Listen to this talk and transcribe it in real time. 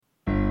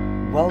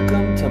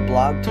Welcome to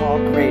Blog Talk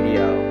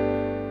Radio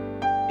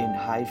in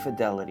high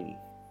fidelity.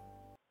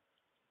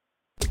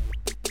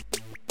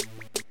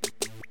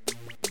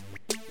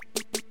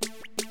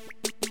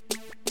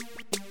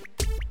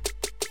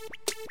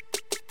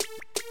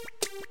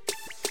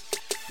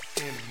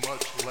 In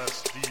much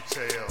less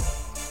detail,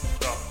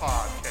 the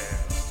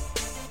podcast,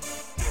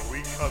 where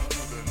we cut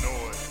through the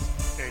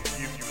noise and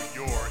give you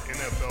your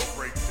NFL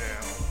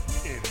breakdown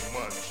in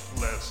much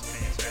less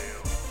detail.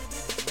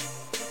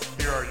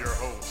 Here are your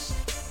hosts,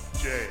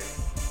 Jay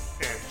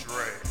and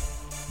Dre.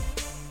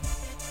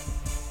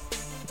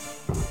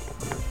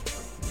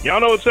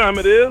 Y'all know what time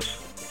it is.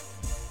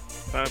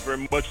 Time for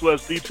Much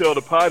Less Detail,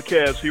 the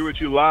podcast, here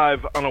with you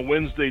live on a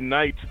Wednesday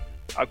night,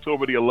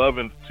 October the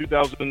 11th,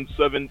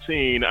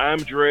 2017. I'm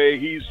Dre,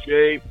 he's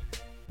Jay,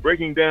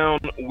 breaking down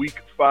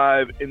Week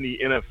 5 in the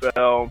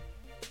NFL,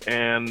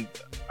 and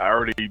I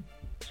already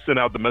sent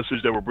out the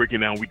message that we're breaking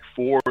down Week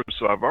 4,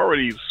 so I've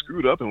already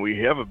screwed up, and we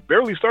haven't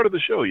barely started the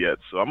show yet,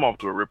 so I'm off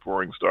to a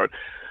rip-roaring start.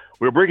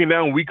 We're breaking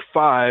down Week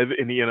 5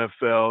 in the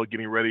NFL,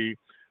 getting ready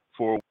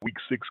for Week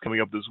 6 coming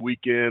up this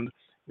weekend.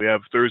 We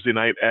have Thursday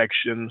night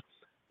action,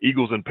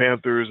 Eagles and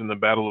Panthers in the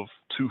battle of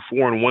two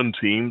 4-1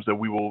 teams that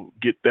we will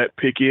get that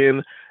pick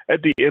in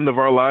at the end of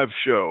our live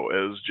show.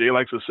 As Jay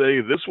likes to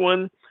say, this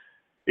one,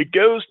 it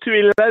goes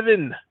to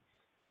 11.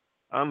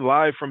 I'm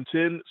live from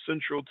 10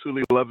 Central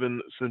to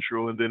 11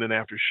 Central, and then an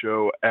after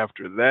show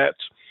after that.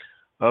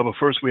 But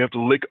first, we have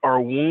to lick our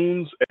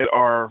wounds at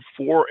our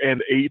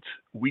 4-8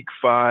 Week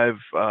 5.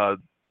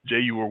 Jay,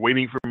 you were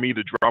waiting for me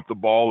to drop the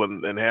ball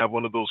and have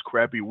one of those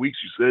crappy weeks.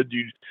 You said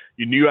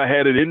you knew I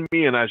had it in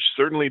me, and I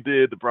certainly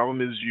did. The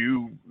problem is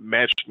you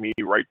matched me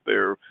right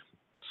there,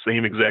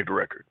 same exact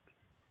record.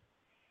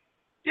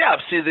 Yeah,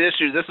 see the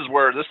issue. This is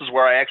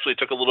where I actually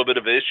took a little bit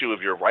of an issue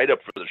of your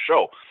write-up for the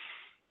show.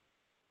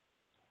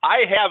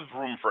 I have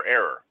room for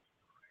error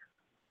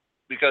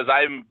because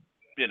I've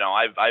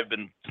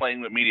been playing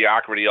with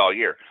mediocrity all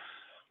year.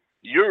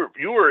 You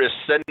are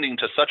ascending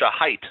to such a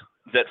height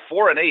that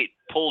 4-8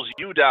 pulls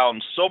you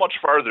down so much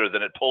farther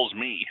than it pulls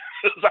me.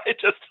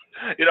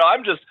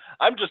 I'm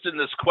just in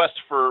this quest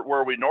for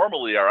where we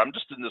normally are. I'm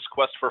just in this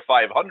quest for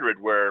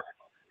 500, where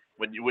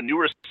when you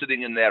were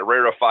sitting in that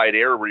rarefied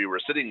air where you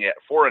were sitting at,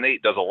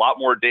 4-8 does a lot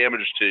more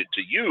damage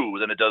to you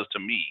than it does to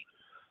me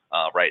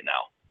right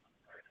now.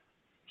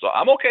 So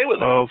I'm okay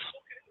with it.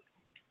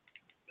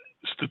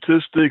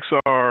 Statistics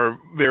are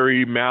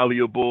very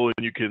malleable,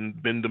 and you can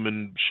bend them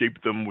and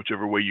shape them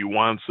whichever way you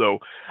want. So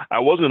I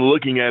wasn't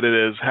looking at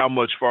it as how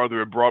much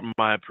farther it brought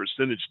my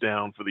percentage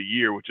down for the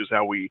year, which is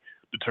how we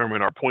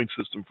determine our point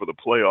system for the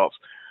playoffs.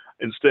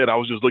 Instead, I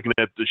was just looking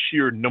at the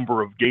sheer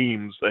number of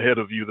games ahead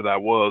of you that I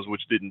was,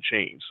 which didn't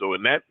change. So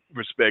in that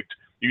respect,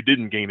 you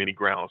didn't gain any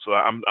ground. So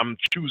I'm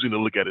choosing to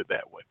look at it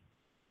that way.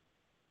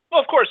 Well,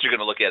 of course you're going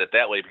to look at it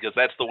that way because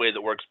that's the way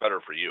that works better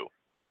for you.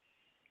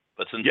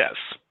 But since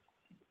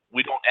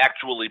we don't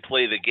actually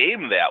play the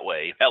game that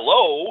way,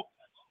 hello,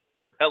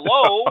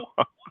 Hello.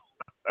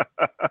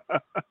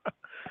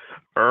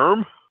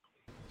 I'm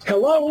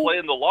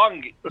playing the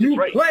long game.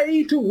 You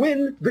play to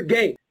win the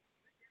game.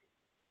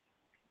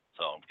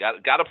 So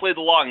got to play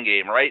the long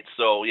game, right?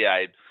 So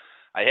yeah,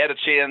 I had a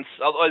chance.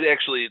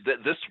 Actually,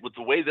 this with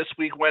the way this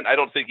week went, I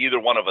don't think either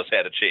one of us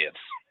had a chance.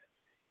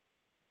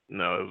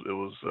 No, it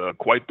was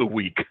quite the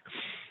week.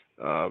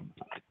 And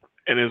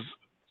as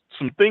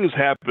some things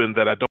happened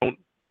that I don't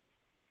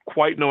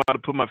quite know how to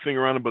put my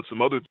finger on it, but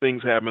some other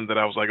things happened that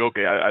I was like,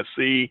 okay, I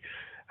see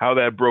how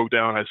that broke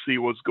down. I see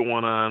what's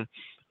going on.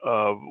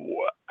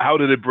 How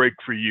did it break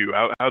for you?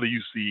 How do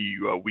you see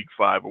Week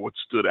 5, or what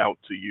stood out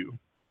to you?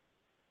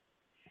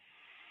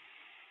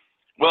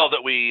 Well,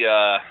 that we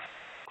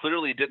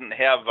clearly didn't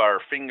have our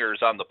fingers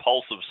on the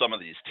pulse of some of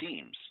these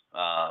teams.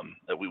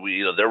 That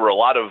we there were a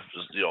lot of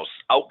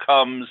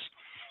outcomes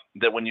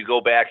that when you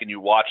go back and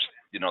you watch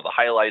the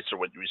highlights or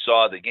when you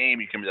saw the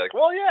game, you can be like,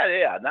 well,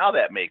 yeah, now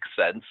that makes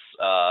sense.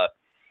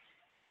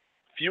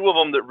 Few of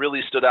them that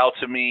really stood out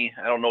to me.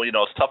 I don't know,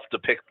 it's tough to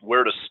pick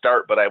where to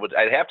start, but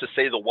I'd have to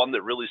say the one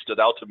that really stood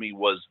out to me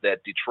was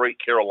that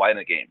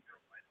Detroit-Carolina game.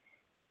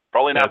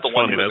 Probably not the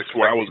one that's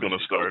where I was going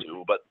to start.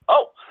 But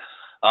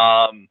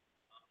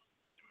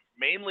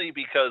mainly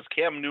because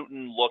Cam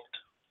Newton looked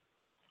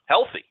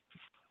healthy.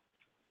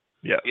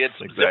 Yeah, he had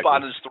some zip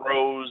on his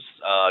throws.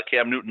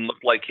 Cam Newton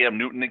looked like Cam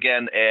Newton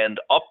again, and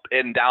up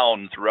and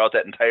down throughout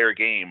that entire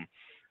game,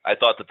 I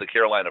thought that the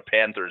Carolina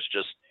Panthers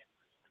just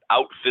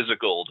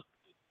out-physicaled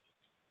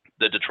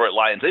the Detroit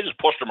Lions. They just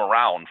pushed them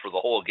around for the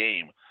whole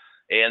game,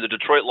 and the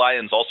Detroit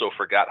Lions also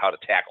forgot how to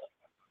tackle.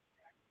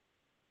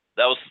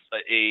 That was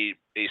a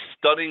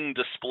stunning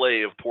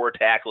display of poor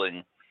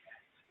tackling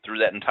through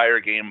that entire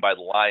game by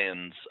the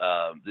Lions.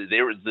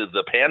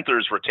 The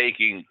Panthers were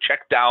taking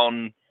check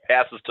down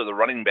passes to the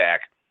running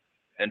back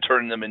and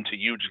turning them into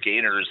huge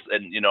gainers.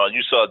 And,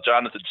 you saw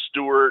Jonathan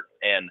Stewart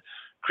and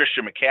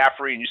Christian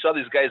McCaffrey, and you saw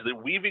these guys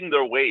weaving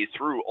their way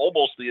through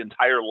almost the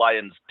entire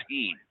Lions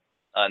team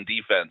on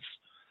defense.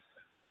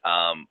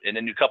 And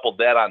then you coupled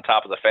that on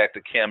top of the fact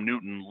that Cam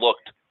Newton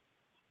looked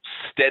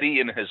steady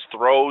in his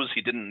throws.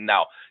 He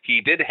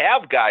did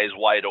have guys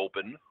wide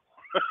open,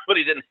 but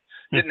he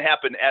didn't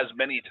happen as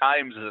many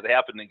times as it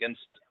happened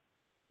against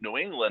New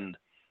England.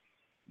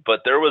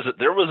 But there was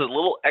a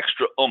little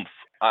extra oomph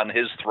on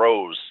his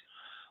throws.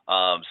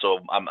 So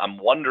I'm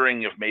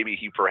wondering if maybe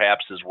he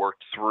perhaps has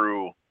worked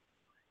through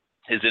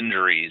his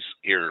injuries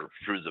here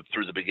through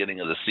the beginning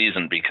of the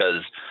season,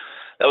 because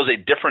that was a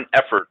different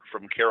effort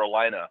from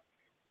Carolina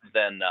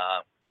than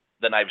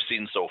I've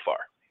seen so far.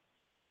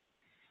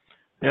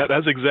 Yeah,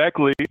 that's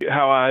exactly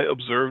how I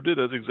observed it.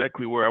 That's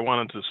exactly where I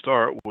wanted to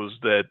start, was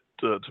that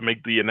to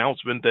make the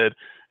announcement that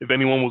if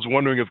anyone was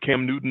wondering if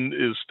Cam Newton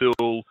is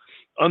still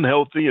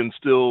unhealthy and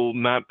still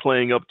not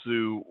playing up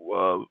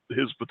to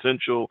his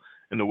potential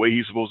and the way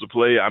he's supposed to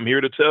play, I'm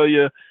here to tell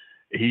you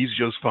he's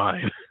just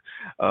fine.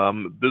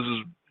 This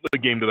is a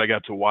game that I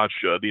got to watch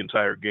the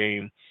entire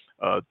game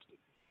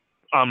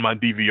on my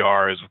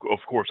DVR. Of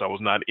course, I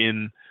was not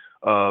in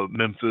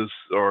Memphis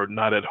or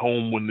not at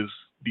home when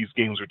these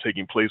games were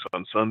taking place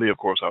on Sunday. Of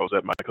course, I was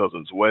at my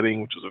cousin's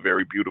wedding, which was a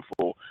very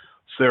beautiful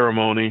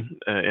ceremony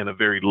and a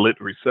very lit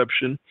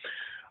reception.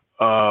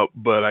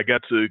 But I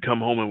got to come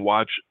home and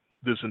watch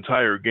this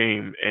entire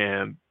game,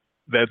 and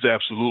that's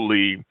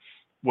absolutely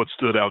what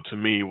stood out to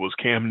me. Was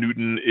Cam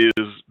Newton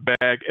is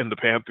back, and the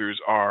Panthers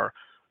are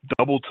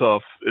double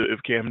tough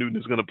if Cam Newton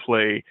is going to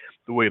play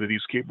the way that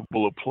he's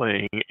capable of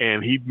playing.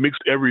 And he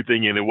mixed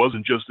everything in. It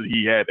wasn't just that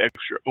he had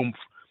extra oomph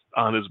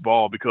on his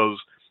ball, because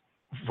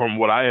from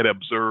what I had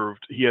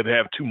observed, he had to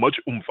have too much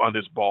oomph on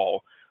his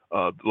ball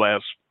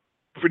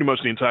pretty much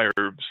the entire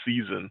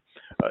season,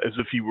 as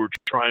if he were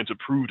trying to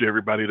prove to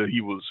everybody that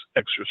he was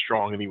extra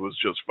strong and he was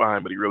just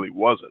fine, but he really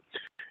wasn't.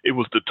 It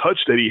was the touch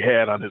that he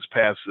had on his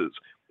passes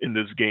in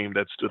this game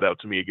that stood out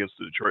to me against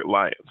the Detroit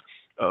Lions.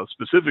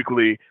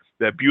 Specifically,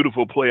 that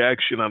beautiful play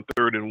action on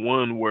 3rd and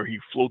 1 where he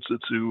floats it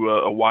to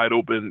a wide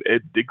open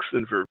Ed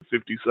Dixon for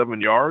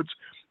 57 yards.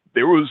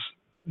 There was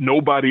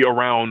nobody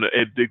around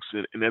Ed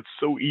Dixon, and that's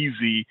so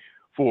easy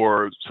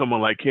for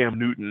someone like Cam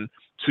Newton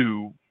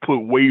to put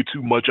way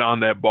too much on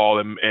that ball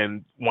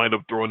and wind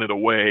up throwing it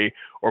away,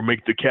 or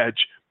make the catch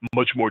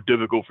much more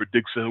difficult for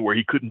Dixon, where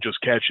he couldn't just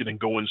catch it and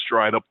go in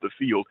stride up the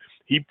field.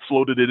 He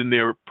floated it in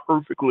there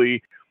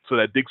perfectly so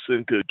that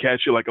Dixon could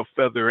catch it like a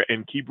feather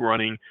and keep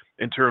running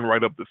and turn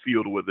right up the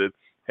field with it.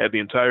 Had the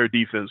entire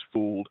defense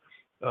fooled.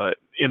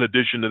 In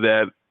addition to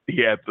that,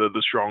 he had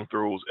the strong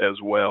throws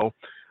as well.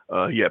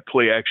 He had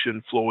play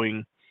action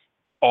flowing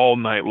all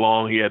night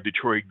long. He had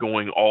Detroit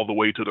going all the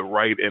way to the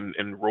right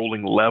and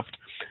rolling left.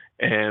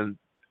 And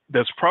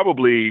that's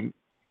probably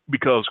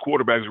because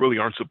quarterbacks really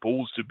aren't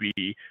supposed to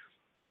be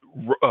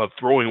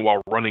throwing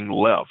while running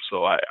left.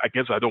 So I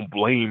guess I don't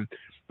blame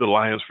the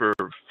Lions for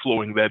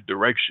flowing that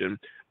direction.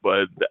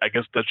 But I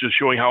guess that's just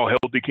showing how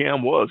healthy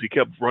Cam was. He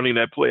kept running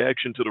that play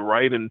action to the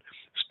right and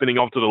spinning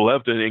off to the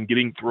left and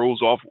getting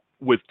throws off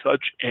with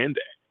touch and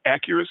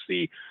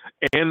accuracy.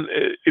 And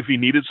if he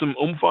needed some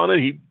oomph on it,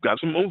 he got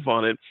some oomph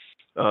on it.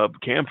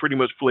 Cam pretty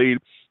much played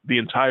the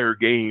entire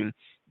game,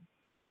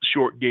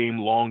 short game,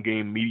 long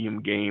game,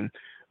 medium game.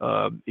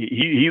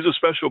 He's a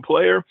special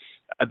player.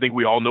 I think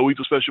we all know he's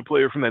a special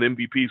player from that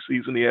MVP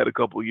season he had a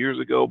couple of years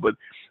ago, but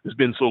it's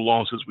been so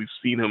long since we've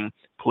seen him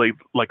play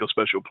like a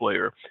special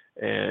player,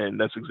 and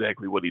that's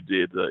exactly what he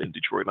did in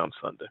Detroit on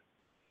Sunday.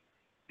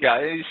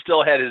 Yeah, he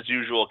still had his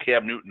usual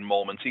Cam Newton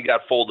moments. He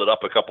got folded up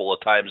a couple of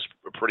times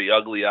pretty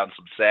ugly on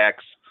some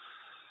sacks.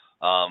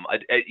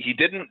 He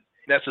didn't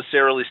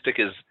necessarily stick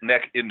his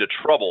neck into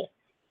trouble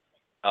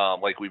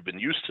like we've been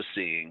used to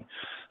seeing,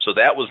 so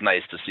that was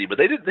nice to see. But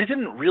they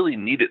didn't really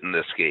need it in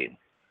this game.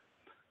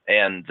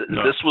 And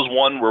This was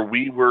one where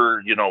we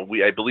were,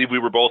 I believe we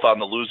were both on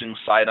the losing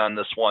side on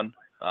this one.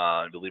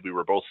 I believe we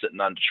were both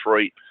sitting on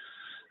Detroit,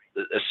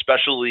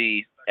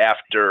 especially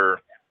after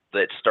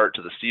that start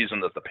to the season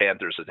that the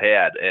Panthers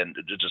had, and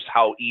just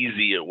how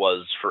easy it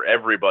was for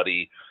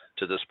everybody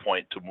to this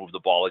point to move the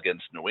ball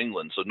against New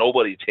England. So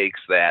nobody takes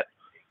that.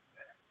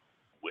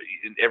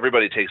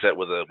 Everybody takes that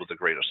with a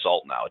great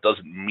assault now. It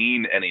doesn't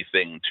mean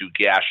anything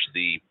to gash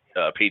the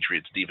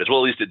Patriots defense. Well,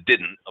 at least it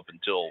didn't up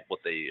until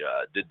what they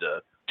did to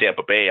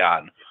Tampa Bay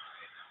on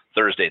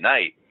Thursday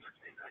night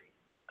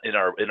in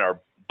our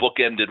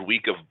bookended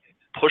week of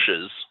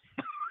pushes.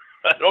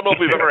 I don't know if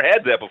we've ever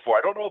had that before.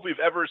 I don't know if we've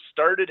ever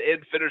started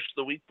and finished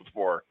the week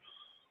before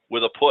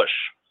with a push.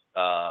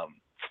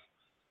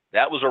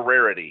 That was a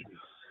rarity.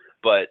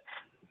 But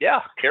yeah,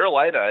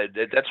 Carolina,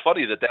 that's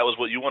funny that was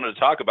what you wanted to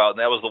talk about, and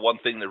that was the one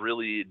thing that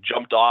really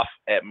jumped off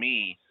at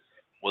me,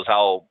 was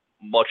how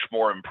much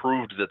more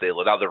improved that they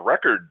look. Now, the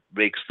record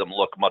makes them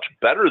look much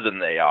better than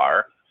they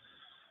are,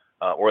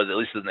 or at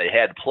least than they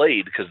had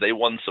played, because they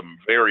won some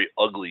very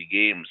ugly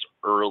games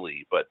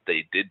early. But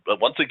they did.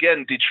 But once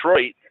again,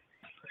 Detroit,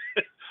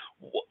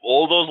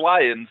 all those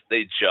Lions,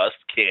 they just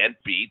can't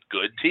beat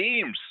good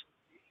teams.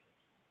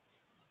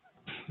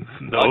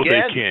 No,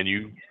 again. They can.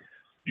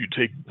 You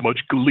take much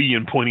glee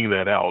in pointing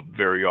that out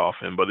very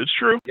often, but it's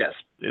true. Yes,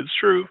 it's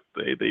true.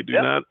 They do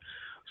not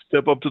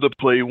step up to the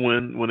plate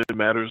when it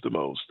matters the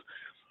most.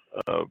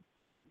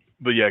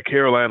 But yeah,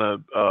 Carolina,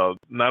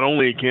 not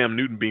only Cam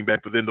Newton being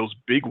back, but then those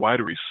big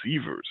wide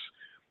receivers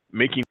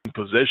making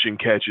possession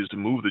catches to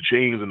move the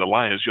chains, and the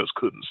Lions just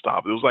couldn't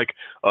stop. It was like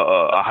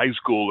a high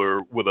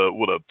schooler with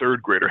a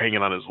third grader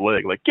hanging on his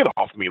leg. Like, get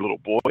off me, little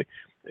boy.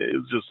 It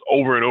was just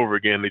over and over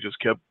again. They just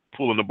kept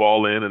pulling the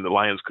ball in, and the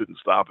Lions couldn't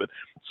stop it.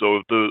 So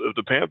if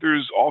the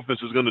Panthers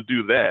offense is going to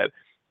do that,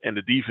 and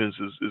the defense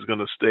is going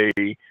to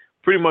stay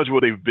pretty much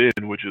what they've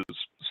been, which is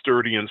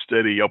sturdy and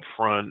steady up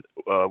front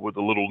with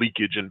a little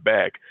leakage in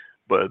back,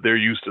 but they're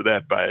used to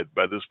that by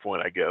this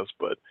point, I guess.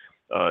 But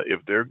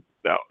if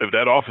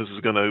that offense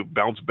is going to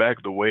bounce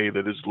back the way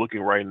that it's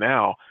looking right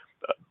now,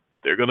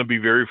 they're going to be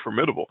very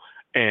formidable.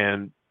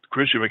 And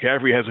Christian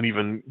McCaffrey hasn't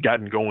even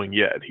gotten going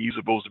yet. He's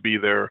supposed to be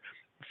their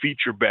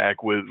feature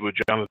back with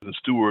Jonathan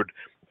Stewart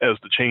as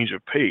the change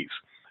of pace,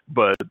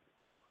 but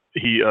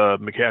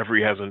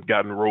McCaffrey hasn't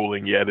gotten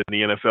rolling yet in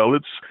the NFL.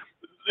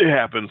 It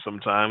happens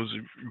sometimes.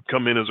 You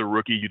come in as a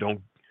rookie, you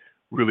don't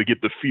really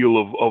get the feel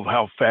of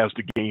how fast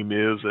the game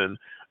is and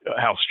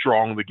how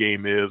strong the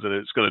game is, and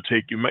it's going to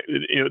take you.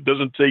 It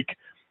doesn't take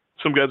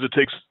some guys. It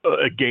takes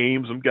a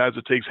game. Some guys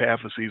it takes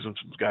half a season.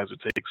 Some guys it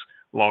takes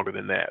longer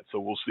than that. So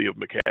we'll see if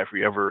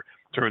McCaffrey ever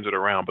turns it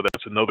around. But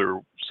that's another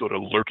sort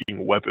of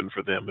lurking weapon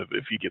for them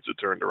if he gets it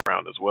turned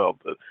around as well.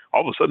 But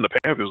all of a sudden, the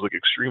Panthers look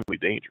extremely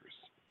dangerous.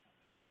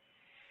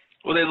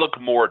 Well, they look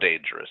more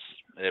dangerous.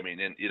 I mean,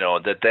 and,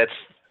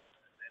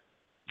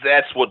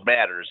 that's what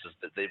matters, is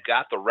that they've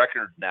got the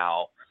record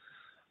now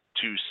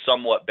to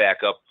somewhat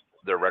back up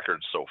their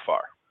record so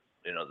far.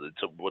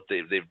 To what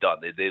they've done.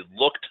 They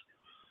looked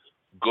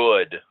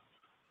good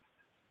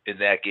in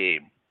that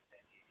game,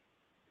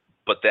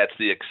 but that's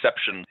the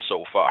exception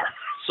so far.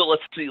 So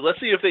let's see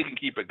if they can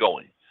keep it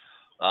going.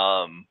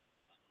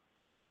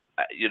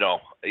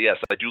 Yes,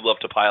 I do love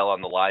to pile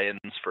on the Lions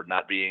for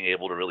not being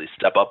able to really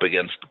step up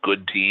against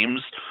good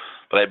teams,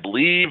 but I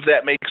believe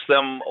that makes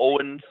them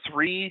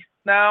 0-3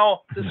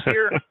 now this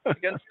year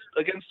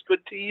against good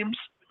teams.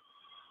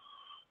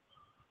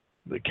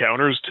 The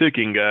counter's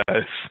ticking,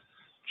 guys.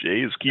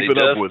 Jay is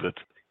keeping up with it.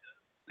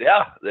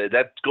 Yeah,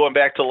 that's going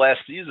back to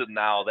last season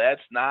now.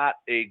 That's not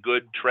a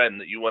good trend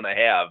that you want to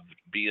have,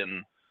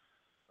 being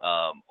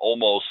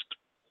almost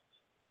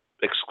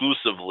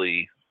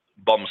exclusively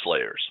bum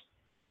slayers.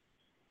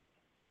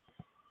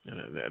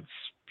 And that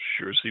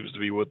sure seems to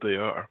be what they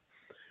are.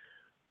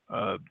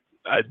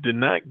 I did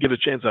not get a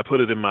chance. I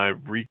put it in my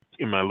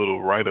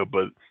little write-up,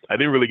 but I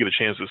didn't really get a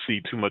chance to see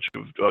too much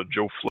of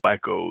Joe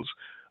Flacco's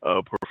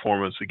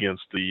performance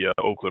against the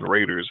Oakland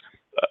Raiders.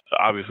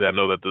 Obviously, I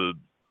know that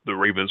the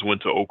Ravens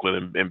went to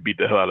Oakland and beat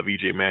the hell out of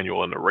E.J.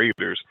 Manuel and the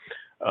Raiders.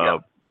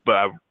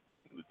 But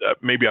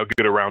maybe I'll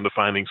get around to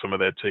finding some of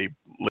that tape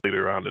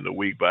later on in the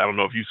week. But I don't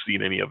know if you've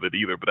seen any of it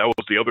either. But that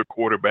was the other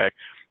quarterback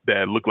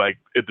that looked like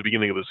at the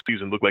beginning of the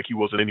season looked like he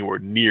wasn't anywhere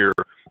near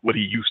what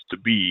he used to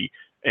be.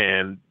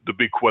 And the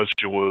big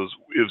question was,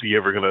 is he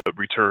ever going to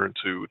return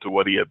to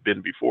what he had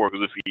been before?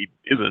 Because if he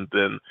isn't,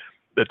 then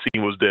that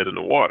team was dead in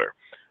the water.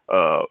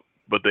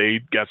 But they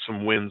got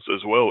some wins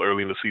as well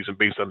early in the season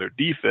based on their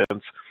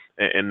defense.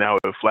 And now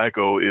if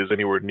Flacco is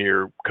anywhere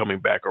near coming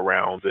back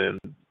around, then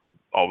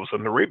all of a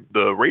sudden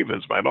the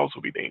Ravens might also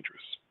be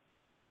dangerous.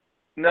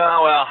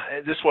 No, well,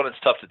 this one it's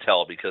tough to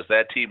tell because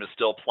that team is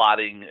still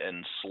plodding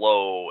and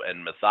slow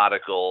and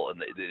methodical,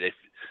 and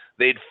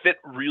they'd fit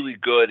really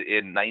good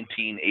in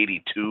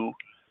 1982,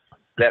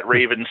 that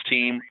Ravens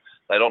team.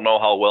 I don't know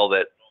how well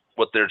that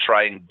what they're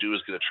trying to do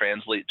is going to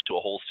translate to a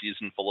whole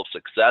season full of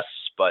success,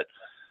 but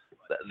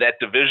that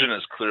division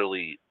is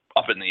clearly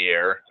up in the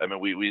air. I mean,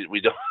 we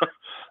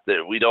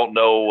don't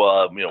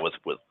know,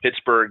 with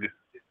Pittsburgh,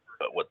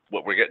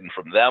 what we're getting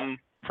from them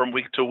from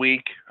week to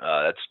week.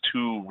 That's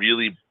two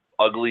really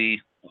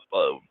ugly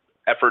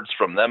efforts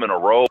from them in a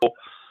row,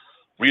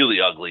 really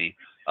ugly.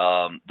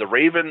 The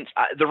Ravens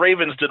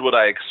did what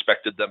I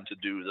expected them to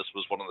do. This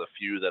was one of the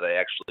few that I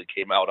actually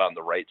came out on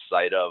the right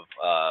side of.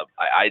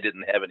 I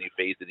didn't have any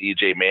faith in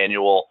E.J.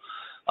 Manuel,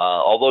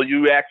 although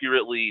you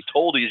accurately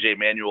told E.J.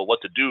 Manuel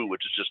what to do,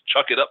 which is just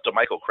chuck it up to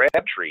Michael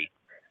Crabtree.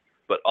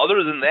 But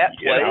other than that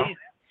play,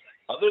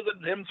 other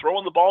than him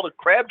throwing the ball to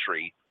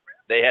Crabtree,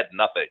 they had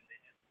nothing.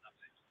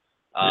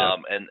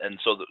 And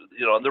so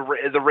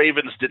the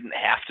Ravens didn't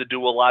have to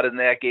do a lot in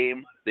that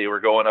game. They were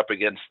going up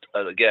against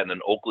again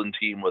an Oakland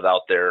team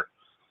without their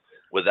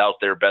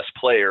best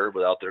player,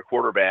 without their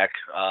quarterback.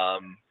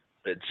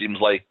 It seems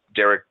like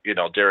Derek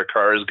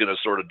Carr is going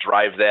to sort of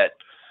drive that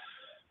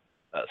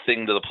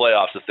thing to the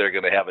playoffs if they're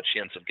going to have a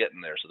chance of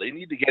getting there. So they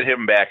need to get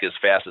him back as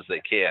fast as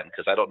they can,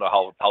 because I don't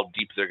know how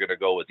deep they're going to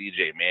go with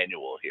E.J.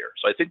 Manuel here.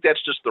 So I think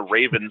that's just the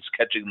Ravens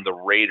catching the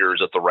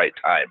Raiders at the right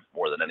time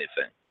more than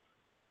anything.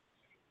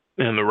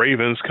 And the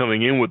Ravens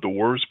coming in with the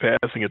worst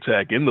passing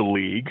attack in the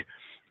league,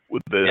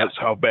 that's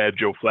how bad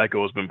Joe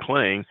Flacco has been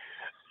playing.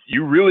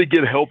 You really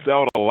get helped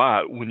out a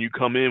lot when you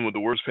come in with the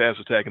worst pass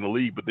attack in the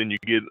league, but then you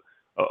get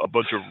a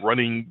bunch of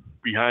running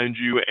behind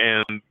you,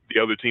 and the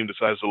other team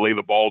decides to lay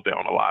the ball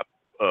down a lot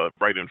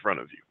right in front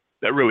of you.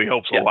 That really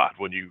helps a lot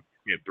when you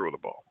can't throw the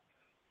ball.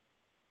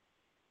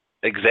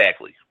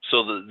 Exactly.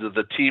 So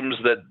the teams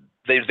that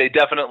they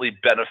definitely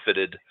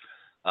benefited.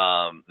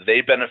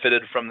 They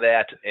benefited from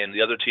that, and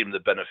the other team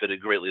that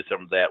benefited greatly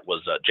from that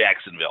was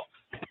Jacksonville.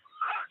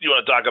 You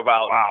want to talk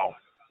about? Wow.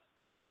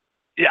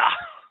 Yeah.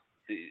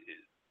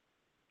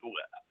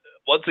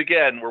 Once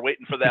again, we're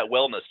waiting for that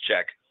wellness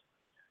check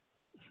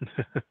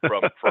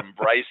from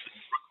Bryce,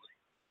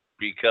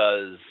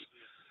 because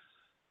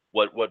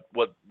what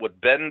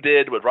Ben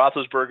did, what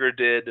Roethlisberger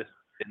did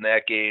in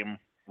that game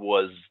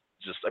was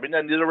just, I mean,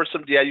 there were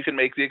some, you can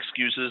make the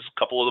excuses. A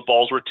couple of the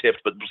balls were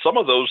tipped, but some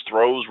of those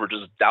throws were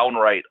just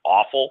downright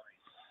awful.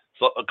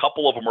 So a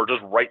couple of them were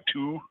just right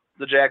to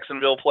the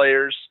Jacksonville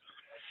players.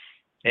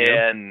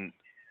 Yeah. And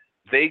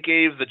they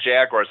gave the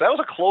Jaguars, that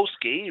was a close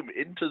game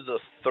into the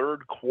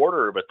third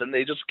quarter, but then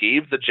they just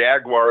gave the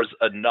Jaguars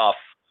enough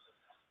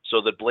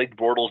so that Blake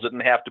Bortles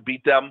didn't have to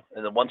beat them.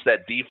 And then once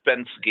that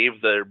defense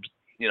gave the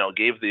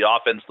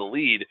offense the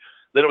lead,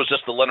 then it was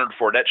just the Leonard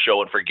Fournette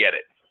show and forget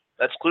it.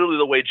 That's clearly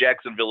the way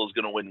Jacksonville is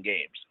going to win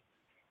games.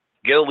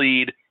 Get a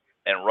lead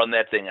and run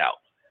that thing out.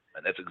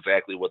 And that's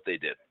exactly what they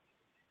did.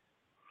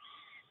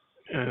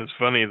 And it's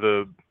funny,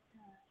 the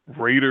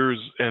Raiders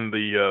and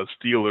the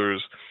Steelers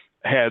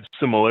had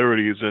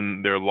similarities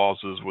in their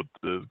losses with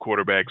the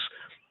quarterbacks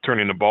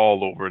turning the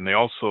ball over, and they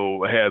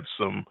also had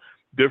some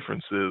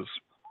differences.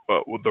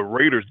 With the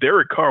Raiders,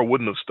 Derek Carr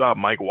wouldn't have stopped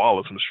Mike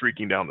Wallace from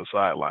streaking down the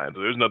sidelines.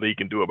 There's nothing he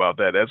can do about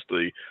that. That's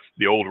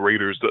the old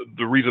Raiders.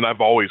 The reason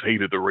I've always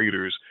hated the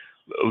Raiders,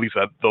 at least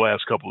the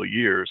last couple of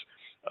years,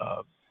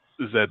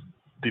 is that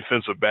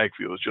defensive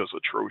backfield is just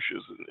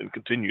atrocious and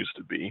continues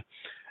to be.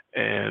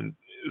 And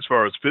as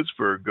far as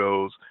Pittsburgh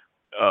goes,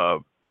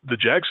 the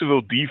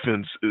Jacksonville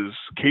defense is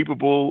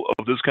capable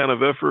of this kind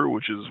of effort,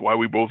 which is why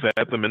we both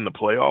had them in the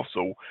playoffs.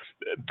 So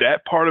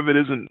that part of it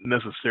isn't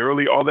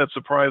necessarily all that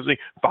surprising.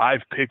 5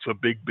 picks of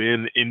Big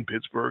Ben in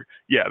Pittsburgh,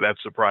 yeah,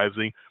 that's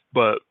surprising.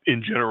 But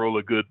in general,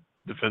 a good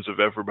defensive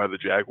effort by the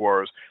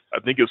Jaguars.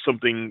 I think it's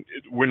something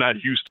we're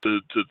not used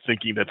to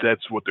thinking that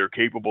that's what they're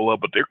capable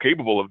of, but they're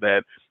capable of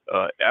that.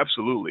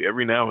 Absolutely.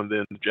 Every now and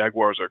then, the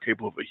Jaguars are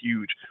capable of a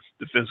huge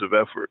defensive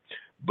effort.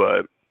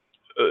 But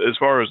as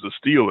far as the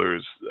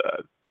Steelers,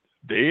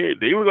 they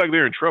look like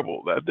they're in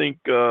trouble. I think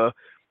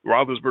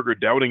Roethlisberger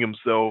doubting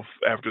himself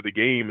after the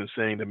game and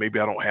saying that maybe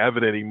I don't have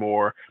it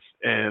anymore,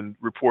 and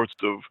reports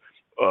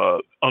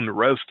of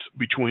unrest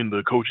between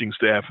the coaching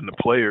staff and the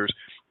players.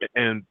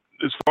 And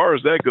as far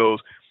as that goes,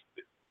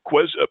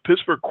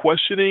 Pittsburgh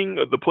questioning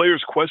the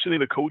players, questioning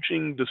the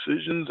coaching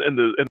decisions and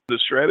the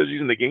strategies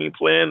and the game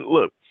plan.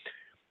 Look,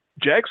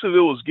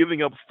 Jacksonville was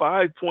giving up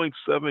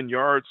 5.7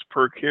 yards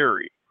per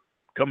carry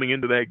coming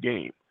into that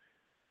game.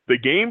 The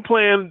game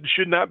plan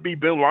should not be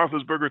Ben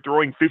Roethlisberger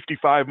throwing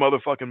 55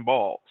 motherfucking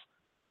balls.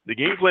 The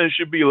game plan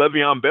should be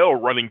Le'Veon Bell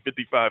running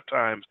 55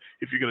 times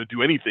if you're going to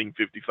do anything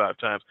 55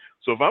 times.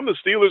 So if I'm the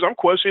Steelers, I'm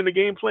questioning the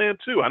game plan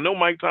too. I know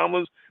Mike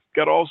Tomlin's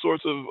got all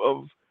sorts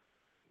of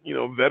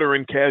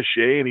veteran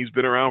cachet, and he's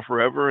been around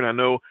forever. And I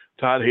know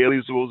Todd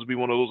Haley's supposed to be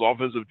one of those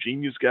offensive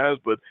genius guys,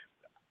 but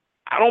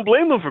I don't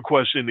blame them for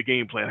questioning the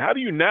game plan. How do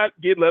you not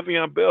get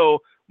Le'Veon Bell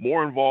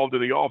more involved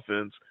in the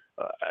offense?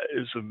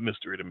 It's a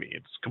mystery to me.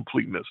 It's a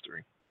complete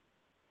mystery.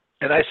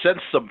 And I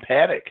sensed some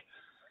panic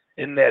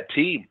in that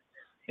team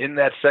in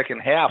that second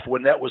half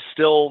when that was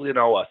still,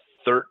 a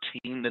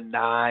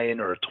 13-9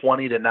 or a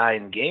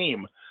 20-9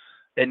 game,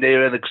 and they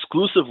went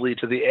exclusively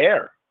to the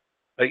air,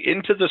 like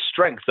into the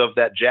strength of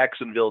that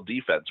Jacksonville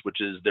defense, which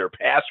is their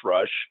pass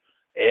rush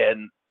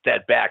and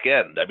that back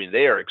end. I mean,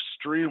 they are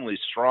extremely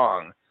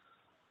strong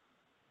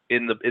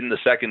in the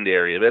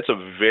secondary. That's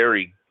a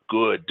very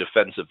good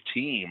defensive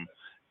team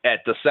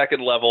at the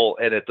second level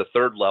and at the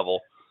third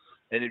level.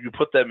 And if you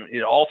put them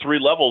in all 3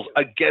 levels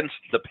against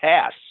the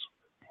pass,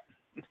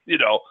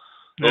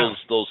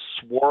 those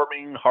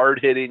swarming,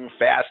 hard-hitting,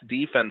 fast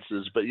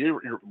defenses, but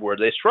where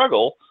they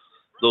struggle,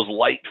 those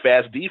light,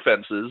 fast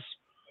defenses,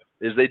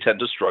 is they tend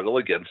to struggle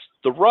against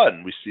the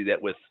run. We see that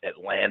with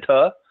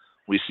Atlanta.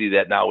 We see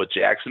that now with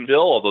Jacksonville,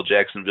 although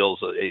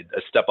Jacksonville's a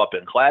step up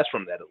in class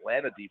from that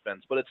Atlanta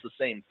defense, but it's the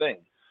same thing.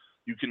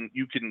 You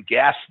can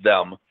gas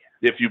them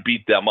if you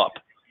beat them up.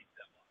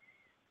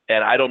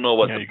 And I don't know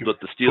what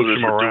the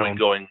Steelers were doing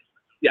going.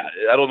 Yeah,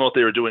 I don't know what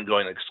they were doing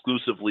going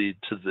exclusively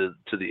to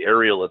the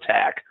aerial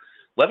attack.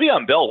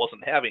 Le'Veon Bell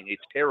wasn't having a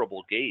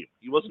terrible game.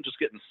 He wasn't just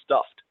getting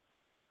stuffed.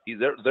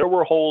 There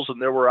were holes and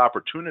there were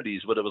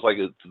opportunities, but it was like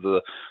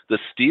the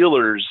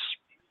Steelers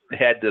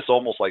had this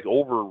almost like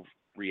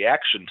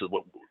overreaction to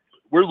what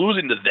we're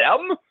losing to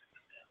them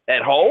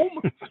at home.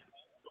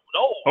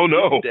 No, oh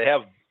no, to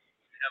have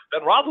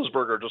Ben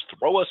Roethlisberger just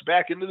throw us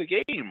back into the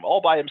game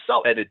all by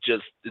himself, and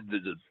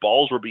the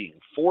balls were being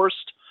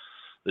forced.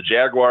 The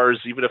Jaguars,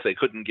 even if they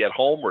couldn't get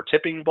home, were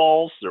tipping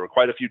balls. There were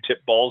quite a few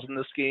tip balls in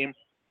this game.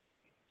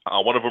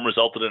 One of them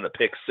resulted in a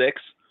pick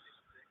 6.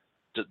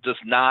 Just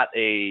not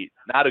a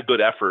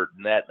good effort.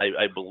 And that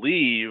I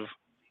believe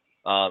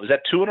is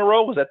that 2 in a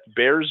row? Was that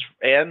Bears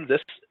and this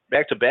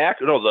back to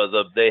back? No,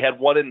 they had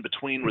one in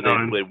between where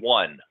they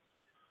won.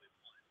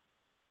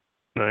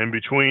 No, in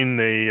between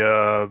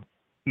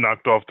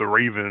knocked off the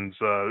Ravens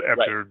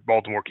after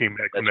Baltimore came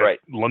back from that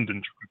London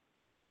trip.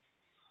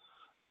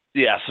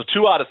 Yeah, so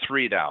 2 out of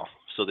 3 now.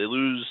 So they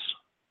lose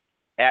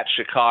at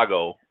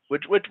Chicago,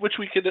 which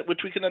we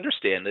can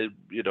understand.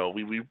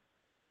 We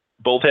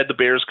both had the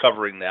Bears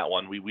covering that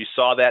one. We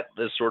saw that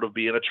as sort of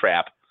being a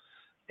trap,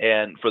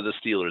 and for the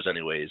Steelers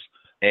anyways.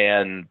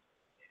 And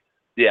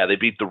yeah, they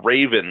beat the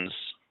Ravens,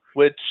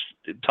 which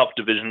tough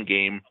division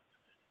game.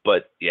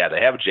 But yeah, to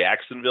have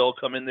Jacksonville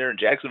come in there, and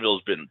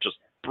Jacksonville's been just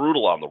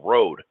brutal on the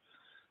road.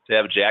 To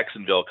have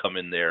Jacksonville come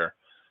in there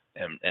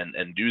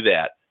and do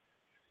that,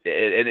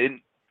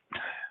 and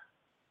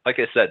like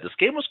I said, this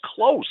game was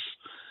close.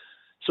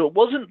 So it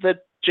wasn't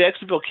that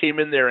Jacksonville came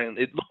in there, and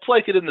it looked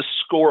like it in the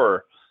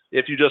score.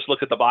 If you just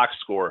look at the box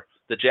score,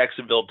 that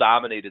Jacksonville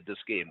dominated this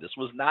game. This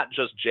was not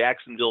just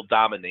Jacksonville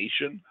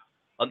domination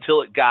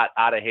until it got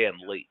out of hand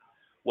late.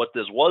 What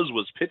this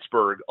was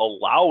Pittsburgh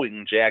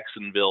allowing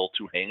Jacksonville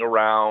to hang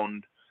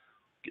around,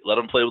 let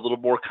them play with a little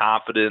more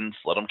confidence,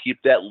 let them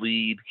keep that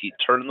lead, keep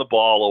turning the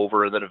ball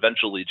over, and then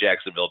eventually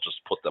Jacksonville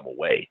just put them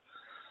away.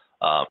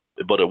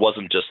 But it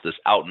wasn't just this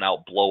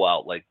out-and-out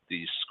blowout like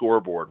the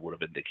scoreboard would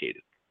have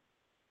indicated.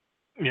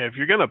 Yeah, if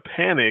you're going to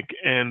panic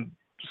and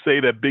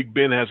say that Big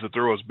Ben has to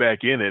throw us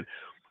back in it,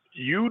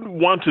 you'd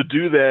want to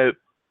do that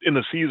in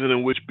a season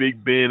in which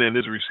Big Ben and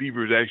his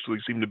receivers actually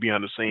seem to be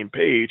on the same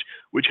page,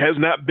 which has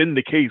not been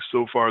the case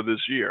so far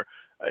this year.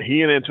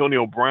 He and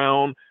Antonio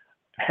Brown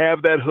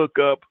have that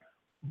hookup,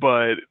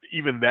 but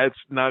even that's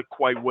not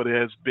quite what it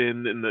has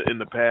been in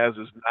the past.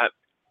 It's not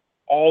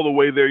all the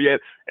way there yet,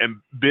 and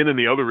Ben and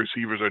the other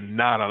receivers are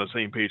not on the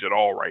same page at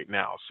all right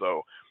now.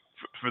 So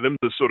for them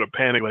to sort of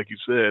panic, like you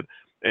said,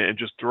 and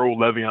just throw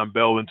Le'Veon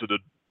Bell into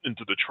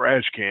the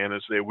trash can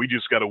and say, we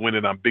just got to win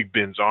it on Big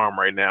Ben's arm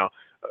right now.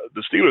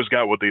 The Steelers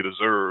got what they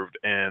deserved,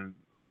 and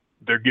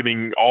they're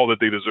getting all that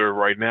they deserve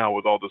right now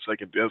with all the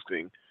second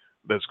guessing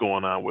that's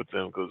going on with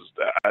them, because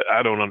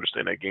I don't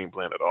understand that game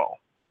plan at all.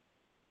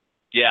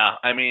 Yeah,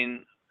 I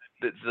mean,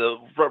 the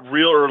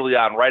real early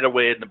on, right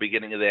away in the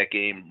beginning of that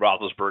game,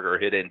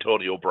 Roethlisberger hit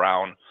Antonio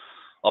Brown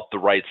up the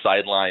right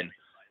sideline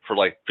for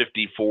like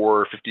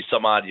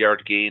 50-some-odd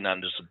yard gain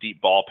on just a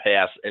deep ball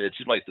pass, and it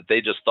seemed like that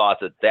they just thought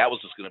that was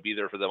just going to be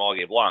there for them all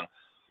game long.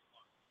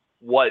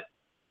 What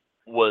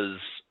was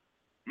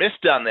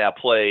missed on that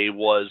play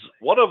was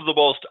one of the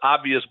most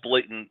obvious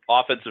blatant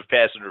offensive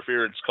pass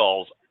interference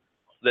calls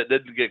that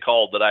didn't get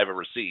called that I've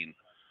ever seen,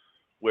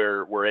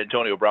 where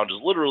Antonio Brown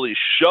just literally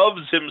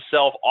shoves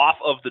himself off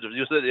of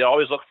they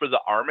always look for the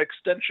arm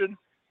extension.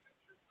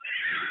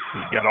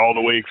 He got all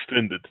the way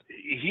extended.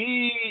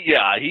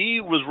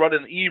 He was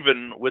running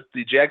even with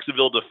the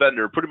Jacksonville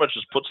defender, pretty much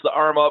just puts the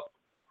arm up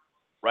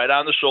right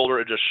on the shoulder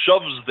and just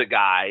shoves the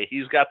guy.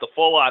 He's got the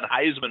full-on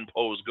Heisman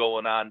pose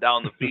going on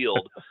down the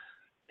field.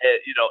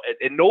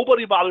 And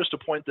nobody bothers to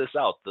point this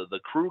out. The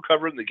crew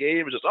covering the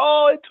game is just,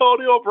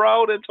 Antonio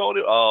Brown,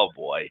 oh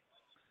boy.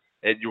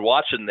 And you're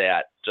watching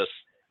that, just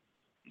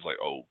it's like,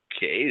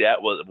 okay,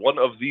 that was one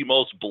of the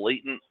most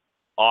blatant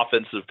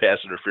offensive pass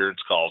interference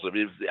calls. I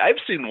mean, I've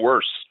seen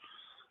worse.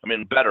 I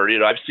mean, better.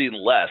 I've seen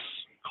less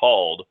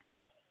called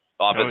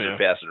offensive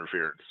pass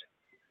interference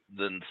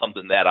than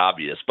something that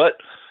obvious. But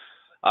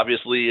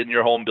obviously, in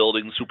your home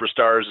building,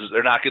 superstars,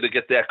 they're not going to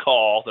get that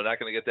call. They're not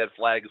going to get that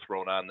flag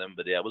thrown on them.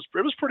 But yeah, it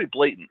was pretty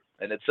blatant,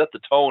 and it set the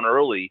tone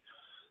early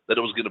that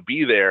it was going to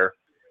be there,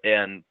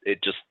 and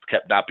it just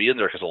kept not being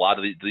there because a lot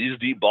of these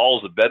deep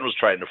balls that Ben was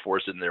trying to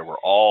force in there were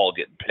all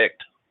getting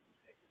picked.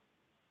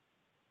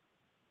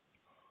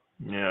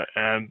 Yeah,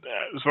 and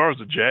as far as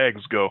the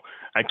Jags go,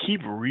 I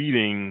keep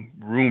reading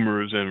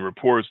rumors and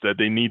reports that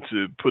they need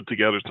to put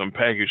together some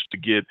package to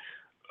get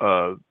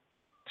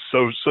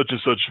such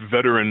and such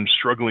veteran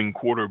struggling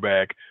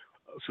quarterback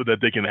so that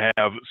they can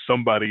have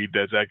somebody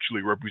that's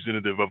actually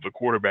representative of the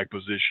quarterback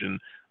position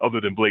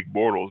other than Blake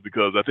Bortles,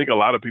 because I think a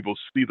lot of people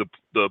see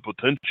the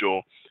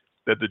potential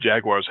that the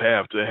Jaguars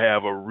have to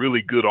have a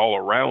really good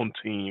all-around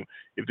team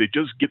if they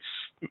just get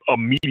a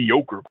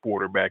mediocre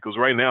quarterback. Because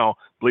right now,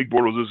 Blake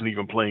Bortles isn't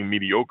even playing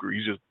mediocre.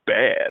 He's just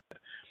bad.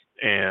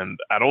 And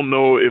I don't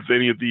know if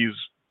any of these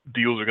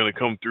deals are going to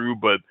come through,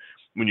 but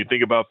when you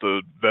think about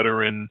the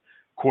veteran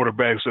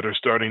quarterbacks that are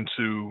starting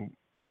to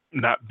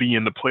not be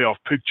in the playoff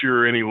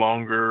picture any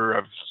longer,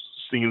 I've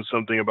seen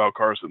something about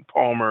Carson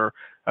Palmer.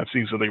 I've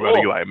seen something about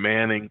Eli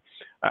Manning.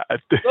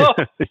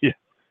 Yeah.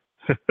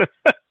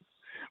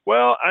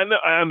 Well,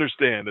 I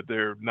understand that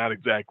they're not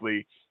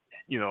exactly,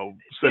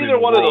 neither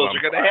one of those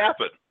are going to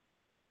happen.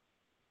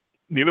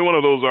 Neither one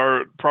of those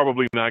are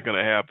probably not going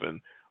to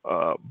happen.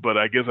 But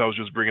I guess I was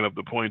just bringing up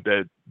the point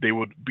that they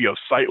would be a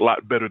sight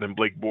lot better than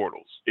Blake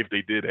Bortles if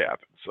they did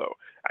happen. So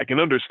I can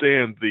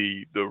understand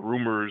the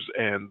rumors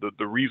and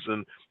the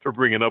reason for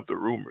bringing up the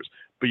rumors.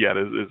 But yeah,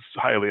 it's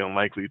highly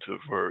unlikely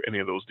for any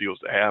of those deals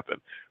to happen.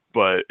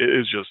 But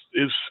it's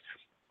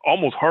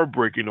almost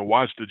heartbreaking to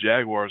watch the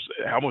Jaguars,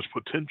 how much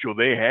potential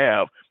they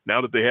have now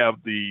that they have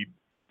the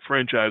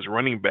franchise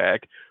running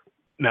back,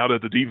 now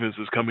that the defense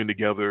is coming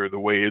together the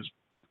way it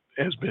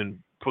has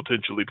been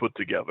potentially put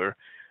together.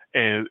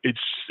 And it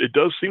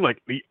does seem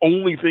like the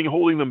only thing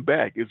holding them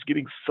back is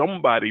getting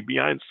somebody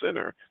behind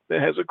center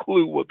that has a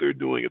clue what they're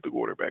doing at the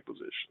quarterback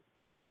position.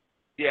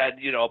 Yeah,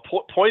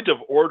 point of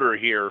order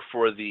here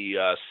for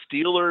the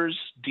Steelers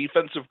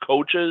defensive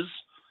coaches.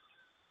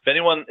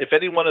 If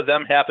any one of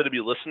them happen to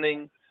be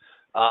listening,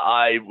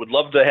 I would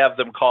love to have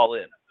them call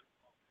in.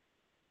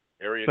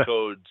 Area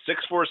code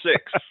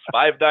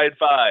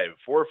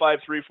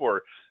 646-595-4534.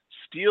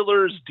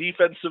 Steelers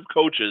defensive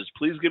coaches,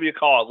 please give me a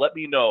call. Let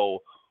me know,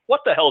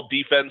 what the hell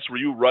defense were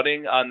you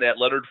running on that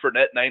Leonard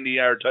Fournette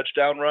 90-yard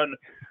touchdown run?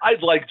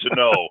 I'd like to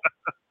know.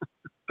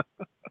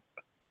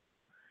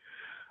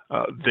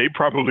 They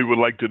probably would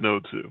like to know,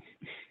 too.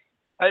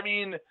 I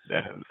mean,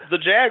 the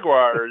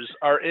Jaguars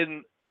are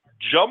in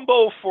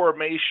jumbo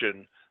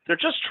formation. They're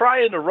just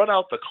trying to run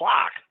out the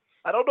clock.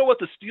 I don't know what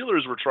the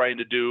Steelers were trying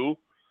to do.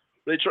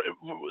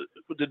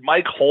 Did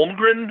Mike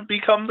Holmgren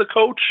become the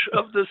coach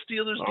of the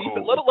Steelers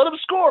defense? Let him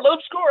score. Let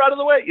him score out of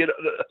the way.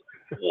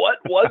 What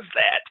was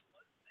that?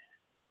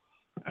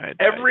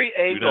 Every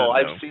angle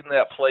I've seen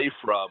that play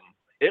from,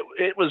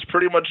 it was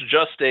pretty much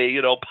just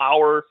a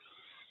power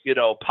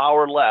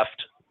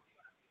left.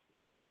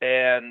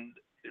 And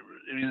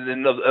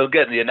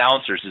again, the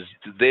announcers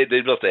they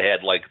must have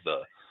had like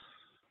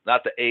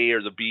not the A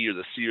or the B or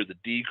the C or the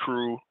D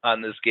crew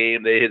on this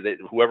game. They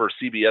whoever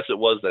CBS it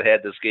was that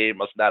had this game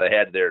must not have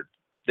had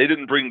they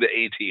didn't bring the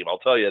A team. I'll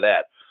tell you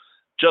that.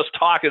 Just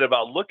talking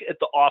about, look at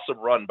the awesome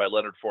run by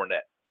Leonard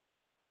Fournette.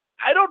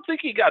 I don't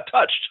think he got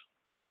touched.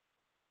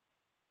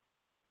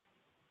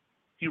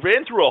 He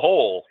ran through a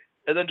hole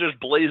and then just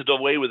blazed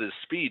away with his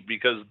speed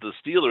because the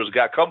Steelers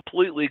got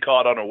completely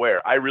caught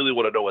unaware. I really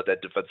want to know what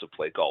that defensive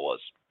play call was.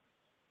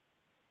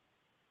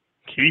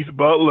 Keith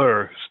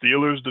Butler,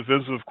 Steelers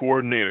defensive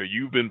coordinator,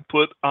 you've been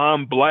put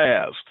on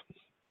blast.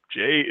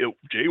 Jay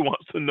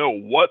wants to know,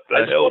 what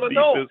the hell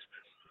defense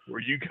were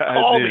you guys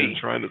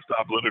trying to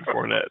stop Leonard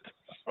Fournette?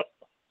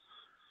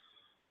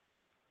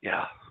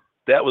 Yeah,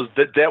 that was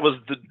the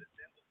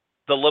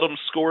let him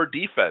score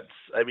defense.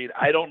 I mean,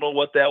 I don't know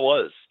what that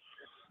was.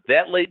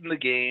 That late in the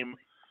game,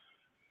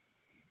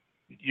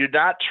 you're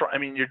not trying. I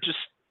mean, you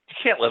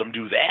can't let them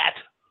do that.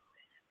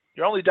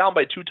 You're only down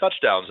by 2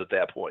 touchdowns at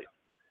that point.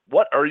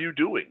 What are you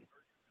doing?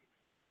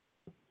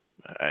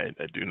 I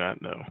do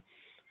not know.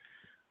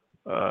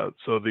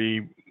 So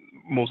the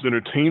most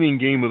entertaining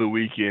game of the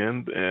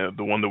weekend,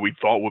 the one that we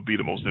thought would be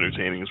the most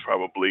entertaining, is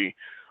probably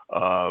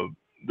the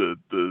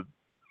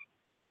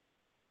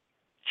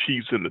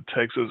Chiefs and the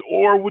Texans.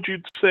 Or would you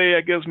say,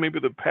 I guess maybe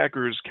the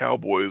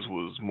Packers-Cowboys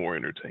was more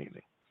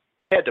entertaining?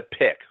 I had to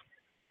pick.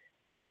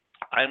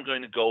 I'm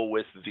going to go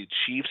with the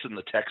Chiefs and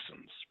the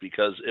Texans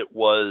because it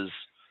was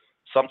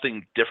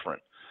something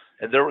different.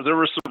 And there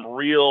were some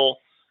real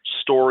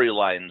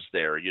storylines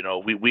there.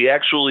 We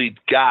actually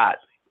got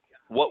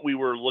what we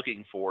were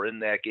looking for in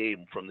that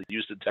game from the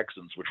Houston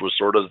Texans, which was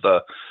sort of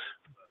the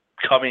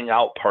coming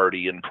out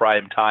party in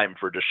prime time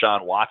for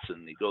Deshaun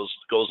Watson. He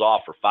goes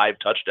off for 5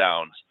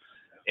 touchdowns,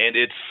 and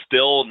it's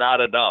still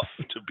not enough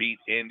to beat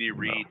Andy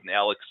Reid and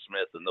Alex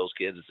Smith and those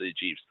Kansas City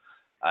Chiefs.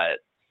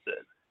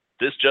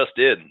 This just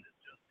in.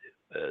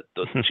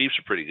 The Chiefs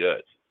are pretty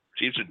good.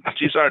 Chiefs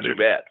aren't too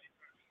bad.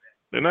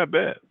 They're not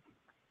bad.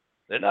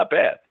 They're not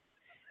bad.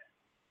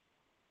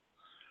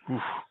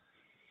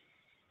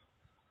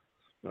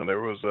 Well, there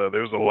was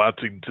a lot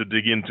to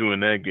dig into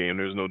in that game.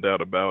 There's no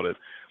doubt about it.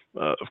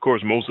 Of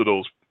course, most of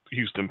those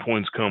Houston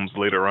points comes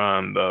later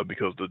on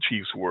because the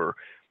Chiefs were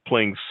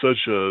playing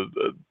such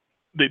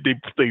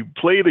they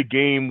played a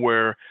game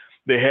where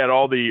they had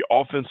all the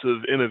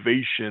offensive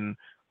innovation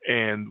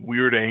and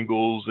weird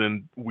angles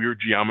and weird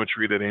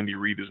geometry that Andy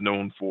Reid is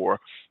known for.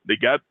 They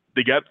got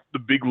the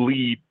big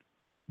lead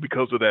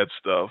because of that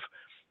stuff.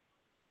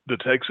 The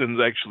Texans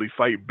actually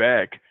fight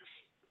back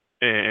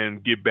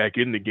and get back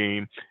in the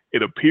game.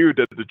 It appeared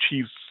that the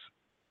Chiefs,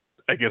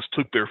 I guess,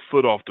 took their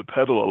foot off the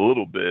pedal a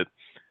little bit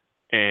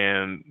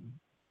and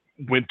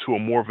went to a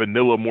more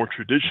vanilla, more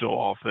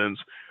traditional offense.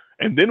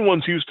 And then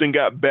once Houston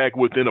got back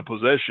within a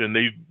possession,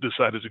 they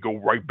decided to go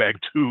right back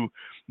to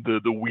the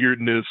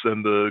weirdness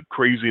and the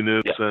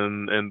craziness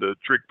and the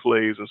trick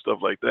plays and stuff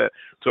like that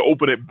to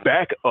open it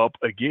back up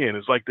again.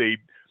 It's like they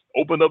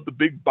opened up the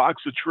big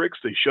box of tricks,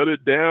 they shut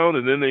it down,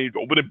 and then they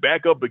open it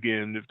back up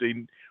again. If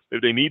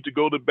they need to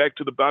go back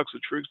to the box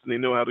of tricks, then they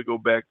know how to go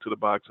back to the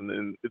box. And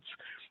then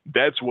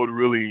that's what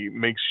really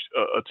makes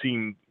a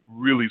team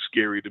really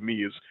scary to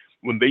me, is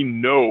when they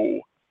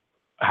know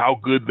how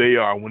good they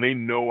are, when they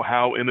know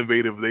how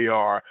innovative they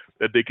are,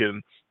 that they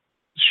can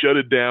shut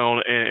it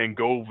down and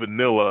go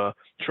vanilla,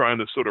 trying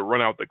to sort of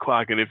run out the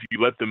clock. And if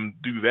you let them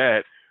do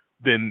that,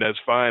 then that's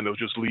fine. They'll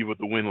just leave with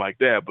the win like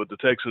that. But the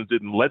Texans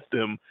didn't let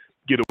them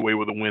get away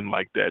with a win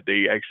like that.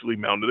 They actually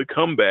mounted a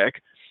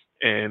comeback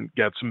and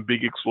got some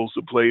big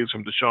explosive plays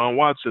from Deshaun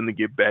Watson to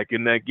get back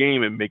in that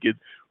game and make it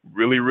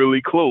really,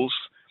 really close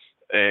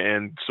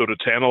and sort of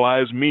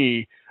tantalize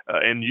me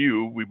and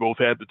you. We both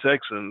had the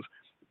Texans,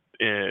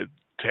 and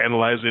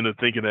tantalized into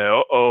thinking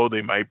that,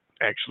 they might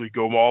actually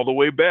go all the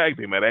way back.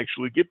 They might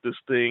actually get this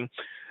thing.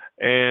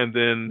 And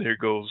then there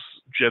goes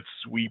jet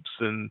sweeps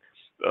and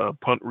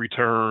punt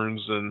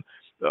returns and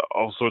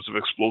all sorts of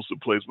explosive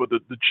plays. But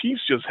the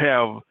Chiefs just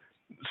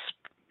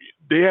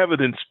they have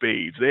it in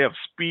spades. They have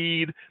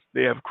speed,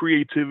 they have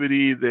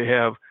creativity, they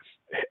have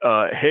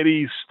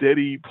heady,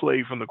 steady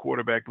play from the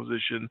quarterback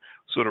position,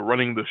 sort of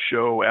running the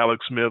show,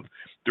 Alex Smith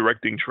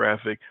directing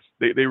traffic.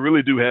 They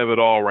really do have it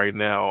all right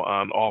now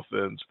on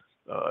offense,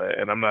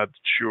 and I'm not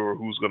sure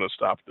who's going to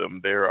stop them.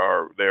 They're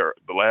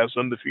the last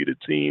undefeated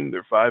team.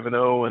 They're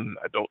 5-0, and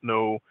I don't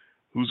know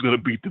who's going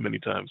to beat them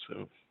anytime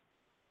soon.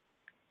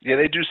 Yeah,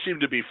 they do seem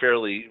to be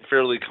fairly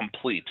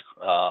complete.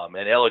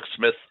 And Alex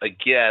Smith,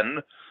 again,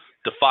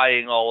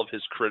 defying all of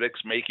his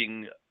critics,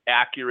 making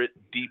accurate,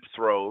 deep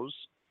throws,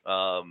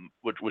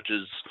 which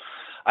is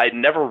I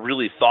never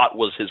really thought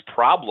was his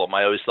problem.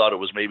 I always thought it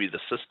was maybe the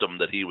system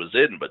that he was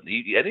in. But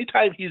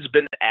anytime he's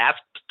been asked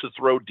to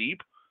throw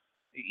deep,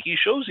 he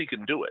shows he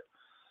can do it.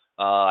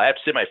 I have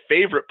to say my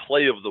favorite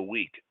play of the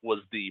week was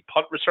the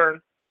punt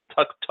return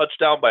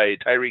touchdown by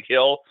Tyreek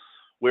Hill,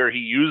 where he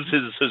used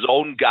his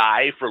own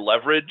guy for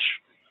leverage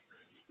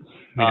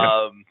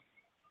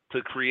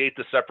to create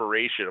the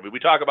separation. I mean, we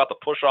talk about the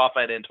push-off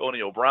at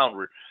Antonio Brown,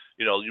 where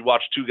you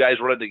watch two guys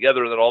running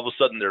together, and then all of a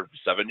sudden they're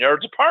 7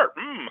 yards apart.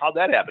 How'd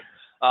that happen?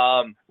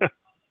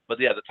 But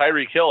yeah, the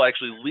Tyreek Hill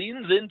actually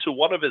leans into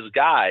one of his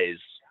guys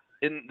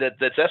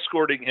that's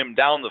escorting him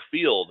down the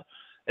field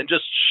and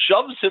just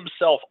shoves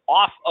himself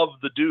off of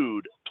the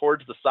dude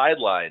towards the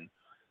sideline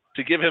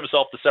to give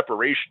himself the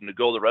separation to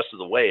go the rest of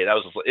the way. And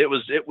it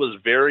was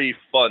very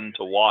fun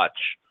to watch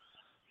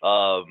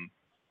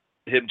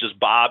him just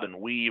bob and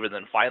weave, and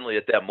then finally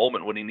at that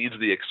moment when he needs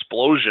the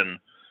explosion,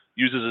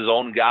 uses his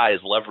own guy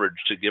as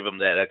leverage to give him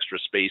that extra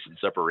space and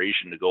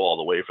separation to go all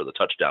the way for the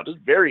touchdown. Just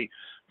very,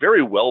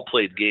 very well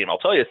played game. I'll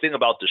tell you a thing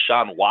about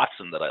Deshaun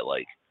Watson that I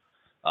like,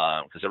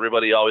 because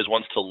everybody always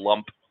wants to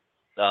lump,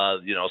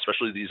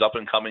 especially these up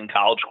and coming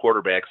college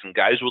quarterbacks and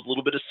guys with a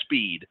little bit of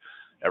speed.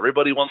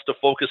 Everybody wants to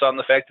focus on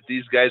the fact that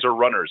these guys are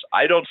runners.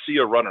 I don't see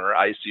a runner.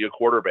 I see a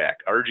quarterback.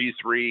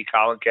 RG3,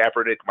 Colin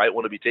Kaepernick might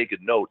want to be taking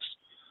notes.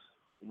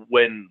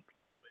 When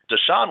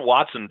Deshaun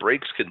Watson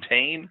breaks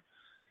contain,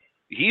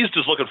 he's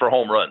just looking for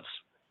home runs.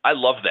 I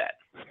love that.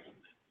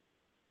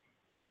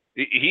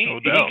 He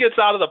gets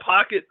out of the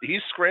pocket.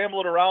 He's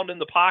scrambling around in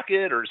the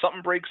pocket or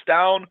something breaks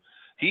down.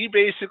 He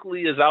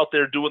basically is out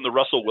there doing the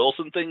Russell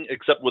Wilson thing,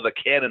 except with a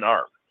cannon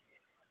arm.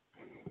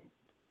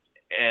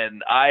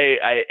 And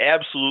I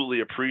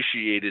absolutely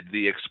appreciated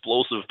the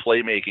explosive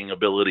playmaking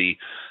ability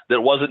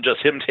that wasn't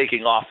just him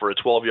taking off for a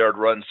 12-yard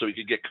run so he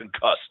could get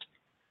concussed.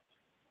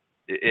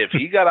 If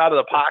he got out of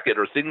the pocket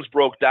or things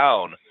broke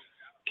down,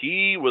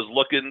 he was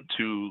looking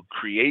to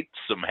create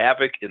some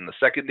havoc in the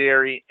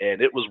secondary, and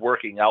it was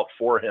working out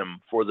for him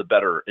for the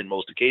better in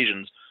most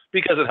occasions,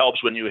 because it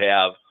helps when you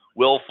have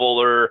Will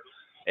Fuller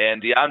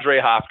and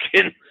DeAndre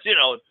Hopkins,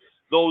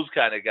 those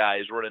kind of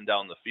guys running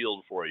down the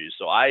field for you.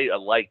 So I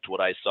liked what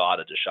I saw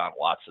out of Deshaun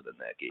Watson in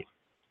that game.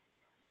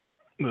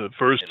 The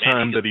first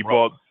time that he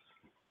bought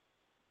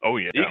 – oh,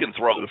 yeah. He can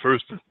throw. The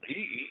first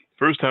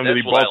time that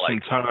he bought some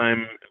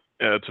time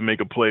to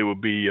make a play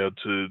would be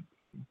to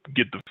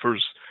get the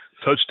first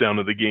touchdown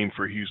of the game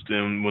for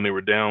Houston when they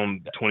were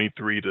down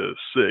 23-6.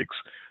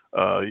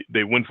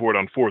 They went for it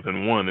on 4th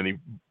and 1, and he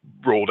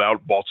rolled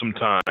out, bought some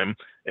time,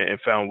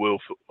 and found Will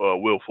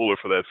Fuller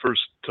for that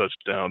first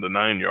touchdown, the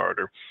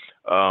 9-yarder.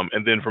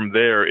 And then from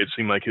there, it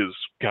seemed like his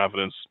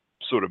confidence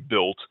sort of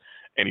built,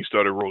 and he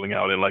started rolling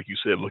out and, like you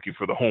said, looking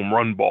for the home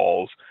run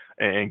balls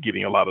and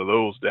getting a lot of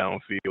those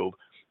downfield.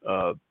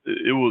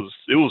 It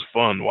was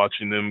fun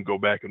watching them go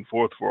back and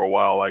forth for a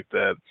while like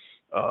that.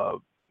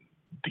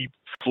 Deep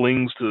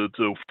flings to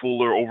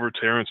Fuller over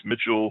Terrence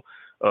Mitchell,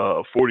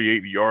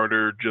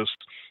 48-yarder, just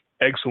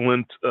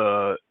excellent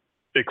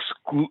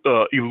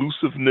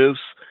elusiveness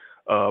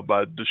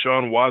by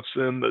Deshaun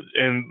Watson,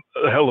 and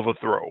a hell of a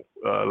throw.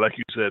 Like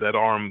you said, that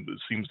arm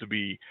seems to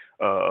be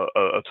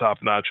a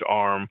top-notch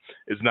arm.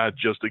 It's not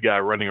just a guy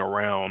running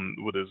around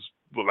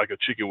like a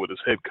chicken with his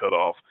head cut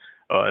off.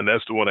 And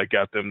that's the one that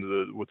got them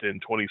to within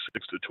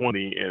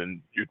 26-20.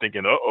 And you're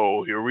thinking,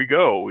 uh-oh, here we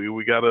go.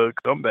 We got a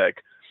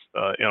comeback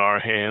in our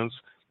hands.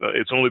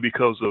 It's only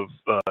because of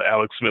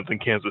Alex Smith in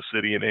Kansas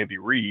City and Andy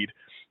Reid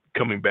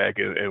coming back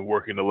and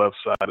working the left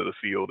side of the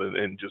field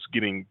and just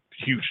getting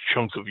huge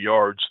chunks of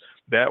yards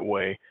that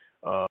way.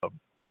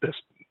 That's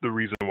the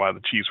reason why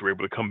the Chiefs were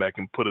able to come back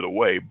and put it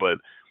away. But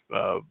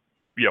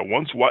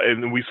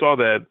and we saw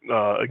that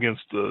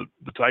against the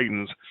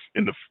Titans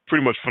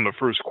pretty much from the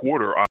first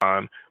quarter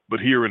on. But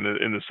here in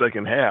the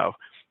second half,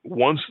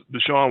 once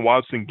Deshaun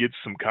Watson gets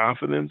some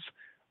confidence,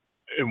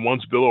 and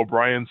once Bill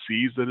O'Brien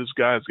sees that his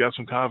guy's got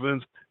some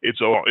confidence,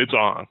 it's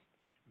on.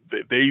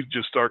 They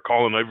just start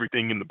calling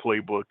everything in the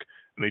playbook,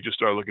 and they just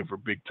start looking for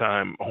big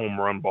time home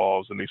run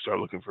balls, and they start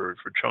looking for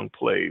chunk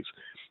plays,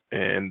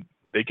 and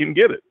they can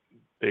get it.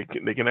 They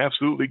can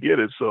absolutely get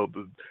it. So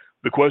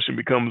the question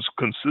becomes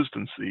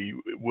consistency.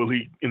 Will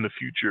he in the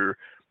future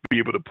be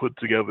able to put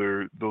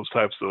together those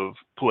types of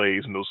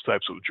plays and those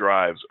types of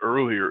drives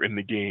earlier in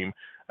the game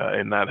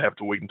and not have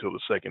to wait until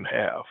the second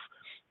half?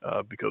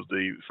 because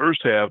the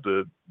first half,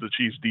 the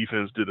Chiefs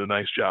defense did a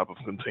nice job of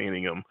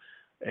containing them,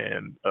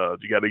 and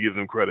you got to give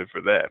them credit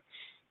for that.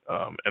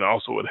 And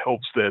also it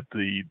helps that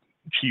the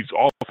Chiefs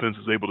offense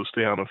is able to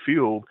stay on the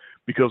field,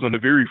 because on the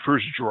very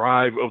first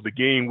drive of the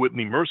game,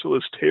 Whitney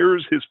Merciless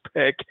tears his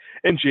pec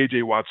and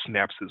J.J. Watt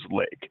snaps his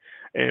leg.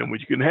 And when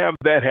you can have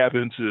that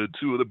happen to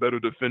two of the better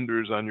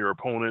defenders on your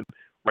opponent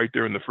right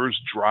there in the first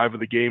drive of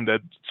the game,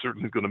 that's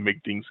certainly going to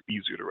make things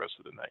easier the rest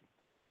of the night.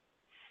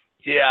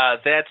 Yeah,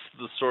 that's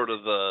the sort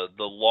of the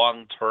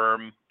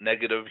long-term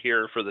negative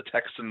here for the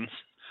Texans.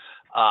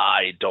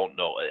 I don't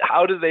know.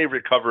 How do they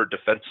recover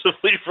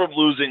defensively from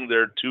losing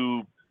their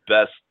two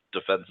best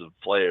defensive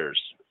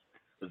players?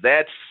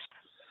 That's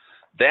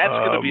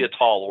going to be a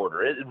tall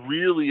order. It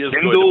really is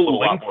going to put a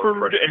lot more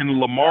pressure. And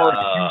Lamar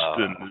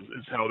Houston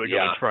is how they're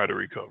going to try to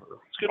recover.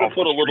 It's going to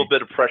put a little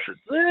bit of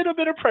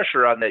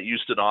pressure on that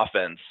Houston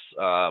offense.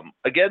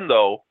 Again,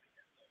 though,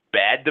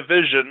 bad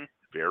division,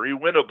 very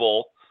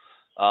winnable.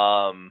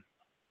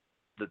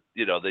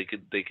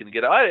 They can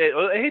get.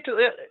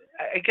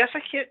 I guess I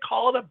can't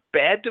call it a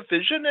bad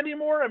division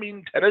anymore. I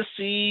mean,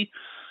 Tennessee,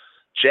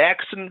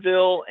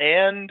 Jacksonville,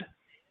 and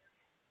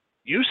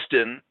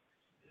Houston,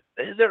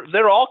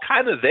 they're all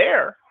kind of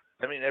there.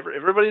 I mean,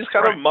 everybody's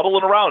kind of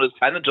muddling around. It's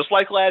kind of just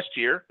like last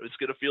year. It's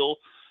going to feel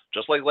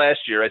just like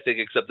last year, I think,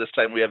 except this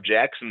time we have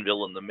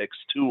Jacksonville in the mix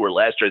too. Where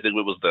last year I think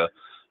it was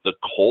the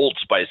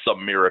Colts by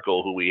some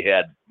miracle who we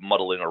had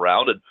muddling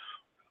around, and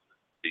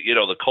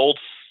the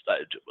Colts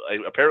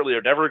apparently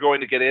are never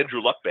going to get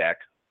Andrew Luck back.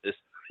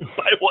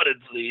 By what it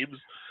seems,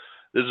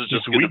 this is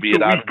just going to be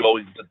an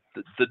ongoing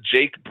the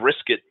Jake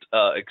Brisket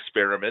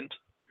experiment,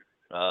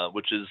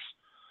 which is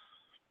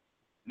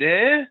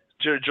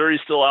jury's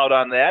still out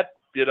on that,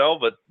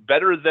 but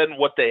better than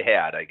what they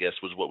had, I guess,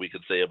 was what we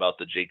could say about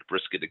the Jake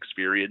Brisket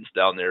experience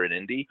down there in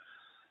Indy.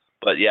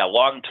 But yeah,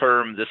 long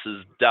term, this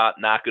is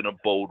not going to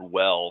bode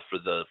well for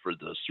the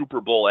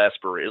Super Bowl at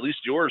least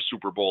your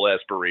Super Bowl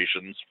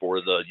aspirations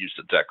for the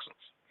Houston Texans.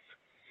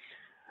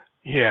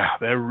 Yeah,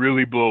 that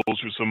really blows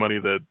for somebody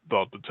that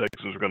thought the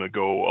Texans were going to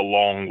go a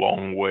long,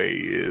 long way,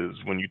 is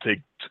when you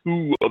take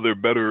two of their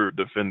better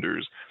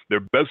defenders, their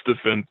best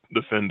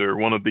defender,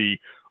 one of the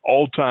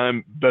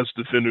all-time best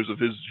defenders of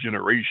his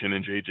generation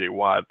in J.J.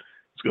 Watt,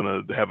 is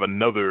going to have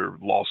another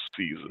lost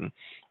season,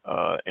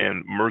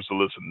 and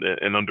Merciless,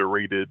 an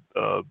underrated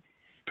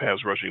pass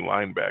rushing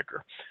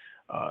linebacker.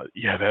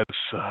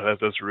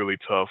 That's really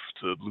tough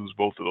to lose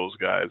both of those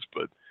guys,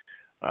 but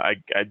I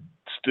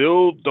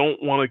still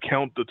don't want to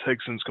count the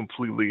Texans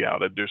completely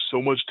out. There's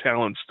so much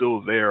talent still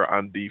there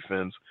on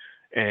defense,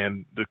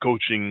 and the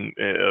coaching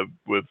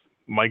with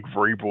Mike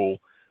Vrabel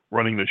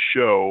running the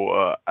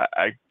show,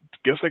 I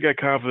guess I got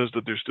confidence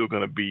that they're still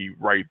going to be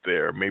right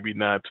there. Maybe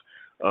not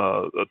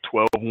a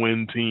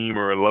 12-win team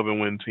or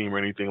 11-win team or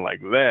anything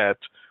like that,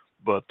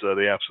 but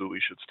they absolutely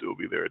should still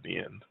be there at the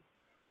end.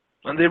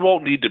 And they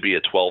won't need to be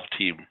a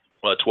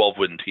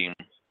 12-win team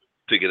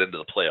to get into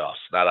the playoffs,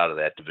 not out of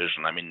that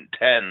division. I mean,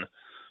 10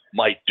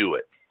 might do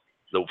it,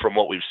 though. From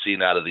what we've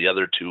seen out of the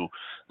other two,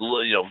 a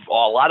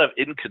lot of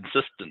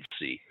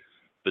inconsistency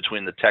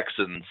between the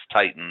Texans,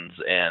 Titans,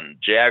 and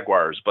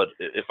Jaguars. But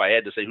if I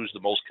had to say who's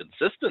the most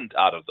consistent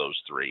out of those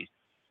three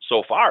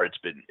so far, it's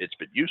been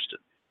Houston.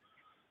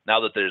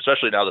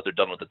 Especially now that they're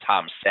done with the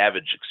Tom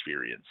Savage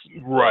experience,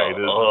 right?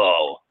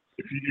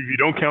 If you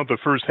don't count the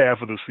first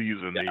half of the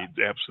season,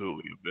 they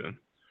absolutely have been.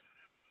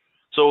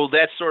 So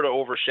that sort of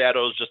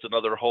overshadows just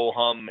another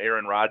ho-hum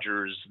Aaron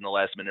Rodgers in the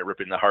last minute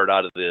ripping the heart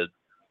out of the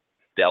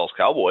Dallas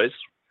Cowboys.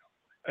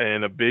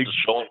 And a big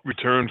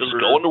return for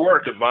going to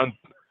work.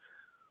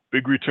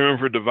 Big return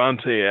for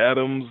Devontae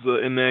Adams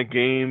in that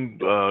game,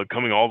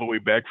 coming all the way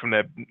back from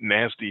that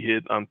nasty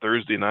hit on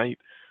Thursday night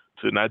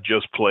to not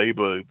just play,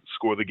 but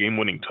score the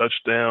game-winning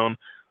touchdown.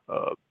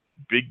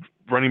 Big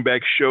running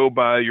back show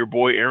by your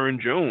boy Aaron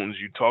Jones.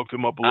 You talked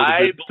him up a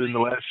little bit in the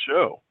last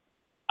show.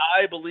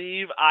 I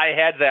believe I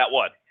had that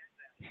one.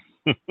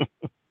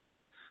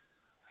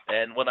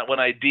 And when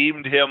I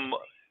deemed him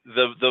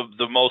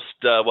the most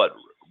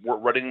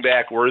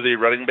worthy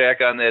running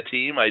back on that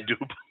team, I do.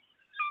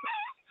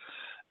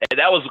 And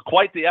that was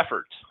quite the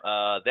effort.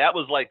 That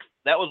was like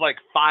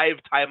 5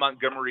 Ty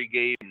Montgomery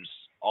games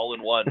all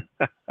in one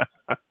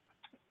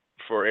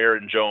for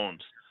Aaron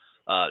Jones.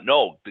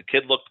 No, the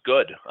kid looked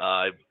good.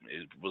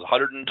 It was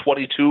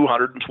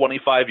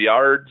 125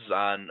 yards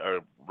on a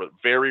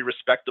very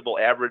respectable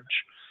average.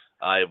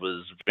 I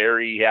was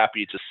very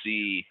happy to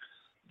see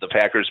the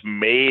Packers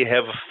may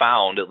have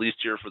found, at least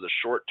here for the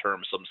short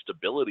term, some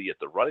stability at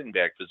the running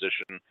back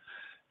position.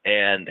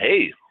 And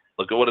hey,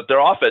 look at what their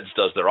offense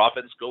does. Their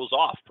offense goes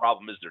off.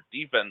 Problem is their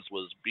defense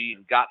was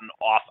being gotten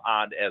off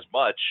on as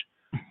much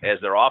as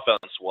their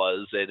offense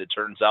was. And it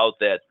turns out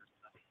that,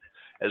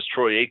 as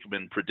Troy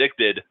Aikman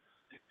predicted,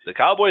 the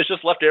Cowboys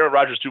just left Aaron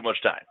Rodgers too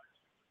much time.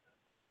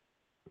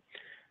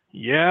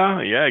 Yeah,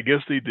 I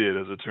guess they did,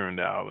 as it turned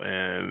out.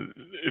 And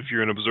if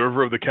you're an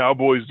observer of the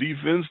Cowboys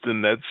defense,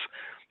 then that's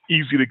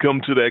easy to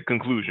come to that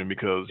conclusion,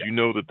 because you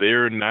know that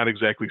they're not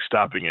exactly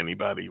stopping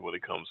anybody when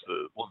it comes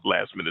to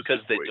last minute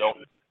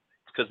situations.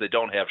 because they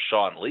don't have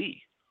Sean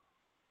Lee.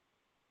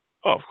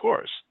 Oh, of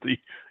course. The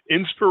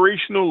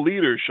inspirational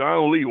leader,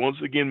 Sean Lee, once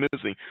again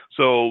missing.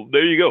 So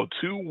there you go.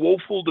 2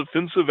 woeful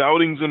defensive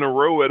outings in a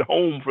row at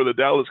home for the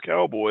Dallas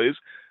Cowboys.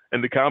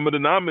 And the common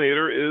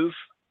denominator is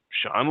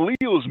Sean Lee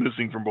was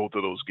missing from both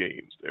of those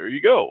games. There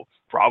you go.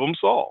 Problem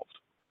solved.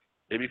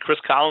 Maybe Chris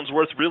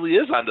Collinsworth really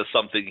is onto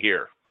something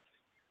here.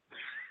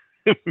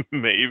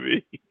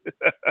 Maybe.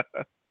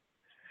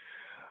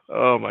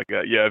 Oh, my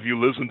God. Yeah, if you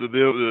listen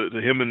to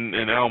him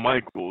and Al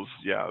Michaels,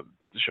 yeah,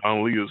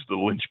 Sean Lee is the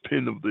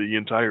linchpin of the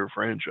entire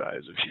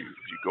franchise if you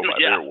go by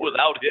their word.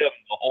 Without him,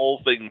 the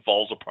whole thing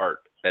falls apart.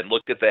 And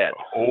look at that.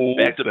 Whole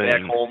back-to-back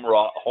thing.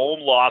 home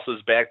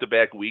losses,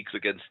 back-to-back weeks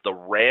against the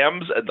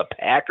Rams and the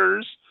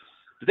Packers.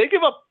 Did they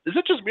give up? Is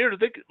it just me or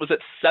was it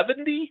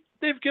 70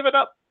 they've given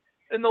up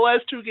in the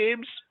last 2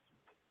 games?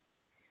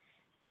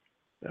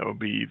 That would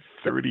be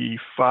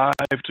 35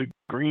 to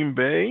Green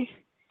Bay.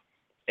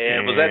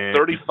 And was that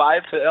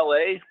 35 to LA?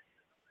 I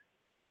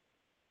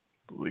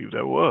believe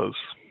that was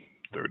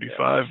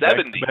 35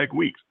 70 back-to-back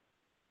weeks.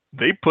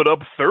 They put up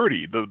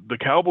 30. The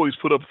Cowboys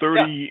put up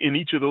 30 in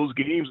each of those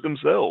games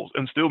themselves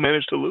and still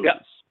managed to lose. Yeah.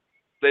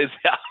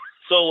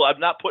 So I'm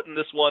not putting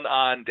this one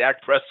on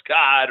Dak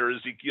Prescott or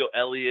Ezekiel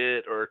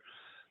Elliott or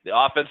the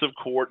offensive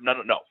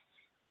coordinator. No.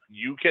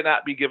 You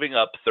cannot be giving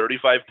up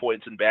 35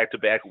 points in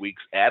back-to-back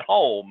weeks at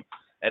home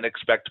and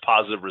expect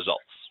positive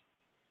results.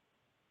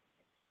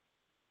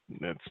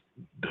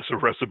 That's a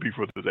recipe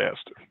for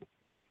disaster.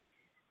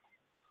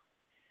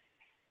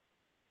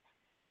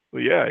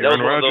 Well, yeah,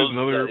 Aaron Rodgers,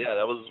 another.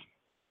 That was.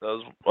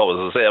 What was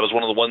I going to say? That was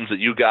one of the ones that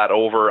you got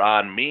over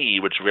on me,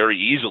 which very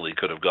easily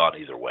could have gone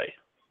either way.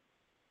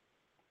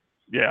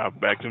 Yeah,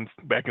 back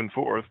and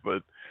forth,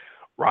 but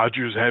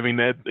Rodgers having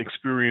that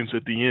experience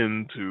at the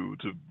end to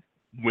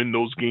win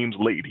those games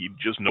late, he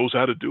just knows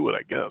how to do it,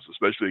 I guess,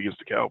 especially against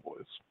the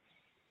Cowboys.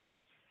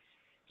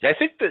 I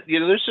think that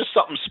there's just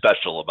something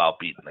special about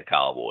beating the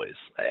Cowboys.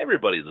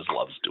 Everybody just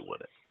loves doing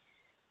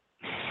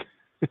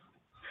it.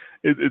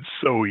 It's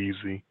so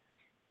easy.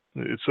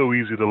 It's so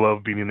easy to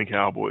love beating the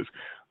Cowboys.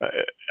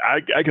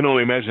 I can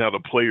only imagine how the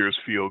players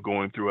feel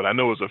going through it. I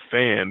know as a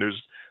fan, there's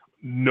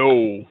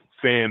no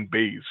fan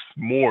base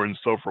more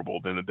insufferable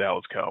than the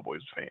Dallas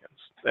Cowboys fans.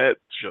 That's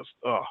just,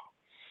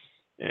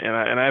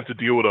 and I have to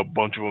deal with a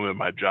bunch of them at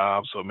my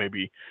job, so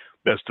maybe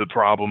that's the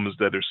problem, is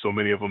that there's so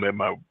many of them at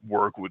my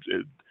work.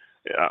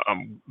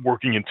 I'm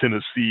working in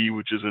Tennessee,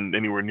 which isn't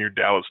anywhere near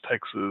Dallas,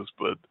 Texas,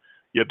 but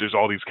yet there's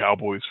all these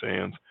Cowboys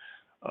fans.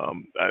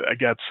 I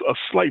got a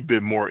slight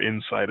bit more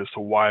insight as to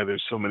why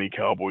there's so many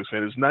Cowboys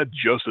fans. It's not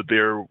just that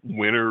they're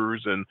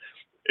winners and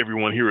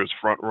everyone here is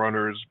front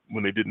runners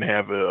when they didn't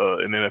have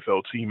an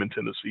NFL team in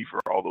Tennessee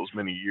for all those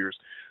many years.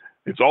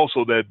 It's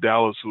also that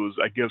Dallas was,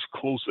 I guess,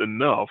 close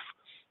enough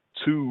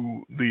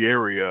to the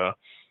area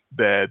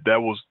that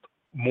was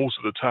most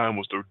of the time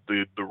was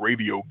the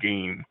radio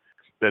game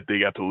that they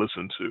got to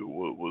listen to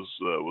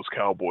was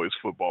Cowboys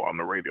football on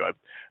the radio.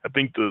 I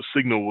think the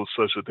signal was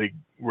such that they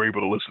were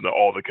able to listen to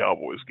all the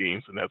Cowboys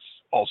games, and that's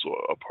also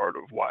a part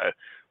of why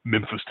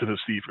Memphis,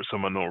 Tennessee, for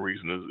some unknown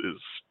reason,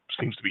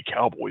 seems to be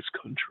Cowboys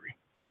country.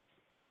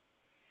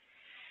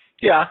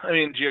 Yeah, I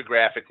mean,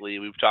 geographically,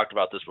 we've talked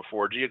about this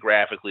before.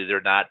 Geographically,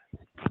 they're not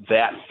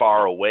that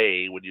far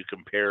away when you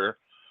compare.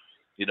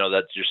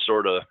 That's just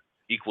sort of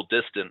equal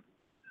distant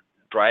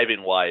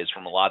driving-wise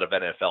from a lot of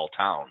NFL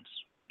towns.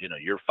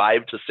 You're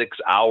 5 to 6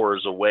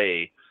 hours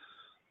away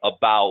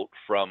about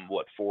from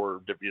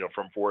four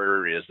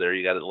areas there.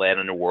 You got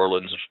Atlanta, New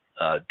Orleans,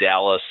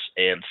 Dallas,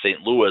 and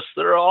St. Louis.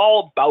 They're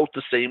all about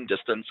the same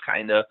distance,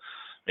 kind of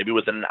maybe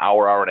within an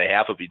hour and a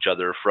half of each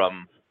other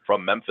from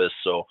Memphis.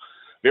 So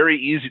very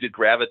easy to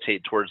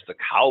gravitate towards the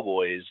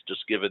Cowboys,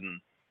 just given,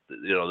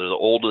 they're the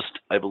oldest,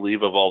 I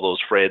believe, of all those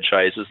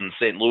franchises. In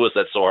St. Louis,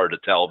 that's so hard to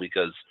tell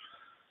because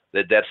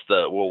that's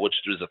which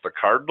is it, the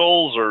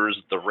Cardinals or is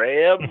it the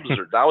Rams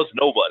or now it's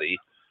nobody.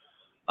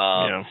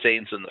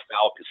 Saints and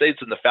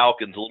the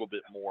Falcons, a little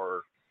bit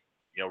more,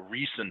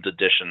 recent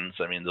additions.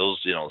 I mean, those,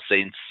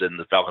 Saints and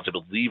the Falcons, I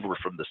believe, were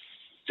from the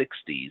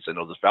 60s. I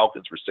know the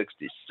Falcons were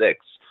 66.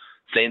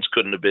 Saints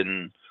couldn't have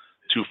been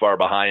too far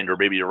behind, or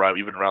maybe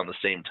even around the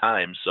same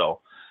time.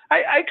 So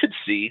I could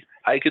see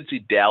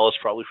Dallas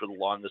probably for the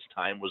longest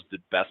time was the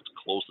best,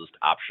 closest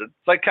option.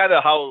 It's like kind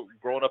of how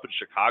growing up in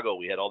Chicago,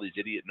 we had all these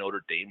idiot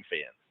Notre Dame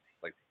fans,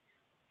 like,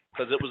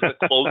 because it was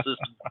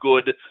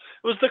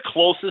the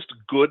closest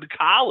good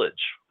college,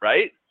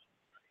 right?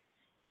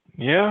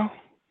 Yeah.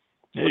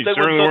 You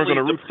certainly weren't going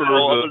to root for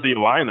the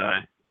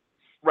Illini.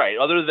 Right,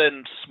 other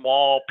than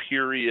small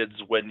periods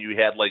when you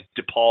had like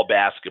DePaul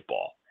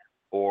basketball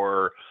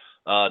or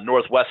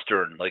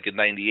Northwestern, like in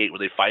 '98, where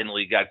they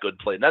finally got good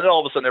play. And then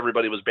all of a sudden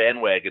everybody was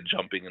bandwagon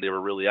jumping and they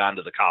were really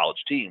onto the college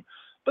team.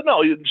 But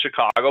no, in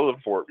Chicago,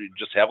 you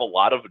just have a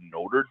lot of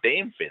Notre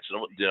Dame fans.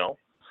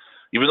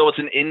 Even though it's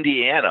in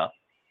Indiana,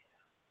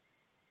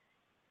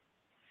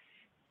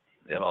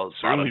 a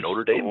lot of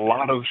Notre Dame. A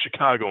lot of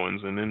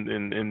Chicagoans in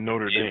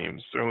Notre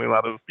Dame. Certainly a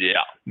lot of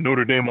Yeah.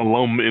 Notre Dame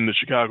alum in the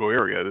Chicago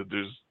area.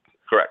 There's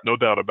correct. No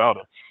doubt about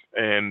it.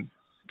 And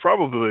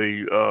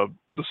probably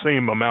the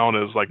same amount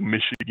as like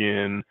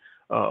Michigan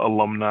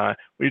alumni.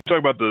 When you talk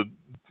about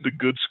the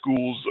good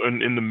schools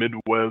in the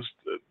Midwest,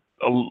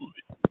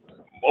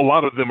 a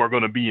lot of them are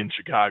going to be in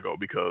Chicago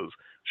because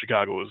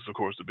Chicago is, of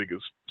course, the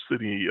biggest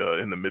city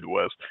in the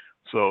Midwest.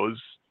 So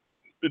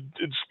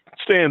it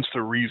stands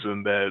to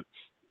reason that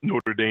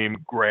Notre Dame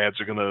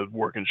grads are going to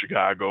work in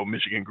Chicago,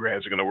 Michigan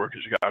grads are going to work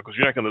in Chicago, because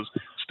you're not going to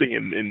stay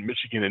in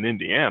Michigan and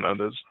Indiana.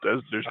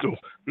 There's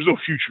no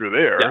future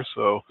there. Yeah.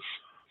 So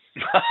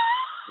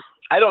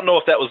I don't know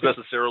if that was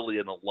necessarily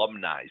an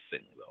alumni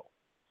thing,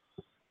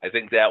 though. I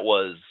think that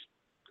was,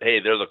 hey,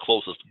 they're the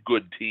closest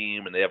good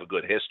team and they have a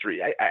good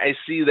history. I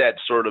see that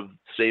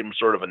same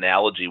sort of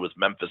analogy with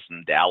Memphis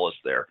and Dallas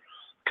there.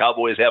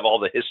 Cowboys have all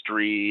the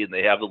history and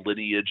they have the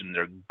lineage and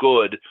they're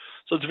good.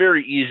 So it's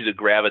very easy to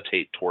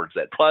gravitate towards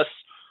that. Plus,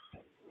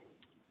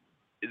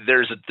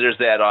 there's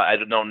that, I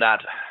don't know,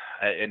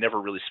 I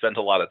never really spent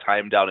a lot of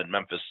time down in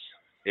Memphis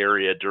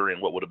area during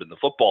what would have been the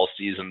football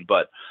season,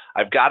 but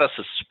I've got a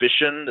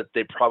suspicion that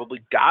they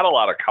probably got a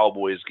lot of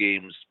Cowboys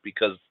games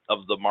because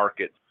of the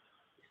market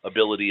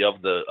ability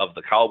of the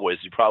Cowboys.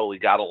 You probably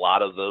got a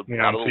lot of the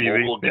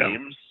local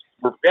games.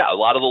 A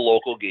lot of the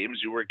local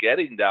games you were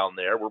getting down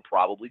there were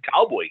probably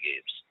Cowboy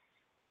games.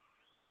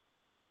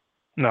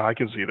 No, I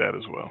can see that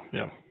as well.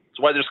 Yeah. That's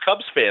why there's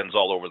Cubs fans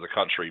all over the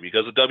country,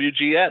 because of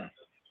WGN.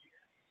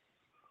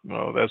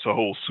 Well, that's a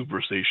whole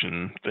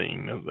superstation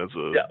thing. That's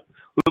a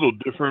little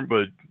different,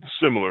 but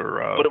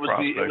similar. But it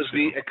was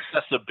the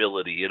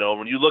accessibility. You know,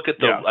 when you look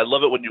at I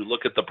love it when you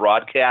look at the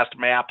broadcast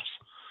maps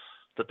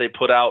that they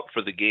put out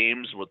for the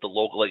games with the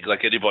local,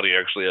 like anybody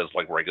actually has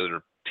like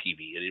regular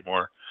TV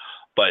anymore,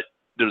 but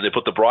they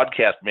put the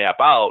broadcast map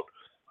out.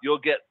 You'll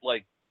get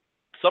like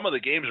some of the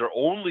games are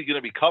only going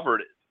to be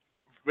covered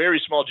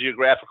very small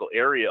geographical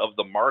area of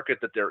the market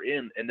that they're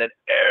in, and then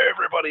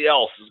everybody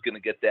else is going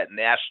to get that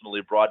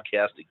nationally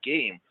broadcasted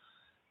game,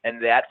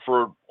 and that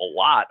for a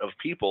lot of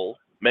people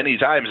many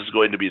times is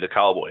going to be the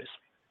Cowboys.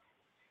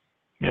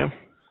 Yeah,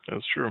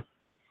 that's true.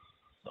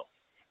 So,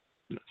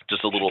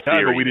 just a little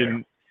Chicago,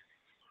 theory.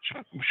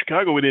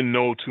 Chicago, we didn't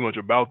know too much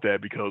about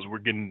that because we're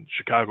getting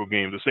Chicago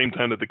games. The same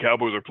time that the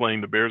Cowboys are playing,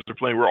 the Bears are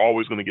playing, we're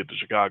always going to get the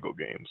Chicago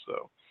games.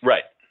 So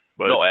right.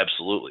 But no,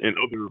 absolutely.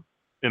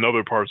 In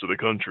other parts of the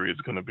country, it's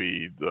going to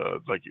be,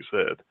 like you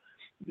said,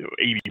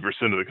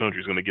 80% of the country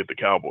is going to get the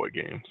Cowboy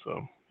game.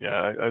 So,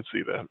 yeah, I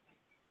see that.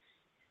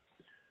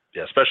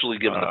 Yeah, especially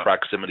given the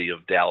proximity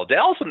of Dallas.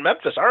 Dallas and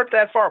Memphis aren't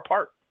that far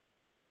apart.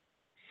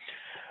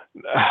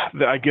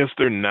 I guess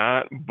they're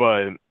not,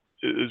 but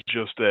it's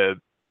just that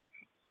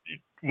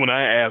when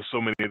I ask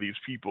so many of these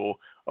people,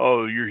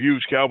 "Oh, you're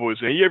huge Cowboys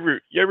fan. You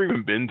ever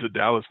even been to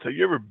Dallas?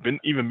 You ever been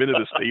to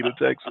the state of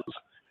Texas?"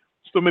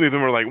 So many of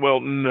them are like, "Well,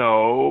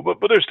 no, but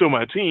they're still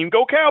my team.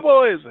 Go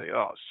Cowboys!" Like,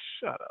 oh,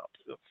 shut up.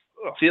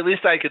 Ugh. See, at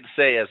least I can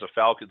say as a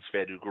Falcons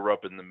fan who grew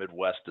up in the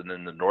Midwest and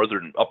in the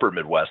northern upper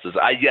Midwest,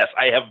 I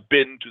have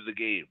been to the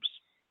games.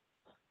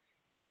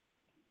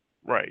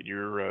 Right,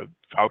 you're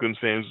Falcons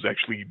fans who's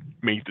actually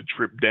made the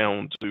trip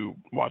down to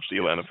watch the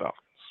Atlanta Falcons.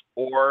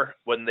 Or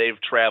when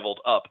they've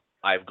traveled up,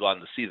 I've gone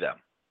to see them.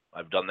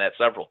 I've done that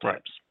several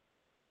times.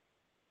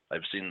 Right.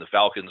 I've seen the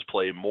Falcons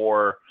play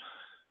more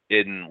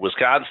in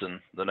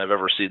Wisconsin than I've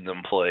ever seen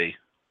them play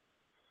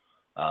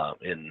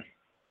in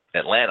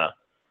Atlanta.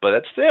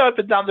 But I've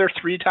been down there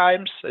 3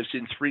 times. I've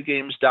seen 3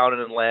 games down in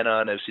Atlanta,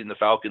 and I've seen the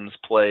Falcons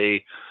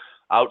play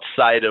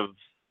outside of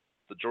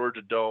the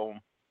Georgia Dome.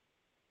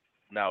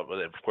 Now,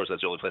 of course,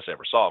 that's the only place I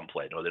ever saw them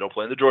play. No, they don't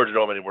play in the Georgia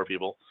Dome anymore,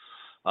 people.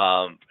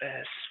 5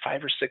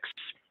 or 6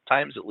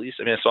 times at least.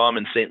 I mean, I saw them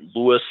in St.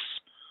 Louis.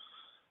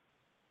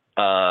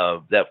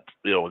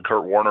 When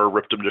Kurt Warner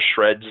ripped them to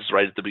shreds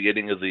right at the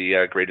beginning of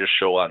the Greatest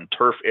Show on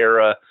Turf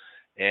era,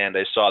 and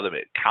I saw them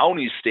at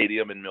County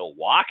Stadium in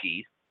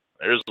Milwaukee.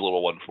 There's a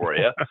little one for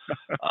you.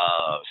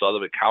 Saw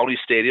them at County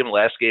Stadium,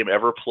 last game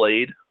ever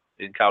played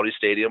in County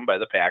Stadium by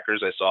the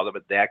Packers. I saw them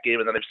at that game,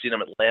 and then I've seen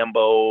them at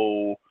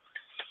Lambeau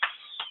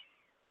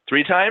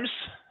 3 times.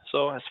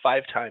 So that's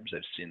 5 times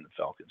I've seen the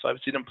Falcons. So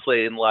I've seen them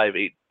play in live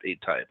 8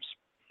 times.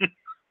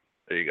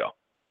 There you go.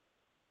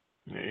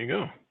 There you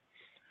go.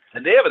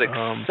 And they have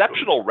an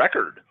exceptional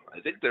record. I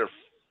think they're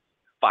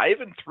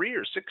 5-3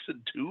 or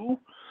 6-2.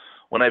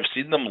 When I've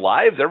seen them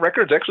live, their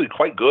record's actually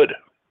quite good.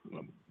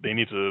 They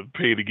need to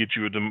pay to get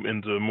you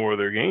into more of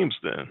their games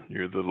then.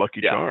 You're the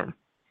lucky charm.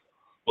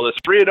 Well, it's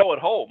 3-0 at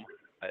home.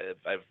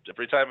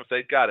 Every time I've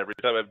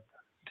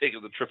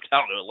taken the trip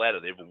down to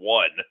Atlanta, they've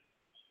won.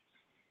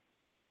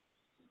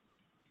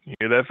 You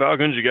hear that,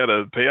 Falcons? You got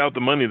to pay out the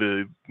money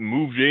to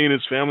move Jay and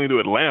his family to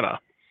Atlanta.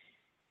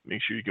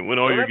 Make sure you can win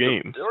all your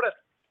games. You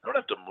don't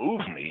have to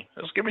move me.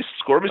 Just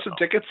score me some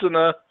tickets and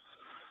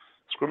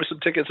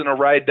a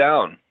ride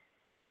down.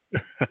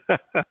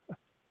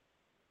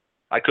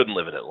 I couldn't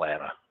live in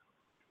Atlanta.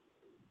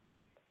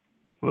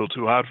 A little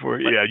too hot for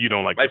you? Yeah, you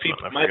don't like my the people.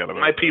 sun.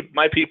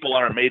 My people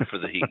aren't made for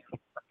the heat.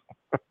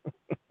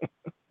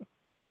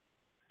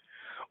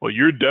 Well,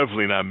 you're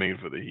definitely not made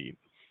for the heat.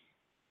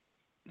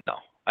 No,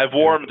 I've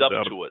warmed up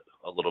to it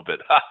a little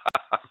bit.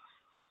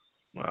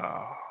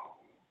 Wow,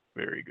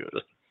 very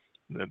good.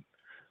 That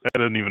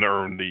doesn't even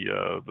earn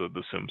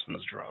the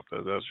Simpsons drop.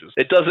 That's just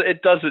it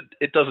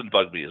doesn't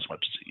bug me as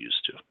much as it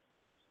used to.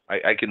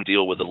 I can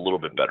deal with it a little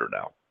bit better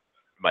now.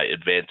 My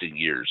advancing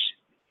years.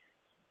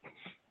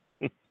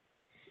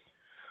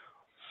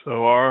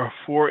 So our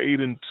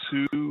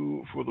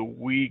 4-8-2 for the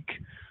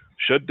week.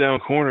 Shutdown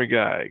corner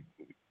guy.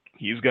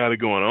 He's got it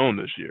going on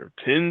this year.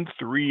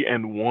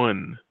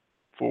 10-3-1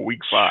 for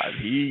week 5.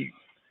 He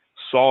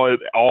saw it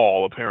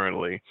all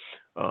apparently.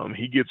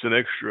 He gets an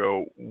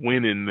extra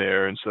win in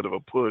there instead of a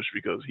push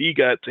because he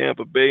got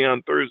Tampa Bay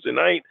on Thursday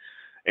night,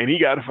 and he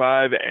got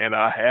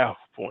 5.5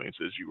 points,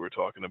 as you were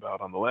talking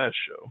about on the last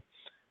show.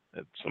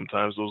 That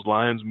sometimes those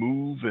lines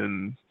move,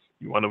 and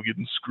you wind up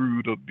getting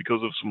screwed up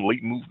because of some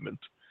late movement.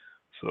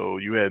 So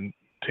you had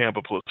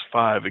Tampa plus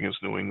 5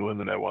 against New England,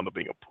 and that wound up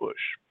being a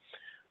push.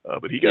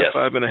 But he got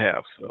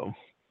 5.5, so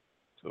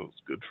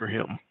it's good for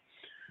him.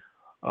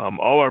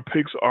 All our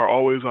picks are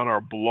always on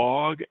our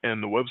blog,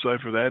 and the website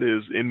for that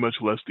is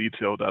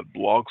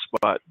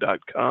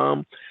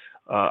inmuchlessdetail.blogspot.com.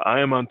 I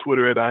am on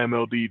Twitter at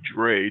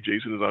IMLDDre.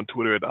 Jason is on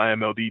Twitter at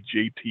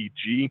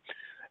IMLDJTG.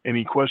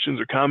 Any questions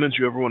or comments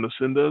you ever want to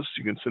send us,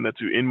 you can send that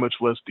to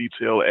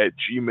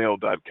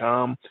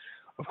inmuchlessdetail@gmail.com.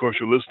 Of course,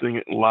 you're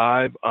listening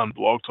live on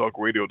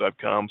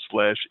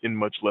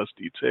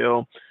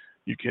blogtalkradio.com/inmuchlessdetail.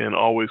 You can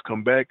always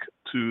come back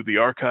to the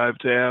archive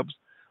tabs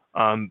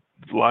on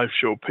the live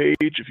show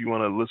page if you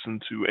want to listen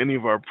to any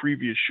of our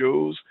previous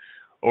shows,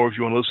 or if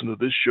you want to listen to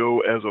this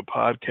show as a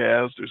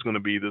podcast. There's going to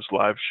be this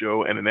live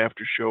show and an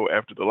after show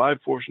after the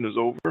live portion is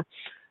over.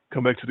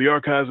 Come back to the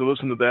archives and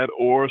listen to that,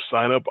 or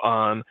sign up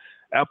on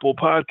Apple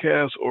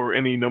Podcasts or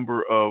any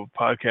number of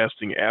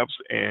podcasting apps.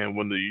 And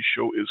when the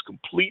show is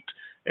complete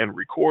and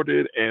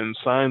recorded and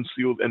signed,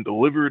 sealed, and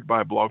delivered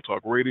by Blog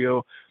Talk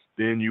Radio,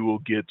 then you will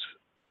get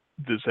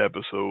this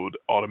episode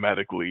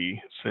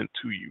automatically sent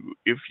to you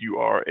if you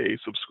are a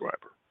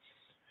subscriber.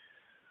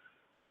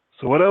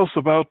 So what else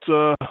about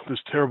this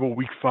terrible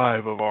week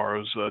 5 of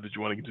ours did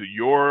you want to get to?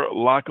 Your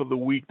lock of the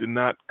week did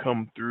not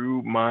come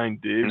through. Mine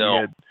did. No. We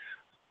had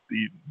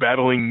the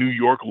battling New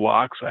York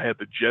locks. I had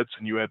the Jets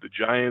and you had the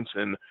Giants.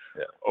 And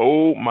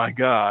oh my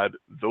God,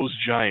 those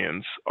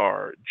Giants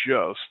are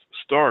just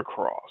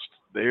star-crossed.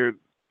 They're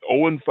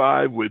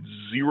 0-5 with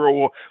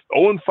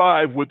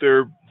 0-5 with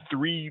their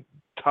 3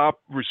 top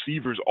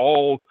receivers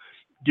all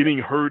getting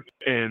hurt,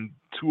 and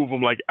 2 of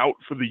them like out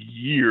for the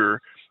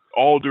year,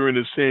 all during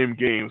the same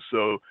game.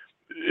 So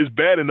it's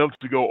bad enough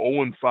to go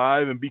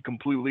 0-5 and be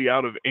completely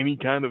out of any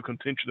kind of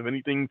contention of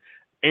anything,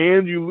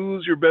 and you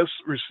lose your best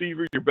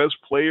receiver, your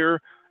best player,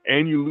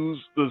 and you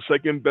lose the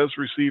second best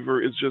receiver.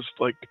 It's just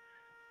like,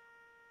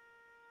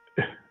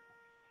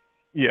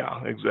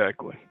 yeah,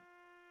 exactly.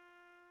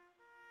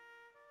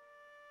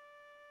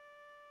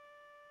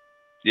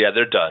 Yeah,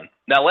 they're done.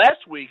 Now,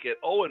 last week at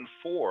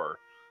 0-4,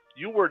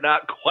 you were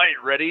not quite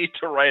ready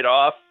to write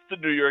off the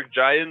New York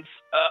Giants.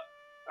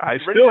 I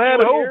still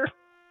had hope.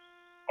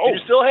 Oh, you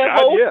still had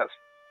hope? Yes.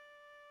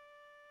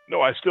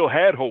 No, I still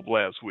had hope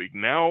last week.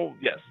 Now,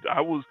 yes,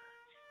 I was.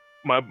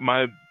 My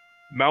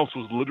mouse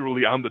was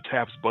literally on the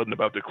taps button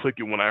about to click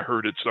it when I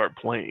heard it start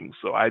playing.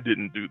 So I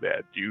didn't do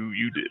that.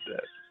 You did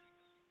that.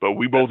 But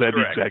we both had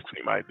the exact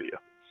same idea.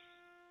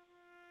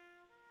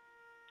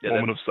 Yeah,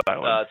 Moment of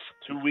silence.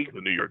 It's 2 weeks.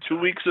 Two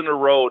weeks in a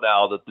row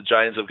now that the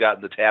Giants have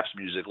gotten the taps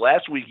music.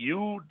 Last week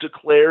you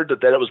declared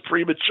that it was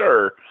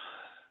premature.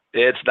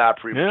 It's not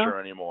premature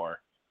anymore.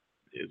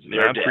 It's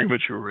not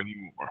premature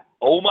anymore.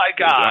 Oh my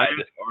God!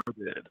 The Giants are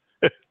dead.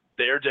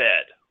 They're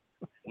dead.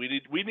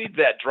 We need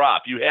that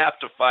drop. You have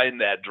to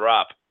find that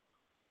drop.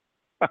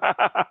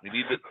 We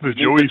need the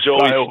Joey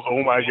Styles.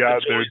 Oh my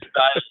God! Joey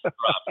Styles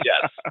drop.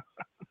 Yes.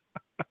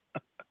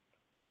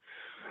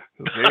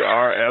 They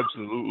are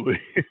absolutely.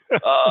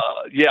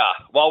 Yeah.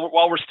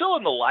 While we're still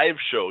in the live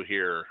show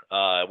here,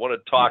 I want to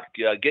talk.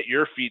 Get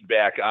your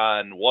feedback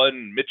on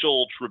one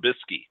Mitchell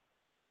Trubisky.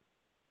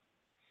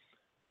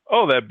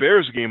 Oh, that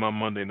Bears game on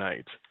Monday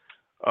night.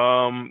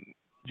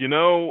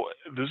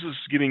 This is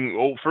getting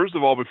old. First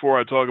of all, before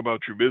I talk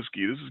about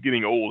Trubisky, this is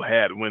getting old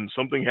hat. When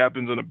something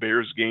happens in a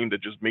Bears game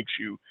that just makes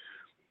your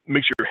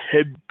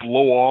head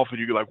blow off, and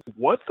you're like,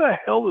 "What the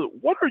hell?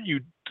 What are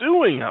you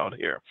doing out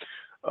here?"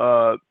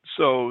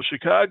 So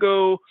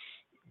Chicago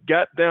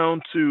got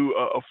down to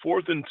a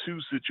 4th and 2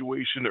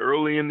 situation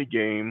early in the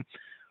game,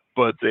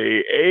 but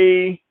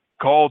they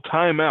called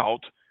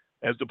timeout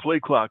as the play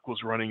clock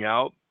was running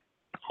out.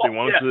 They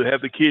wanted to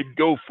have the kid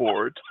go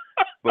for it,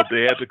 but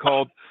they had to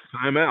call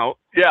timeout.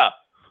 Yeah.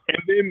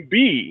 And then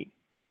B,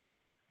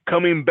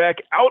 coming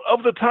back out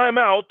of the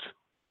timeout,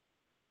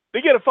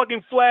 they get a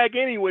fucking flag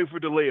anyway for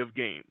delay of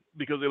game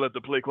because they let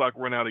the play clock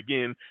run out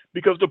again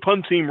because the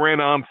punt team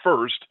ran on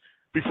first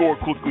before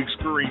quickly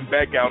scurrying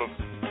back out of.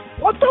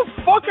 What the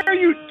fuck are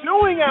you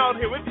doing out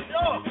here?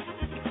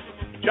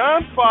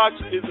 John Fox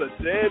is a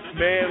dead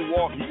man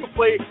walking. You can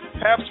play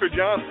taps for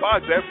John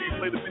Fox after you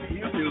play the Benny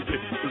Hill music,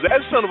 because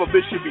that son of a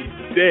bitch should be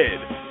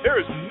dead.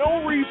 There is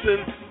no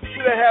reason for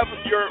you to have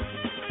your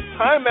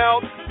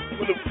timeout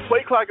when the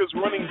play clock is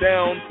running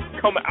down,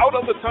 come out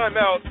of the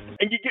timeout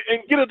and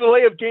get a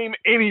delay of game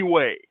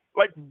anyway.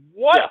 Like,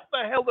 what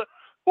the hell?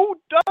 Who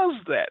does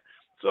that?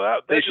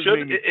 So they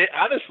should.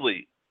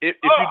 Honestly, if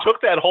you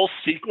took that whole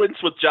sequence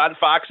with John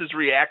Fox's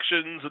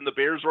reactions and the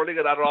Bears running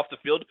it out and off the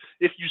field,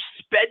 if you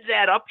sped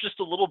that up just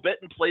a little bit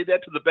and played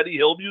that to the Benny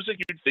Hill music,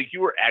 you'd think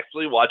you were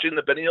actually watching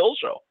the Benny Hill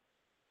show.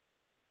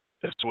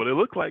 That's what it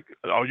looked like.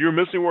 All you're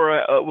missing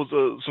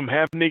was some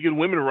half-naked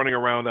women running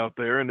around out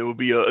there, and it would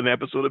be an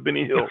episode of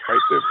Benny Hill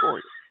right there for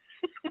you.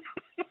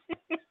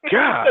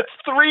 God. That's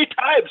 3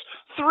 times.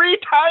 3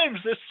 times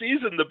this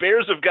season the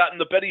Bears have gotten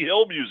the Benny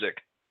Hill music.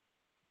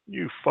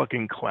 You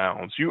fucking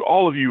clowns.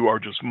 All of you are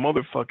just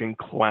motherfucking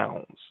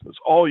clowns. That's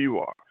all you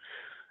are.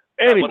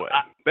 Anyway,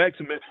 back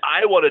to Mitch.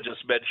 I want to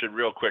just mention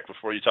real quick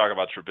before you talk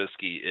about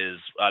Trubisky is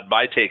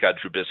my take on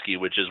Trubisky,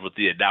 which is with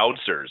the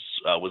announcers,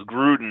 with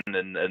Gruden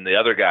and the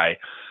other guy,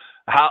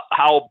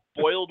 how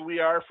boiled we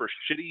are for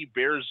shitty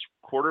Bears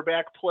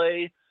quarterback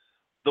play.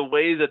 The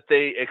way that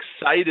they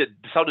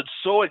sounded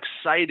so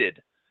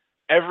excited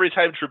every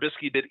time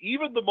Trubisky did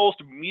even the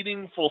most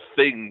meaningful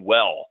thing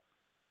well.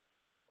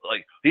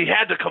 Like, he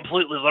had to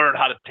completely learn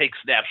how to take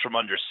snaps from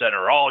under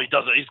center. Oh, he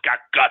doesn't. He's got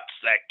guts,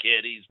 that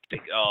kid.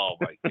 Oh,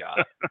 my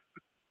God.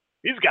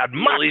 He's got He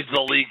leads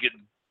the league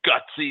in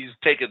guts. He's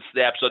taking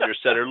snaps under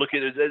center. Look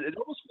at it. It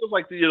almost feels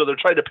like, they're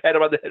trying to pat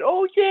him on the head.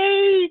 Oh,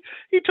 yay.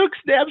 He took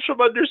snaps from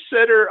under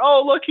center.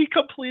 Oh, look, he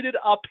completed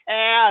a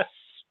pass.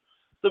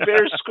 The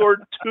Bears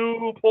scored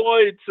 2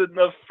 points in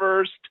the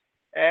first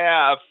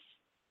half.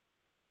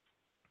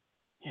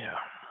 Yeah.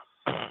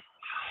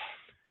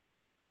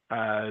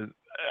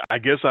 I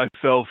guess I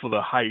fell for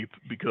the hype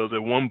because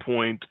at one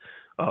point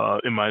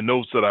in my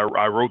notes that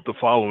I wrote the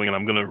following, and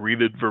I'm going to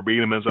read it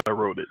verbatim as I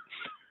wrote it.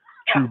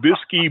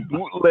 Trubisky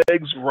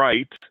bootlegs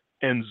right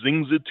and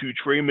zings it to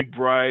Trey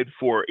McBride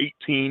for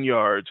 18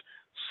 yards,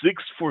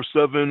 6 for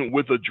 7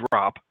 with a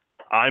drop.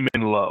 I'm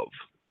in love.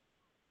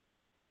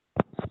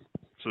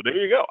 So there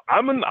you go.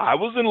 I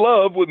was in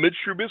love with Mitch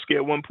Trubisky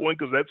at one point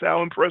because that's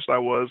how impressed I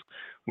was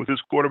with his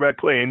quarterback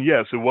play. And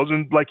yes, it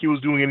wasn't like he was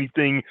doing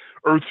anything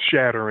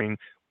earth-shattering,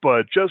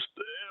 but just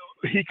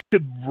he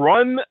could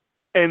run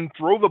and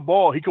throw the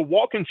ball. He could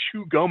walk and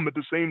chew gum at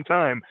the same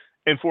time.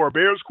 And for a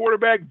Bears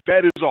quarterback,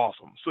 that is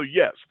awesome. So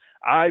yes,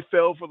 I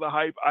fell for the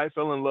hype. I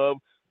fell in love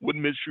with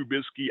Mitch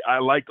Trubisky. I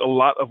liked a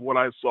lot of what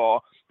I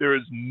saw. There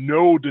is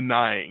no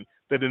denying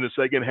that in the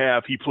second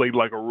half, he played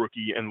like a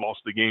rookie and lost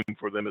the game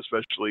for them,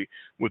 especially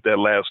with that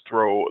last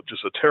throw,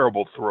 just a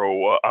terrible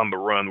throw on the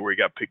run where he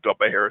got picked up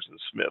by Harrison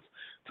Smith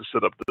to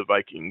set up the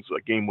Vikings'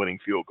 game-winning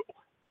field goal.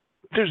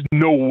 There's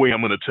no way I'm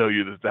going to tell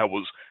you that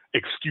was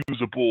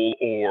excusable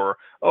or,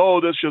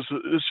 oh, that's just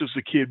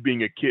a kid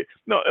being a kid.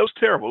 No, it was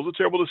terrible. It was a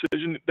terrible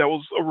decision. That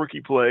was a rookie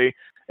play,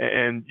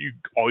 and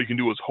all you can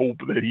do is hope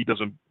that he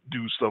doesn't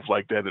do stuff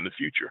like that in the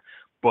future.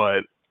 But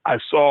I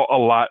saw a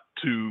lot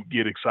to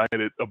get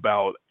excited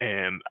about,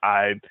 and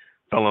I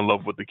fell in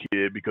love with the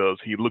kid because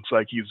he looks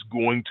like he's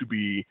going to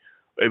be,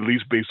 at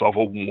least based off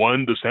of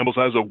the sample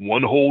size of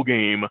one whole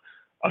game,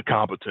 a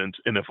competent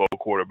NFL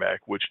quarterback,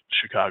 which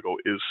Chicago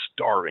is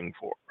starving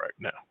for right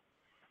now.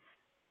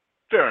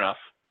 Fair enough.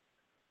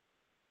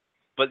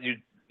 But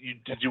did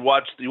you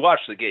watch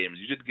the games?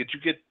 Did you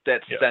get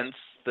that sense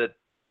that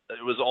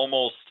it was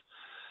almost,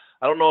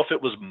 I don't know if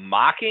it was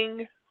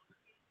mocking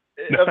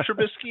of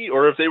Trubisky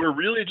or if they were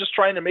really just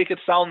trying to make it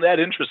sound that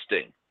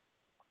interesting?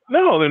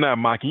 No, they're not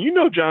mocking.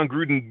 John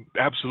Gruden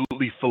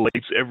absolutely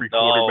fillets every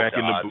quarterback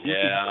in the booth.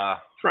 Yeah.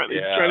 Trying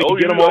to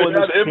get them all in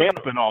his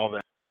camp and all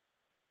that.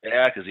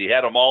 Yeah, because he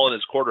had them all in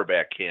his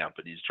quarterback camp,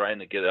 and he's trying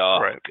to get. Oh,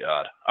 right.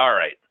 God! All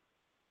right,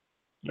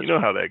 you know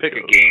how that pick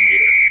goes. A game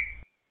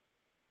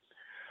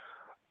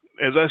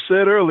here. As I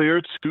said earlier,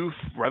 2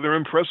 rather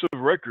impressive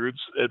records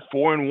at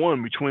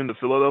 4-1 between the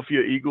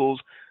Philadelphia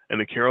Eagles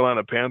and the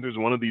Carolina Panthers.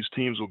 One of these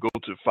teams will go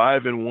to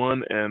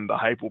 5-1, and the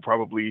hype will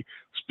probably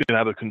spin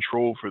out of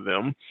control for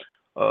them.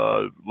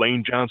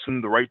 Lane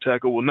Johnson, the right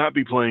tackle, will not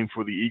be playing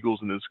for the Eagles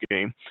in this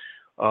game.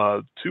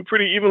 2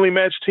 pretty evenly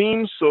matched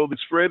teams, so the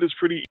spread is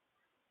pretty.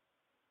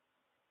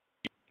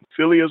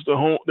 Philly as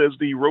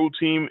the road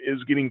team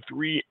is getting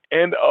 3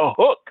 and a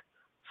hook.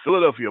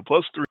 Philadelphia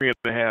plus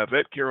 3.5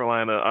 at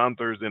Carolina on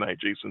Thursday night.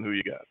 Jason, who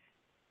you got?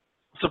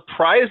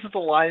 Surprised that the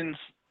line's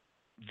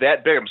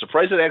that big. I'm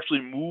surprised it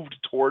actually moved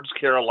towards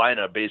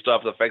Carolina based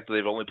off the fact that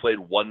they've only played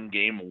 1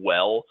 game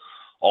well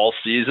all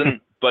season.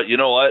 But you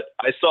know what?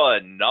 I saw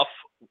enough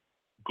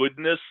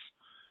goodness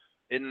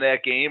in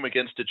that game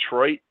against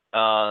Detroit.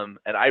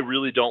 And I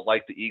really don't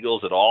like the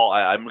Eagles at all.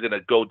 I'm going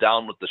to go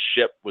down with the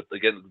ship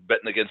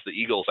betting against the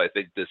Eagles. I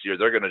think this year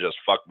they're going to just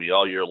fuck me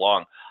all year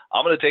long.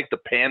 I'm going to take the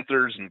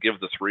Panthers and give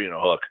the 3 and a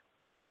hook.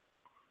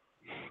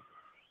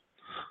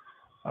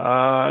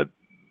 I'm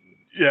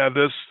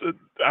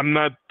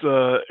not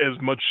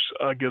as much,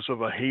 I guess,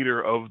 of a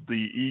hater of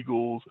the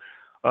Eagles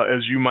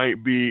as you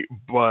might be,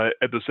 but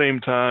at the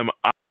same time,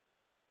 I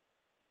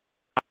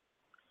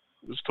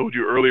just told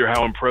you earlier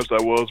how impressed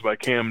I was by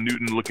Cam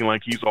Newton looking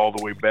like he's all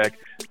the way back.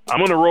 I'm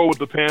going to roll with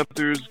the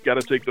Panthers.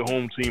 Got to take the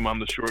home team on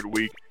the short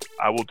week.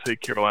 I will take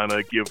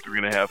Carolina, give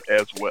 3.5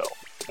 as well.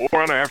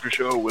 More on our after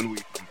show when we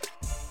come back.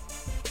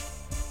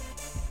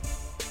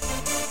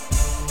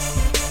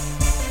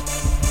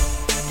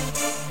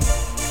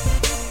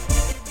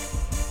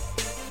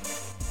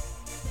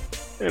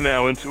 And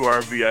now into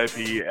our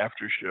VIP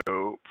after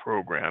show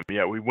program.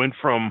 Yeah, we went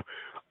from,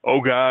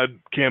 oh God,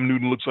 Cam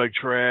Newton looks like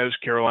trash,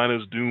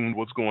 Carolina's doomed,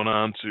 what's going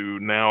on, to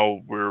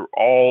now we're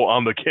all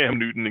on the Cam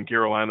Newton and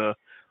Carolina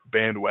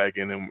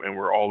bandwagon, and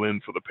we're all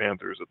in for the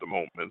Panthers at the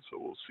moment. So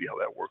we'll see how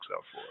that works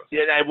out for us.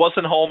 Yeah, I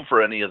wasn't home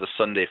for any of the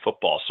Sunday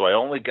football, so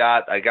I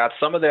got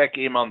some of that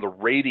game on the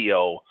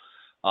radio,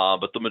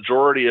 but the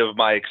majority of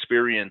my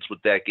experience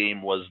with that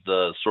game was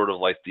the sort of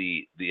like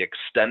the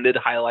extended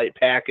highlight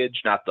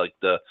package, not like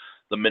the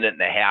minute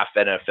and a half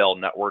NFL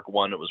Network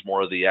one. It was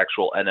more of the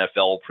actual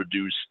NFL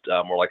produced,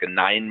 more like a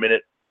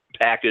 9-minute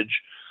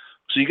package.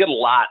 So you get a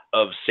lot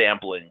of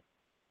sampling,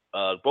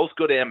 both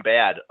good and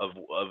bad,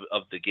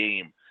 of the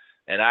game.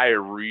 And I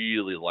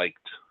really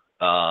liked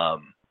the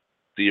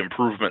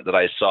improvement that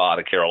I saw out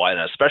of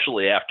Carolina,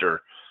 especially after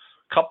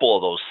a couple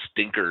of those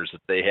stinkers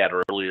that they had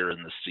earlier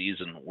in the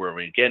season, where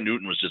Cam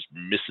Newton was just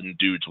missing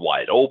dudes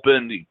wide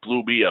open. He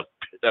blew me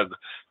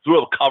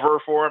threw a cover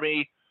for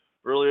me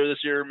earlier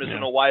this year,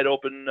 missing a wide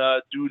open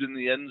dude in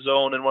the end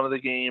zone in one of the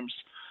games.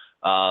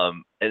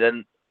 And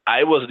then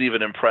I wasn't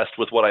even impressed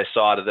with what I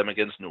saw out of them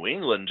against New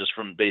England, just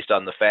based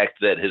on the fact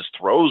that his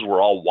throws were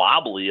all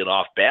wobbly and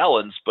off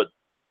balance, but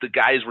the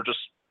guys were just,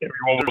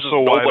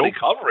 nobody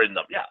covering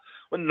them. Yeah.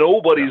 When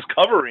nobody's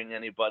covering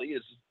anybody,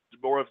 it's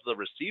more of the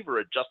receiver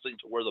adjusting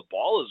to where the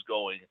ball is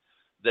going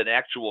than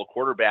actual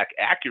quarterback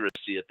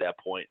accuracy at that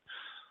point.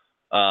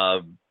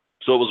 So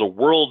it was a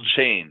world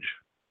change.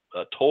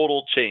 A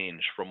total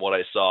change from what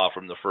I saw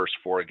from the first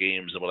 4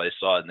 games and what I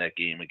saw in that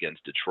game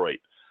against Detroit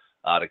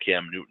out of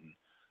Cam Newton.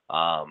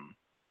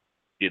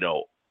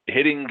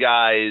 Hitting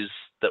guys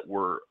that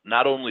were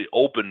not only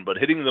open, but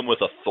hitting them with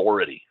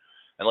authority.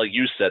 And like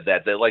you said,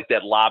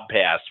 that lob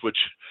pass, which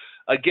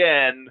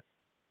again,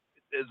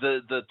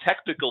 the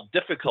technical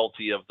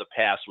difficulty of the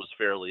pass was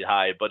fairly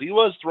high, but he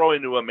was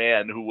throwing to a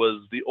man who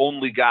was the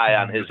only guy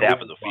on his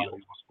half of the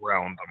field.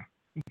 Around him.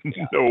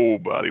 Yeah.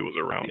 Nobody was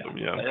around him.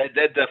 Yeah.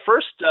 The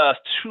first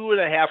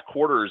 2.5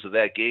 quarters of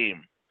that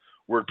game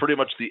were pretty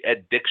much the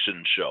Ed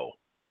Dixon show.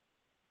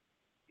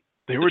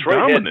 Detroit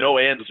dominant. Had no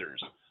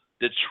answers.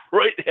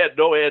 Detroit had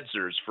no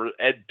answers for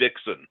Ed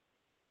Dixon.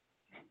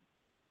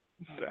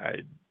 I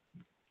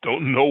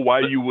don't know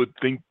why you would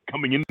think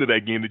coming into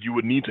that game that you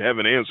would need to have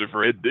an answer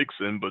for Ed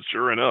Dixon, but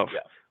sure enough,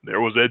 there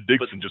was Ed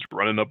Dixon just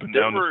running up and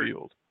down the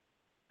field.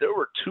 There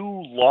were 2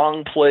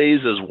 long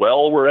plays as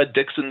well where Ed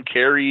Dixon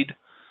carried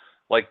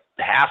like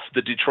half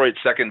the Detroit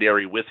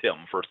secondary with him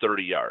for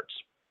 30 yards.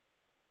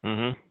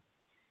 Mm-hmm.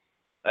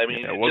 I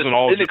mean, it wasn't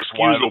all just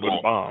wide open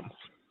bombs.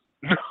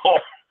 No,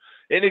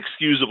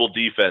 inexcusable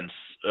defense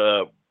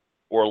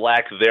or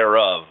lack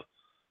thereof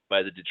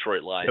by the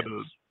Detroit Lions.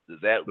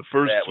 Yeah, the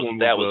first one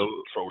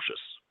was atrocious.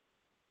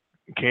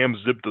 Cam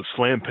zipped a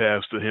slant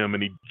pass to him,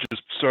 and he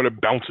just started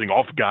bouncing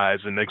off guys,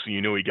 and next thing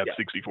you know, he got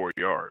 64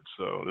 yards.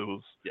 So it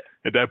was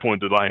at that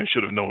point, the Lions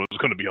should have known it was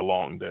going to be a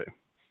long day.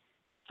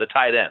 The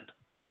tight end.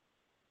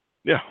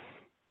 Yeah.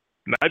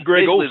 Not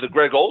Greg Olsen. The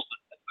Greg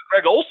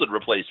Olsen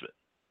replacement.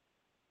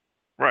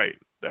 Right.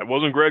 That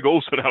wasn't Greg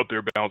Olsen out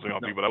there bouncing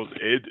off people. That was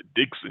Ed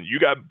Dixon. You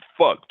got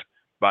fucked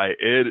by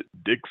Ed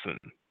Dixon.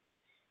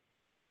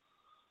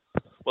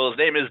 Well, his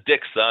name is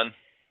Dick, son.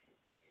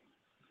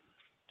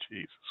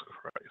 Jesus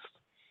Christ.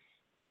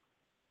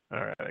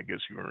 All right, I guess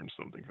you earned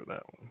something for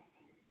that one.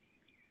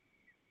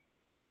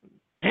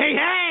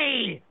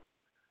 Hey!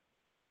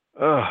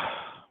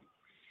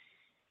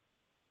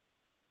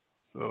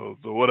 So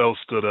what else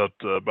stood out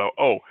about?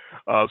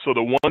 So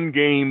the one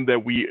game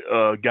that we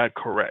got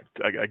correct.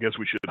 I guess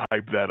we should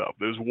hype that up.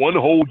 There's one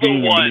whole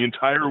game in the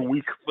entire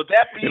week. Would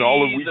that be in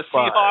all of week the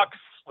 5. Seahawks?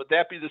 Would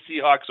that be the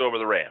Seahawks over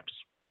the Rams?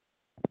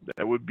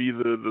 That would be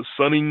the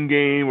Sunning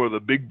game or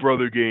the Big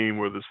Brother game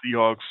where the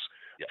Seahawks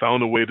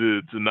found a way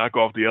to knock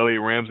off the LA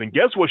Rams. And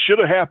guess what should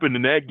have happened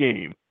in that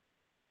game?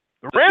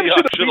 The Rams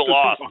should have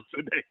lost.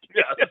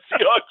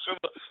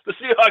 The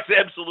Seahawks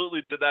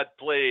absolutely did not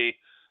play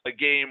a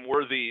game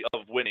worthy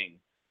of winning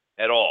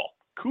at all.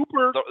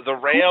 The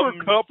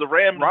Rams dropped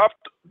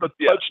the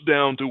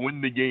touchdown to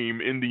win the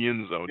game in the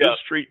end zone. Yeah.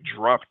 Just straight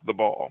dropped the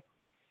ball.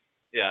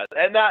 Yeah,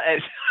 and not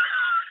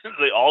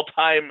the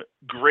all-time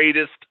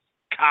greatest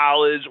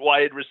college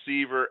wide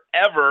receiver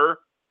ever.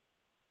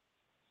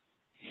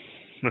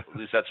 At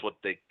least that's what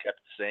they kept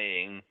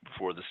saying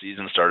before the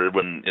season started,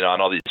 when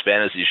on all these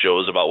fantasy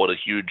shows about what a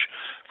huge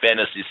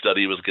fantasy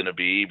study was going to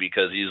be,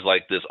 because he's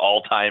like this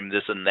all-time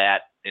this and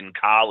that in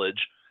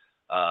college.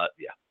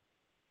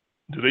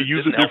 Do they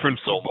use a different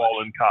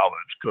football in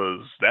college?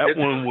 Because that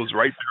one was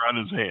right there on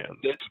his hands.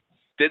 It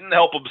didn't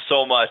help him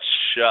so much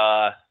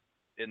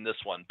in this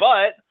one,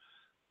 but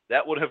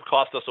that would have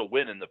cost us a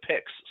win in the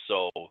picks.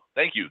 So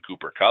thank you,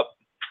 Cooper Kupp.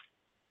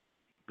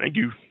 Thank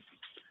you.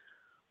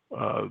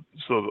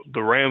 So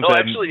the Rams. No,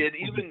 actually,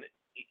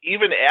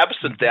 even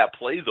absent that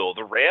play, though,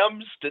 the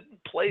Rams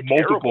didn't play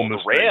Multiple terrible.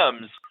 mistakes.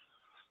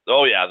 The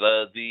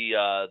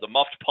Rams, the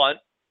muffed punt,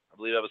 I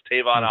believe that was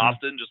Tavon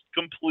Austin, just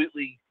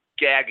completely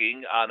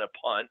gagging on a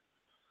punt.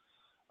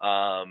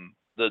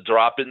 The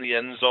drop in the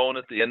end zone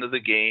at the end of the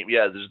game.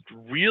 Yeah, there's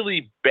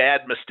really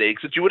bad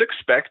mistakes that you would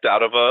expect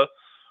out of a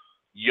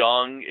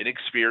young,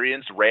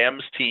 inexperienced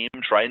Rams team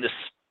trying to,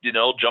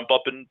 jump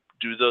up and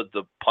do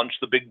the punch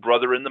the big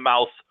brother in the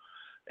mouth.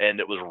 And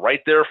it was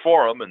right there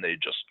for them, and they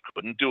just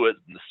couldn't do it.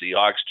 And the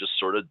Seahawks just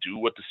sort of do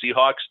what the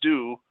Seahawks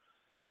do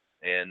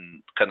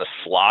and kind of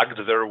slogged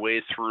their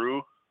way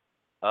through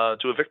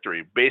to a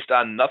victory based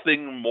on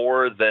nothing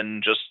more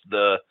than just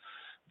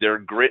their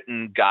grit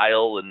and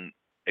guile and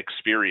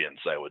experience,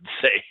 I would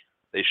say.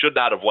 They should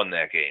not have won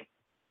that game.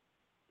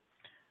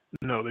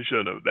 No, they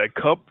shouldn't have. That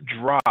Cup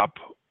drop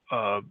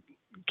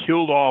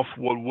killed off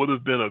what would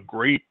have been a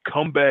great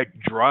comeback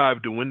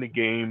drive to win the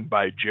game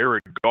by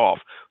Jared Goff.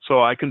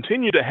 So I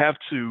continue to have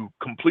to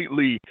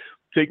completely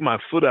take my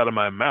foot out of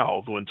my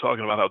mouth when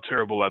talking about how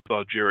terrible I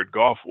thought Jared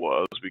Goff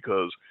was,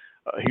 because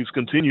he's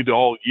continued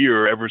all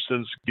year ever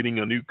since getting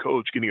a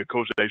coach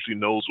that actually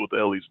knows what the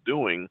hell he's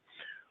doing.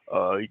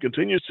 He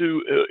continues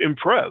to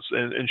impress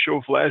and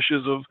show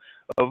flashes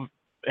of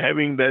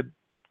having that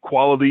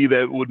quality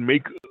that would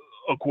make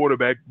a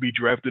quarterback be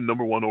drafted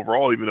number 1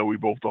 overall, even though we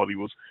both thought he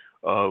was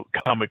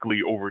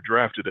comically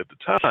overdrafted at the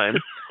time.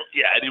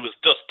 Yeah, and he was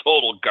just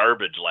total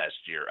garbage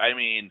last year. I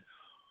mean,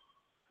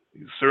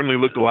 he certainly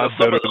looked a lot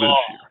better this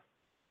year.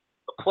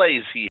 The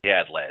plays he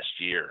had last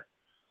year,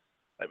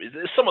 I mean,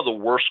 some of the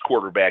worst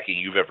quarterbacking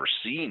you've ever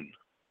seen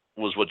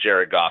was what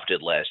Jared Goff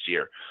did last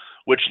year,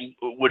 which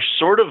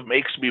sort of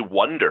makes me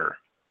wonder,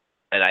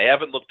 and I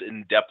haven't looked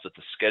in depth at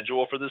the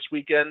schedule for this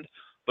weekend,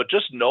 but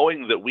just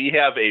knowing that we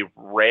have a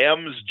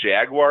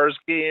Rams-Jaguars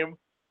game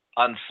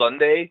on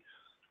Sunday,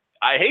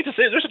 I hate to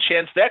say it, there's a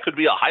chance that could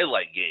be a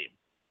highlight game.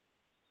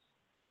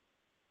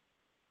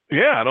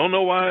 Yeah, I don't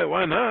know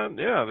why not.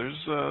 Yeah,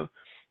 there's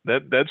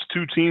that's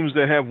two teams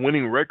that have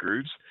winning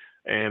records,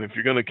 and if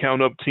you're going to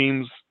count up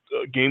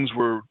games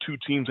where two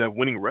teams have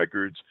winning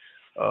records,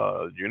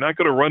 you're not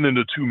going to run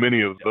into too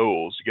many of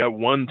those. You got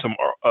one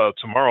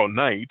tomorrow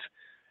night,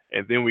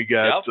 and then we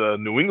got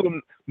New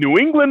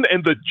England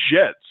and the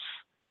Jets.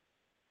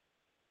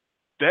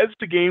 That's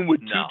the game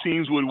with two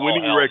teams with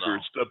winning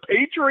records. No. The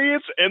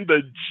Patriots and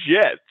the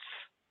Jets.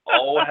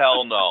 Oh,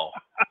 hell no.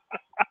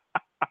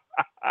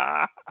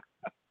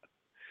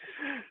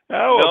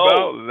 How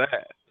about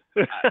that?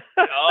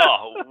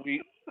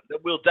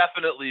 We'll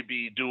definitely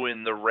be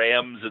doing the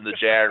Rams and the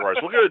Jaguars.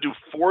 We're going to do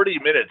 40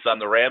 minutes on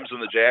the Rams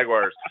and the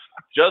Jaguars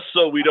just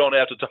so we don't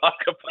have to talk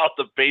about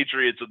the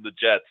Patriots and the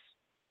Jets.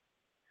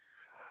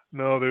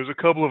 No, there's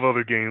a couple of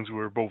other games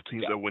where both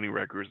teams have winning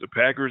records. The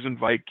Packers and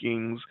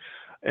Vikings,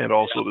 and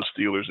also the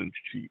Steelers and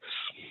Chiefs.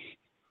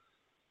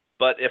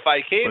 But if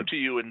I came to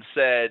you and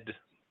said,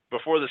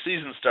 before the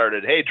season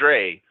started, hey,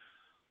 Dre,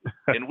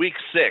 in week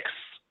 6,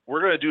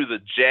 we're going to do the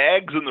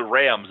Jags and the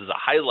Rams as a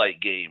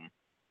highlight game,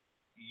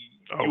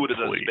 you would have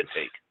done a spit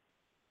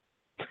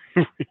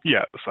take.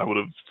 Yes, I would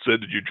have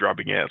said that you're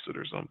dropping acid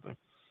or something.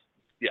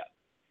 Yeah.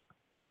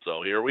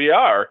 So here we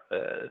are.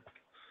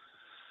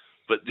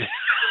 But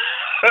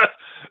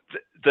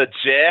the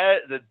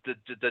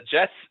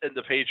Jets and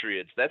the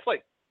Patriots, that's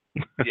like,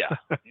 yeah,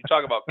 you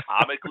talk about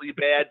comically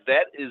bad.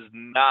 That is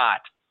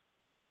not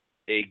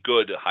a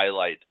good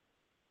highlight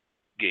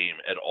game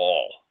at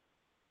all.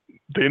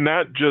 They're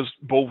not just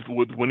both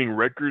with winning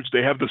records.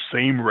 They have the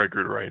same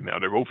record right now.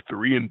 They're both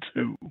 3-2.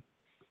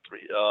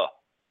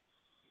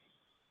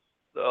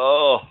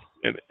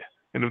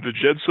 And if the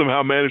Jets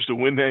somehow manage to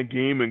win that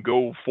game and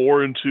go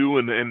 4-2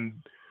 and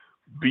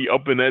be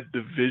up in that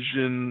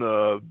division,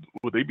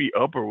 would they be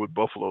up, or would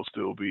Buffalo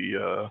still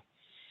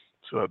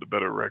have the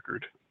better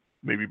record?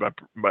 Maybe by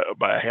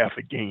a half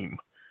a game.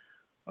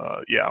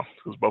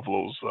 Because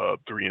Buffalo's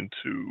 3-2,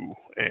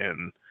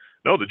 and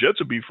no, the Jets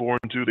would be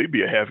 4-2. They'd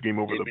be a half game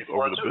over the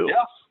Bills.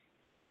 Yeah.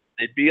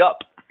 They'd be up.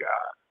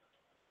 God.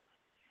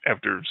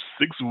 After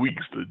 6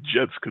 weeks, the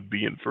Jets could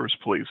be in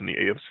first place in the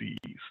AFC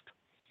East.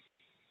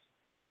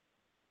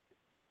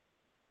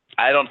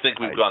 I don't think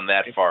we've gone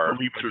that far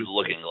through the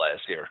looking glass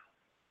here.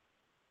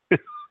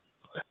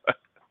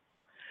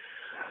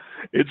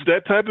 It's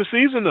that type of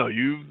season, though.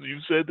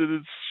 You've said that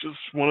it's just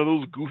one of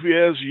those goofy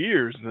ass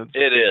years. And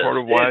it is. Part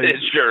of why it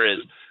sure is.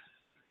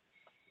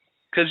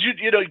 Because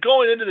you know,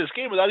 going into this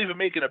game without even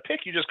making a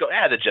pick, you just go,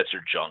 the Jets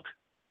are junk.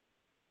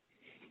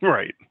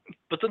 Right.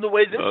 But then the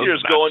way this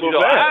year's going, you go,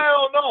 I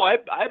don't know.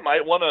 I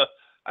might want to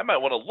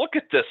look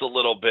at this a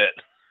little bit.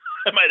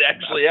 I might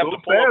actually have to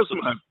pull up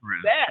some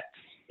stats.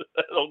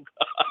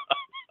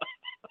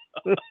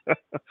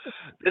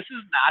 This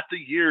is not the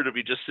year to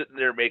be just sitting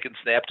there making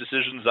snap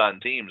decisions on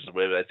teams.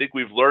 I think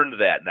we've learned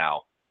that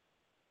now.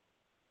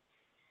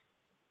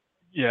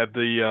 Yeah,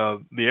 the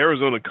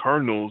Arizona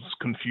Cardinals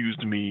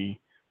confused me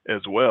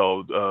as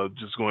well.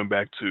 Just going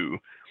back to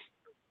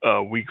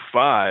week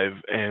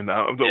 5, and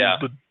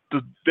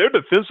their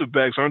defensive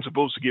backs aren't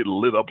supposed to get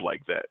lit up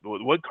like that.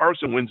 What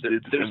Carson Wentz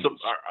did.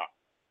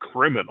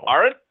 criminal.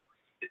 Aren't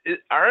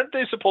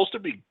they supposed to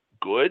be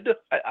good?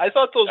 I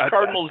thought those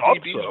Cardinals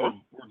DBs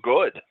were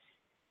good.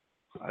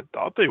 I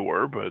thought they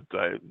were, but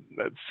I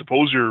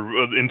suppose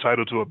you're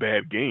entitled to a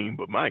bad game.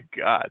 But my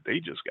God, they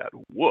just got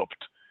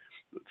whooped.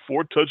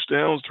 4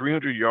 touchdowns,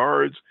 300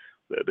 yards.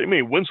 They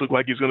made Wentz look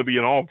like he's going to be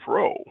an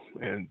all-pro.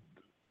 And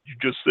you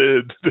just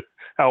said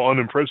how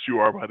unimpressed you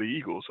are by the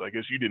Eagles. So I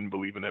guess you didn't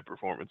believe in that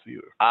performance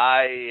either.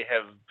 I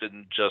have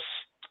been just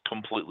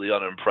completely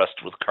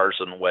unimpressed with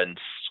Carson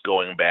Wentz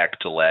going back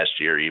to last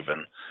year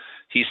even.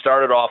 He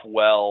started off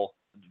well,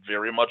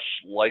 very much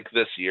like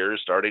this year,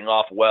 starting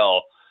off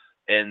well,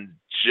 and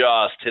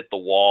just hit the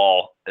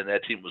wall, and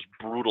that team was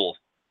brutal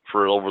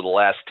for over the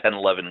last 10,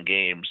 11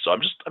 games. So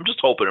I'm just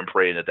hoping and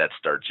praying that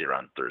starts here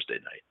on Thursday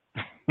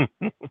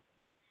night.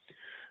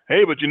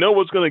 Hey, but you know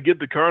what's going to get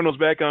the Cardinals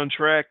back on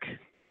track?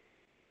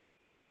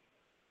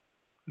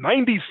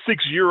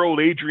 96-year-old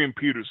Adrian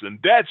Peterson.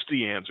 That's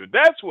the answer.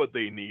 That's what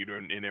they need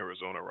in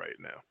Arizona right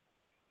now.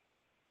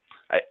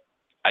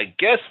 I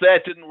guess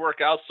that didn't work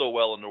out so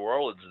well in New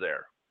Orleans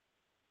there.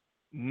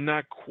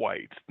 Not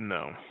quite,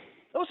 no.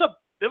 It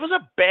was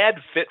a bad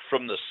fit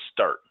from the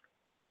start.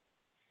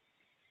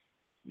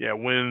 Yeah,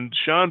 when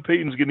Sean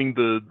Payton's getting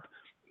the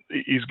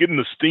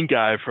stink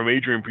eye from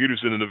Adrian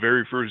Peterson in the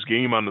very first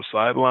game on the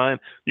sideline,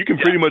 you can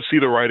pretty much see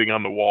the writing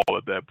on the wall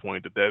at that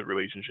point that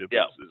relationship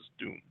is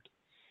doomed.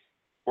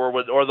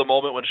 Or the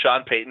moment when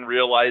Sean Payton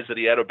realized that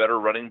he had a better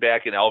running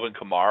back in Alvin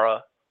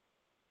Kamara.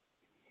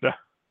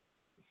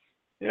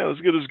 Yeah,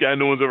 let's get this guy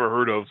no one's ever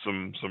heard of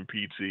some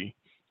PT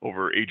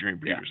over Adrian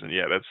Peterson.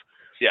 Yeah,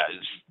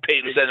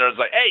 Payton sitting there was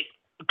like, hey,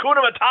 Kuna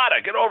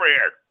Matata, get over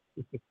here.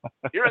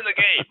 You're in the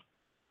game.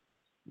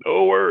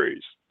 No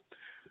worries.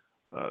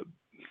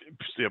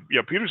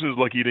 Peterson's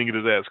lucky he didn't get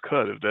his ass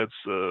cut if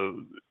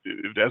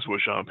that's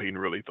what Sean Payton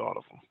really thought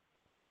of him.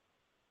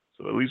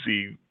 So at least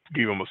he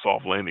gave him a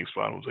soft landing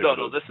spot. We're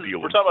talking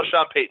about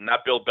Sean Payton,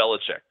 not Bill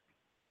Belichick.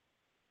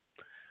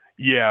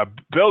 Yeah,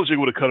 Belichick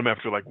would have cut him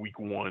after like week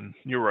 1.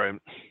 You're right.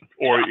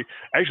 Or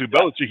actually,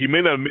 Belichick, he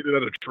may not have made it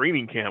out of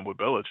training camp with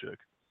Belichick.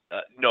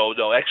 No.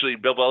 Actually,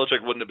 Bill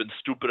Belichick wouldn't have been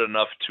stupid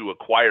enough to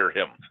acquire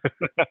him.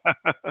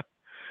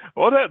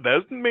 Well,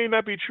 that may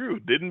not be true.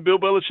 Didn't Bill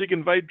Belichick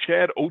invite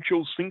Chad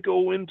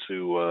Ochocinco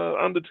into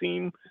on the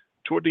team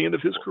toward the end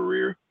of his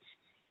career?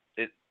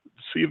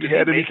 See if he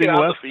had anything left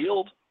on the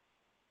field.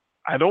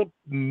 I don't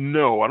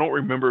know. I don't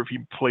remember if he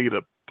played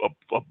a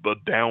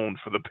down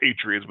for the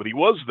Patriots, but he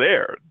was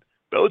there.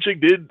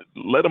 Belichick did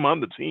let him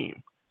on the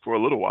team for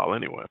a little while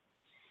anyway.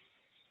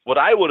 What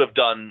I would have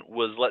done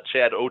was let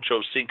Chad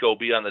Ochocinco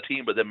be on the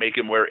team, but then make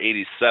him wear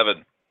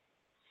 87.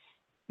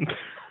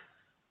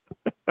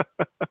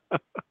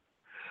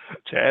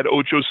 Chad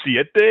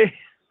Ochosiete?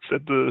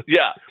 Said the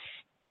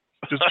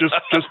just to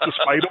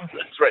spite him.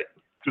 That's right.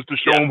 Just to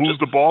show him who's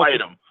the boss.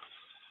 Spite him.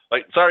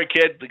 Like, sorry,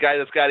 kid, the guy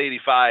that's got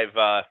 85.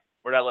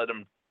 We're not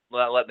letting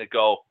it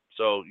go.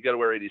 So you got to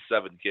wear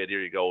 87, kid.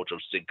 Here you go,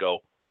 Ochocinco.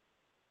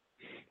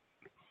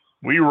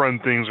 We run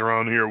things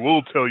around here.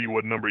 We'll tell you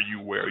what number you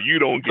wear. You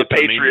don't get the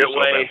to name Patriot yourself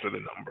way after the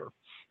number.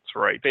 That's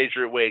right.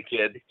 Patriot way,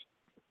 kid.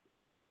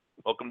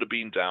 Welcome to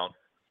Beantown.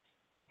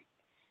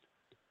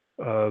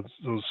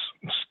 Those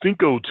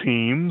Stinko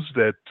teams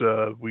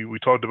that we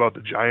talked about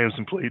the Giants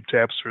and played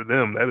taps for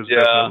them. That is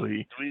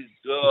definitely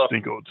a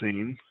Stinko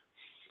team.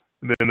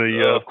 And then,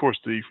 of course,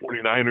 the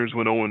 49ers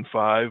went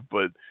 0-5,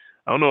 but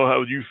I don't know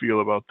how you feel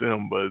about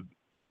them, but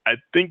I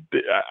think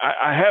that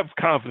I have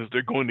confidence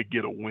they're going to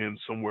get a win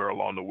somewhere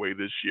along the way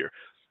this year.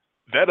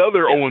 That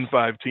other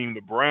 0-5 team,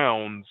 the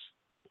Browns,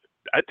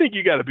 I think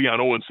you got to be on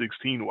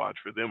 0-16 watch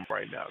for them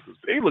right now because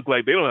they look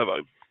like they don't have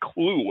a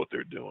clue what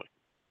they're doing.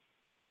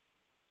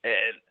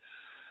 And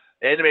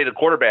they made a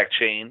quarterback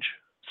change.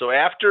 So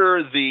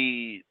after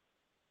the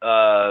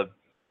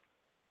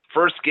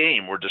first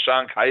game where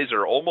Deshaun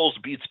Kaiser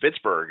almost beats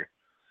Pittsburgh,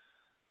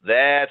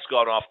 that's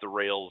gone off the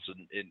rails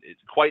and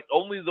quite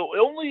only in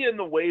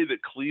the way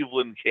that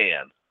Cleveland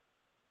can.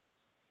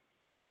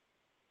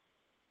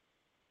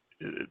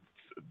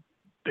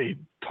 They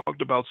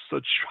talked about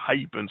such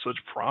hype and such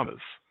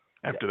promise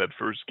after that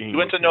first game. He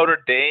went to Notre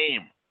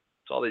Dame.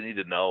 That's all they need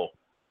to know.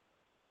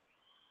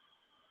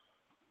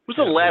 Who's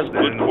the last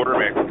good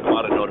quarterback to come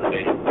out of Notre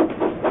Dame?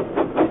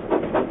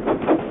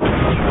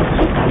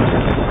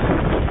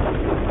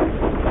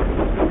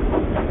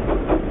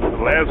 The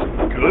last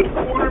good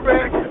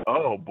quarterback?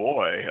 Oh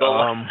boy.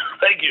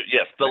 Thank you.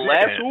 Yes,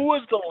 who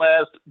was the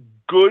last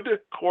good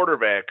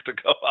quarterback to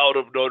come out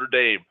of Notre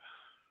Dame?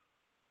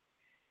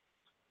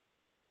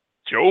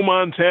 Joe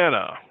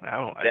Montana.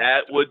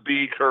 That would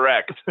be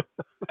correct.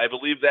 I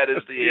believe that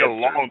is the answer. A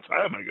long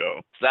time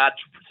ago.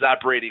 It's not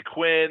Brady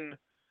Quinn.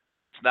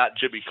 It's not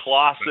Jimmy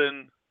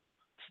Clausen.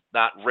 It's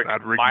not Rick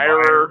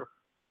Meyer.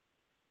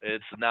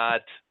 It's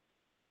not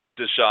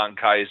Deshaun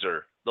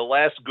Kaiser. The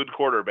last good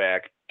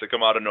quarterback to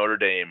come out of Notre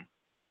Dame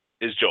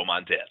is Joe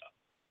Montana.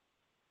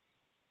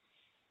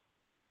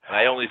 And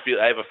I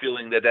have a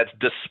feeling that that's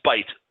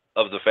despite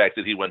of the fact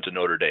that he went to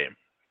Notre Dame.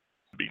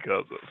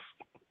 Because of.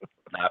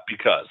 Not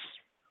because.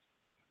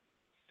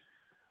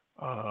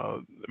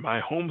 My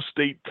home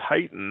state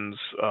Titans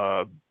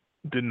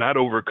did not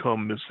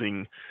overcome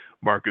missing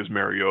Marcus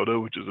Mariota,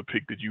 which is a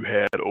pick that you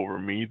had over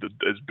me.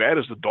 As bad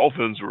as the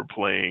Dolphins were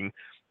playing,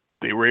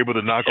 they were able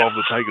to knock off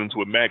the Titans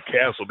with Matt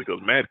Castle because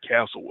Matt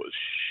Castle was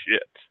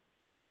shit.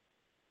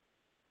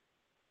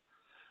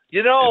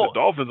 You know, and the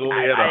Dolphins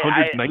only had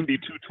 192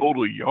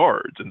 total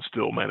yards and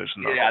still managed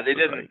to knock off the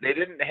Titans. They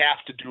didn't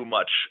have to do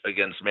much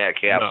against Matt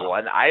Castle,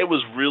 and I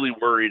was really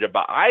worried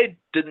about. I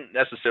didn't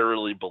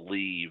necessarily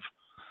believe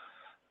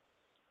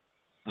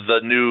the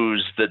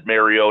news that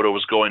Mariota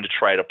was going to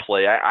try to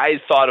play. I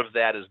thought of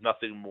that as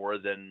nothing more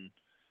than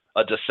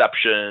a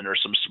deception or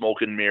some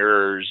smoke and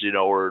mirrors,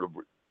 or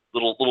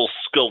little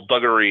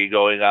skullduggery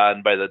going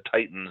on by the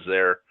Titans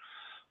there,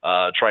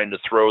 trying to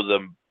throw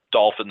the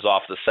Dolphins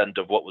off the scent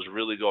of what was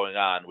really going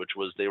on, which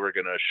was they were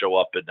going to show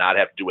up and not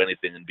have to do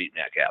anything and beat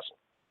Matt Castle.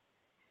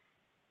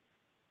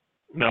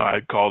 No, I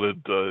called it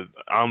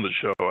on the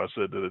show. I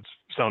said that it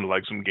sounded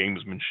like some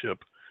gamesmanship.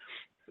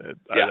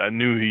 I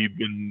knew he'd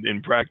been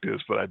in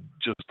practice, but I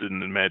just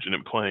didn't imagine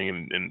him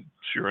playing, and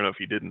sure enough,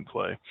 he didn't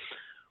play.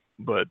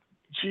 But,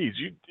 geez,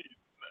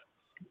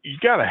 you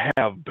got to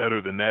have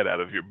better than that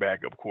out of your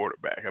backup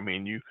quarterback. I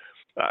mean,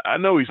 I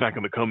know he's not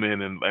going to come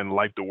in and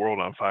light the world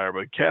on fire,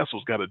 but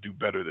Castle's got to do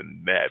better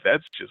than that.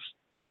 That's just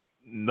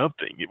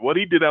nothing. What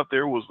he did out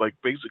there was like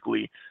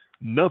basically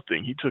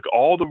nothing. He took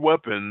all the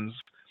weapons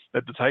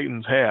that the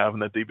Titans have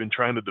and that they've been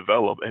trying to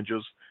develop and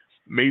just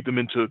made them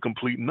into a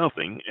complete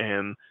nothing.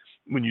 And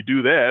when you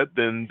do that,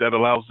 then that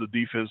allows the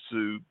defense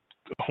to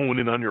hone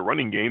in on your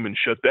running game and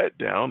shut that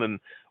down. And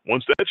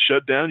once that's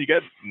shut down, you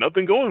got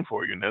nothing going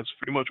for you. And that's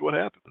pretty much what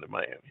happened in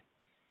Miami.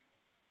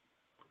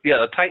 Yeah,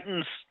 the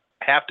Titans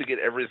have to get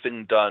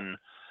everything done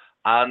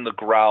on the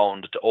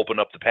ground to open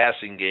up the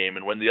passing game.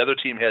 And when the other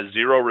team has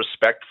zero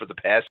respect for the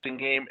passing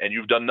game and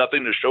you've done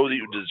nothing to show that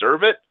you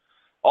deserve it,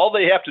 all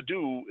they have to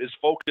do is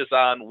focus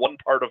on one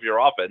part of your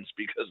offense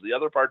because the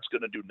other part's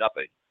going to do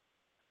nothing.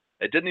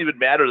 It didn't even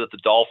matter that the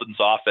Dolphins'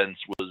 offense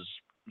was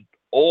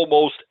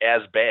almost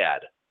as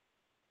bad.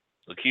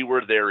 The key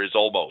word there is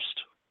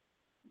almost.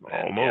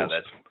 Almost. Yeah,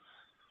 that's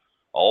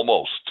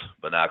almost,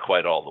 but not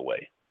quite all the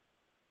way.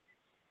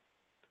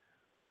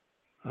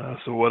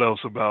 So what else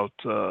about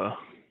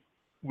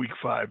Week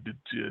 5 did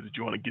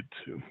you want to get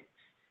to?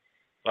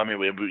 I mean,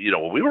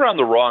 we were on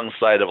the wrong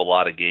side of a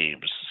lot of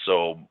games.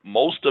 So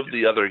most of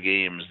the other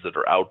games that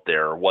are out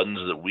there are ones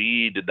that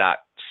we did not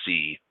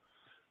see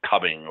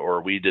coming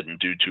or we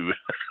didn't do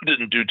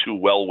too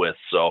well with.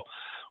 So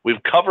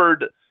we've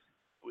covered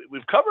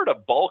a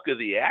bulk of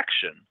the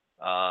action.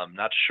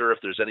 Not sure if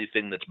there's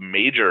anything that's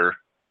major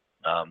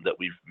that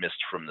we've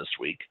missed from this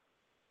week.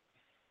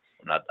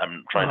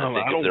 I'm trying to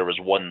think if there was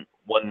one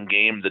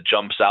game that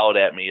jumps out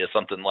at me as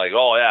something like,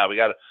 oh yeah, we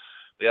got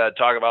to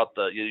talk about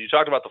you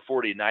talked about the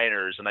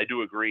 49ers, and I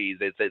do agree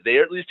they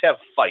at least have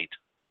fight.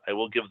 I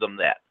will give them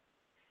that.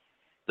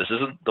 This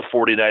isn't the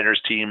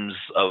 49ers teams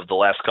of the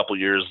last couple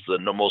of years,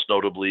 most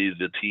notably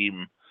the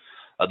team,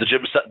 the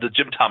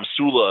Jim Tom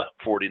Sula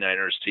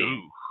 49ers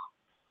team.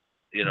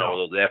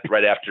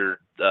 Right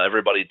after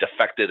everybody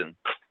defected and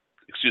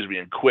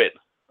quit,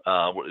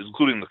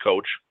 including the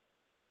coach.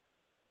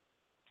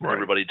 Right.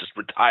 Everybody just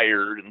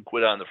retired and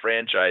quit on the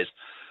franchise.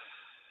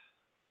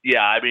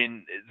 Yeah, I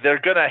mean,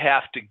 they're going to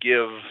have to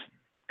give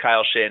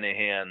Kyle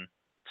Shanahan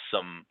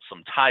some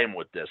time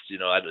with this.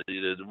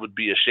 It would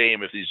be a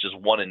shame if he's just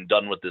one and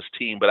done with this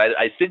team. But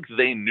I think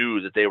they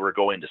knew that they were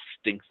going to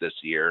stink this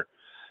year.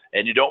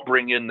 And you don't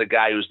bring in the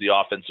guy who's the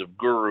offensive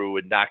guru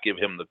and not give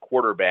him the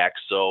quarterback.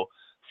 So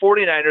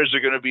 49ers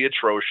are going to be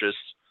atrocious.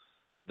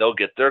 They'll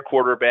get their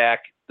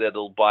quarterback.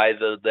 That'll buy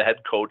the head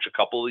coach a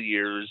couple of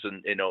years,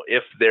 and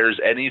if there's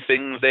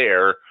anything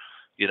there,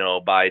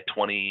 by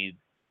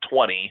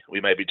 2020, we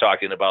might be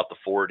talking about the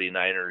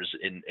 49ers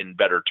in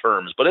better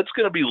terms. But it's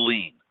going to be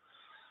lean.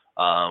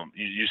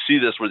 You see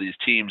this where these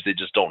teams they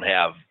just don't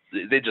have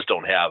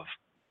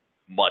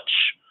much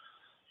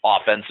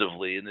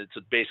offensively, and it's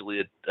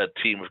basically a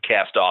team of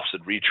cast-offs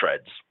and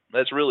retreads.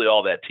 That's really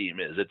all that team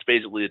is. It's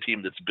basically a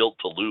team that's built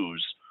to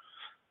lose,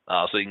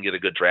 so you can get a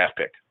good draft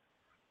pick.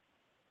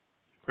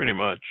 Pretty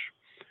much.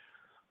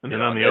 And then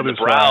on the other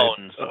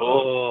Browns,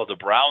 side, the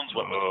Browns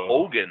went with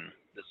Hogan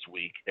this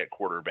week at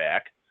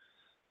quarterback.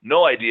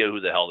 No idea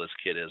who the hell this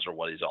kid is or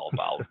what he's all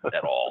about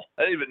at all.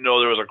 I didn't even know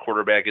there was a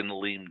quarterback in the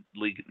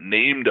league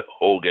named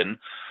Hogan.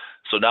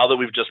 So now that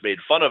we've just made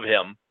fun of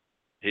him,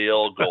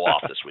 he'll go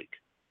off this week.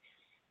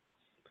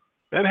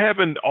 That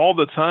happened all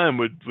the time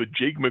with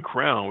Jake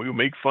McCrown. We would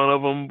make fun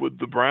of him with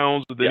the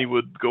Browns, and then he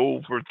would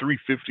go for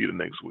 350 the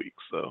next week.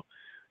 So,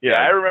 yeah,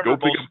 I remember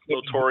most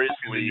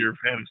notoriously your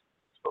fantasy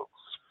folks.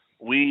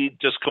 We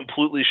just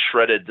completely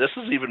shredded. This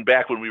is even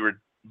back when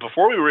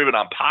before we were even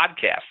on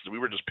podcasts. We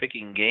were just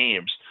picking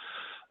games.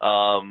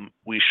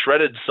 We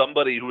shredded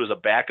somebody who was a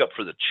backup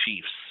for the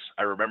Chiefs.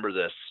 I remember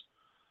this.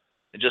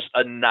 And just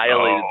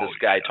annihilated this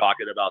guy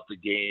talking about the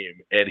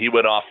game. And he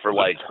went off for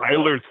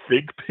Tyler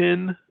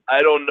Thigpen? I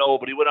don't know,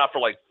 but he went off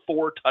for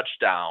 4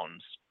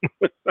 touchdowns.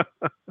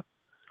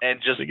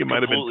 And just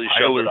completely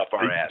shoved it up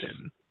our ass.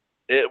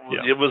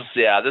 It was,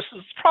 yeah, this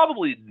is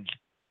probably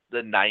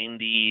the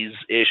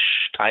 90s-ish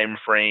time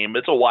frame.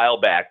 It's a while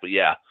back, but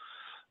yeah.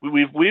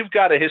 We've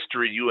got a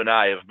history, you and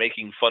I, of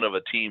making fun of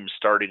a team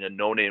starting a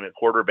no-name at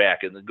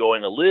quarterback and then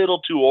going a little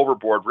too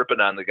overboard,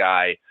 ripping on the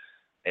guy.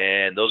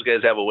 And those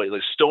guys have a way,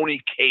 like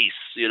Stoney Case,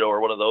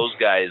 or one of those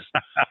guys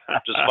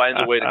just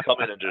finds a way to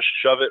come in and just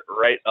shove it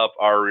right up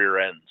our rear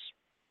ends.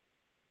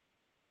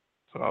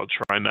 So I'll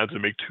try not to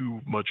make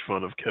too much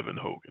fun of Kevin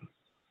Hogan.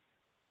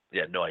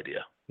 Yeah, no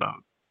idea. No.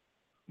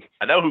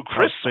 I know who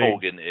Chris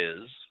Hogan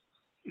is.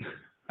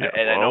 Yeah,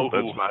 and I know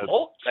who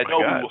Hulk. I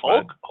know who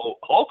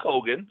Hulk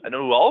Hogan. I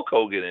know who Hulk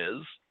Hogan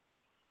is.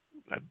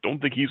 I don't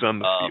think he's on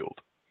the field.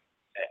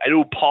 I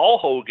know Paul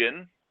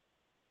Hogan.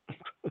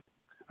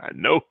 I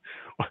know.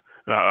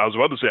 I was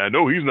about to say I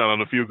know he's not on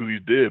the field because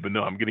he's dead, but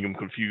no, I'm getting him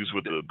confused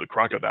with the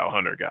crocodile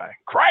hunter guy.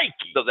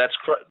 Crikey! So that's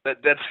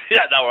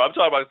No, I'm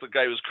talking about the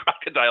guy who's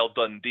Crocodile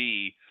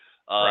Dundee.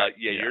 Right.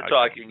 You're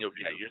talking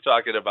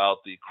about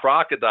the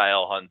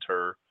crocodile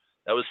hunter.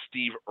 That was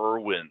Steve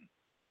Irwin.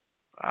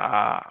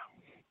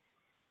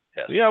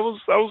 Yes. Yeah, I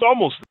was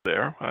almost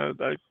there. I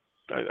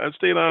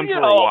stayed on for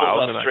a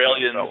while. Those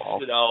Australians,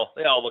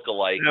 they all look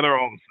alike. Yeah, they're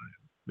all the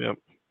same. Yep.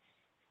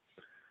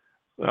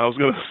 I was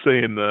going to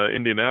say in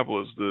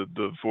Indianapolis,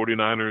 the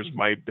 49ers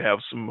might have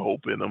some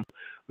hope in them.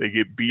 They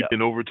get beat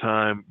in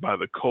overtime by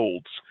the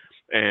Colts.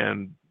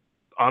 And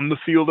on the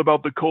field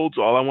about the Colts,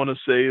 all I want to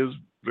say is,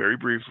 very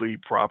briefly,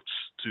 props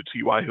to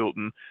T.Y.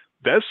 Hilton.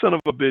 That son of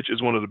a bitch is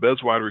one of the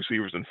best wide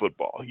receivers in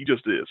football. He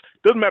just is.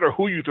 Doesn't matter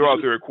who you throw out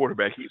there at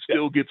quarterback, he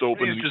still gets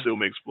open and he still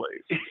makes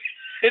plays.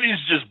 And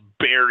he's just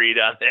buried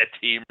on that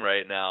team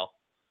right now.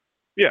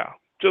 Yeah,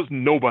 just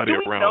nobody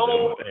around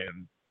him.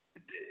 And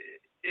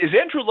is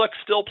Andrew Luck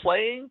still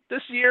playing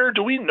this year?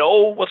 Do we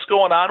know what's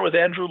going on with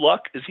Andrew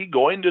Luck? Is he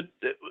going to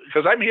 –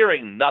 because I'm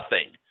hearing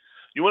nothing.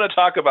 You want to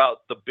talk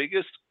about the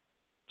biggest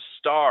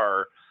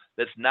star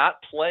that's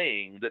not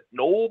playing that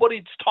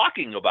nobody's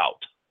talking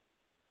about.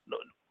 No.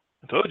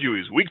 I told you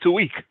he's week to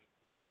week.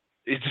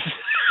 He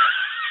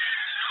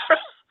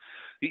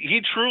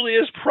truly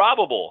is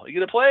probable. You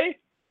going to play?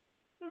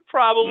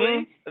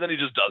 Probably. And then he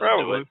just doesn't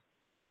do it.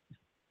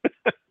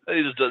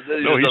 He just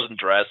doesn't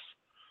dress.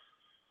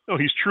 No,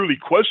 he's truly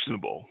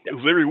questionable. Yep.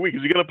 Because every week,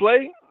 is he going to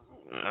play?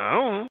 I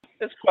don't know.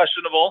 It's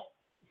questionable.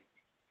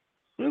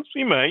 Yes,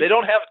 he might. They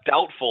don't have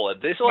doubtful.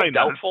 They still have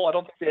doubtful. I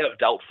don't think they have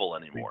doubtful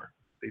anymore.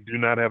 They do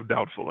not have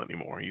doubtful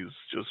anymore. He's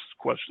just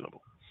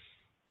questionable.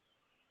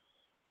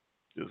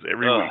 Just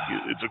every week,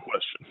 it's a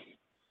question.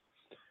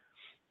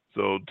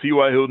 So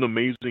T.Y. Hilton,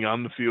 amazing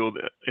on the field.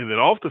 And then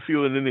off the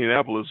field in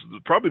Indianapolis,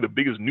 probably the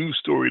biggest news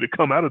story to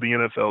come out of the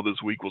NFL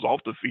this week was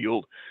off the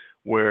field,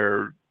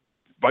 where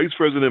Vice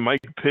President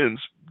Mike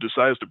Pence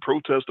decides to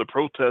protest a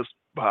protest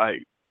by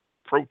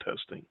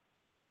protesting.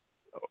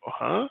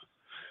 Huh?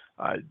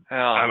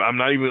 I'm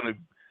not even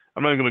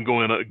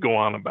going to go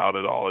on about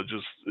it all.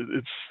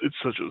 It's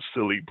such a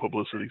silly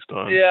publicity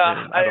stunt.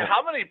 Yeah.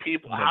 How many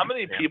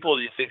people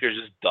do you think are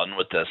just done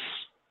with this?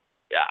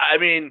 Yeah, I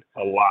mean,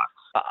 a lot.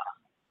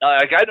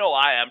 I know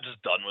I'm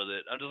just done with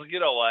it. I'm just like, you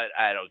know what?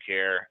 I don't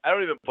care. I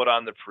don't even put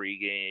on the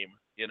pregame.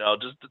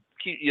 Just to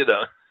keep.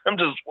 I'm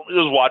just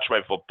watch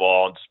my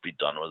football and just be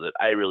done with it.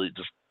 I really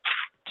just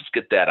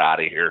get that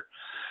out of here.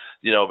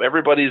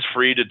 Everybody's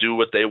free to do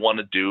what they want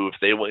to do. If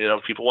they,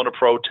 people want to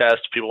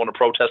protest, people want to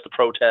protest the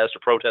protest, or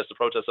protest the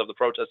protest of the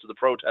protest of the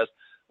protest,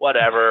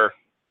 whatever.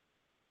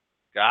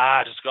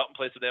 God, just go out and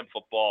play some damn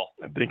football.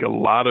 I think a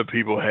lot of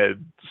people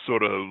had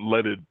sort of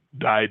let it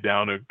die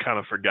down and kind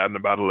of forgotten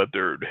about it, let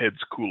their heads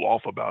cool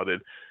off about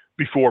it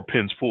before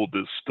Pence pulled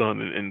this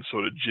stunt and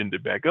sort of ginned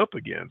it back up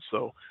again.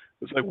 So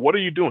it's like, what are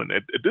you doing?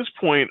 At this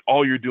point,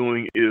 all you're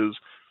doing is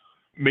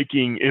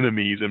making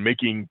enemies and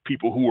making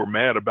people who are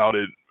mad about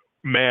it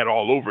mad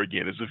all over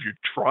again, as if you're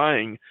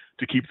trying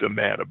to keep them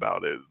mad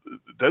about it.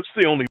 That's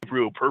the only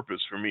real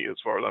purpose for me, as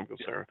far as I'm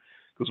concerned.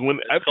 Because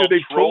after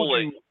they've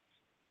told you,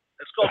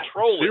 it's called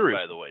trolling,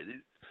 by the way.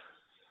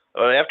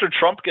 After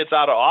Trump gets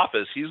out of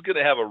office, he's going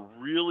to have a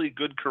really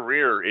good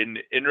career in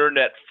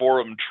internet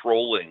forum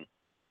trolling.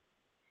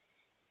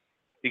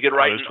 He can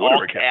write in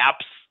all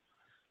caps.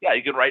 Yeah,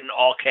 you can write in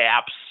all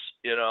caps.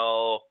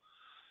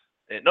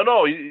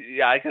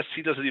 I guess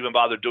he doesn't even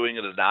bother doing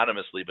it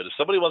anonymously. But if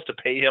somebody wants to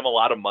pay him a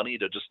lot of money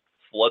to just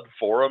flood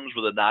forums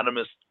with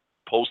anonymous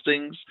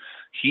postings,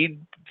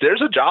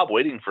 there's a job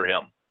waiting for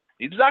him.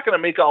 He's not going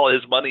to make all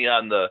his money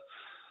on the,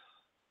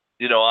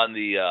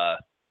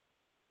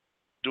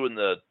 doing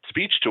the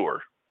speech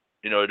tour,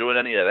 doing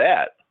any of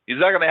that. He's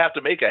not going to have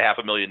to make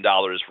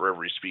 $500,000 for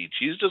every speech.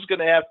 He's just going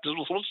to have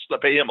to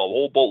pay him a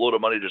whole boatload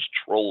of money to just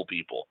troll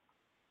people.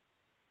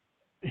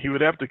 He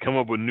would have to come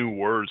up with new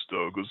words,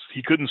 though, because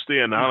he couldn't stay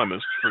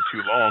anonymous for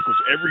too long, because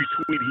every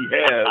tweet he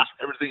has,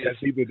 everything is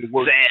either the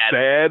word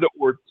sad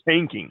or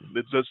tanking.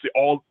 That's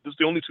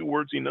the only two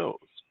words he knows.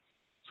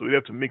 So we'd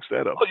have to mix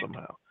that up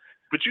somehow.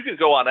 But you could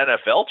go on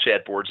NFL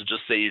chat boards and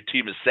just say your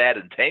team is sad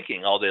and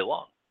tanking all day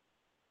long.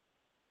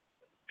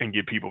 And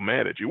get people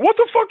mad at you. What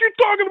the fuck are you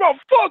talking about?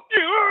 Fuck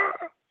you!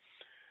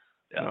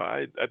 Yeah.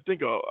 I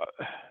think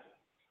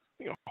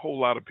a whole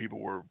lot of people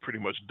were pretty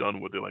much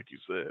done with it, like you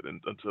said,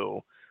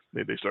 until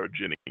they started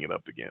ginning it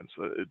up again.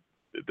 So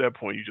at that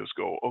point, you just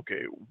go,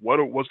 okay,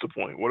 what's the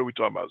point? What are we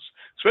talking about?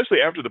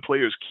 Especially after the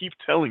players keep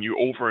telling you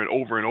over and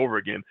over and over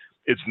again,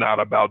 it's not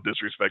about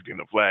disrespecting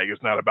the flag.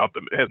 It's not about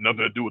it has nothing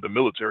to do with the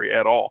military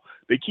at all.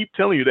 They keep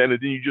telling you that, and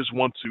then you just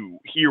want to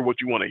hear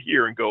what you want to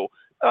hear and go,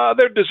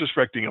 they're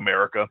disrespecting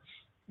America.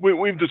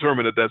 We've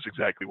determined that that's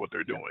exactly what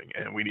they're doing,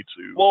 and we need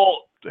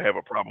to have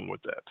a problem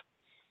with that.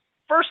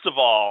 First of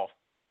all,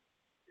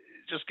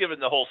 just given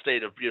the whole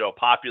state of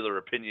popular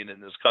opinion in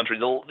this country,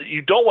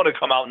 you don't want to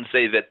come out and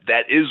say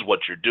that is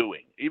what you're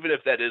doing. Even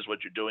if that is what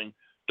you're doing,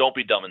 don't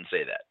be dumb and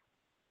say that.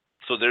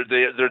 So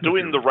they're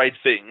doing the right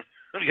thing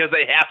because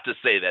they have to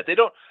say that.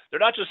 They're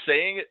not just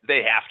saying it;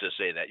 they have to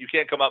say that. You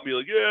can't come out and be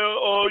like,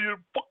 you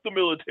fuck the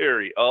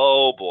military.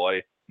 Oh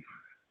boy,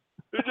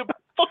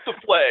 fuck the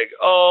flag.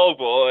 Oh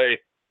boy.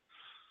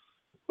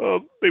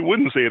 Well, they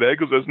wouldn't say that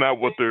because that's not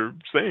what they're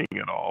saying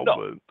at all. No.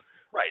 But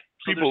right.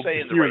 So people they're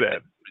saying hear the right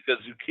that. thing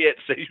because you can't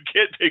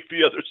take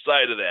the other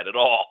side of that at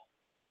all.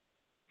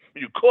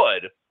 You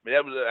could.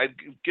 I mean,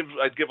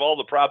 I'd give all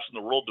the props in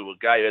the world to a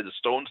guy who had the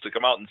stones to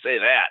come out and say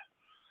that.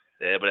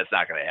 Yeah, but it's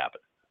not going to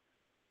happen.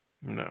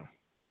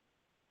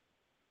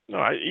 No,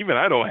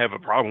 I don't have a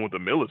problem with the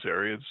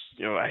military. It's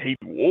I hate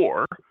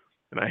war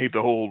and I hate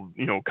the whole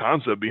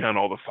concept behind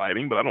all the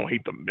fighting, but I don't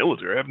hate the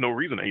military. I have no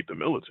reason to hate the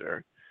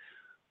military.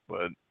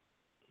 But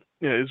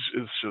it's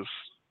just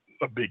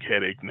a big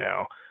headache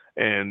now.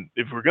 And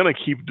if we're going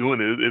to keep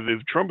doing it,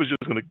 if Trump is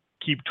just going to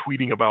keep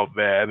tweeting about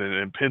that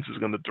and Pence is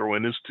going to throw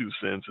in his 2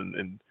 cents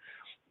and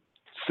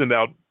send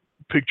out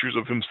pictures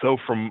of himself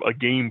from a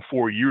game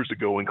 4 years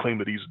ago and claim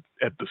that he's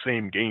at the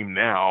same game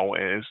now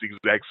and it's the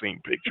exact same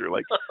picture.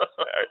 Like,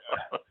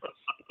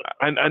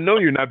 I know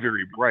you're not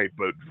very bright,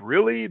 but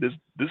really, this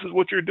is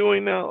what you're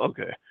doing now?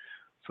 Okay.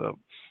 So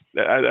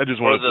I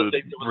just wanted to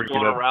thing that was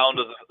going around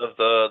of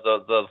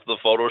the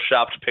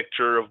photoshopped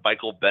picture of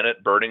Michael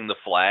Bennett burning the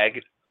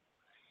flag.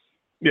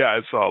 Yeah,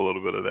 I saw a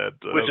little bit of that.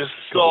 Which is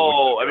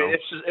so. I mean,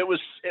 it was.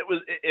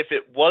 If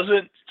it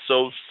wasn't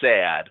so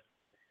sad,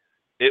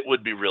 it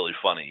would be really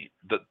funny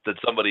that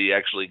somebody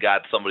actually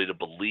got somebody to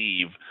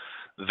believe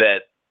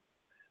that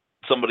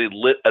somebody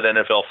lit an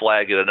NFL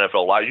flag at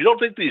NFL Live. You don't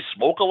think these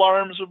smoke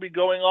alarms would be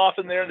going off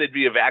in there and they'd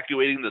be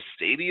evacuating the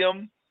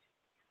stadium?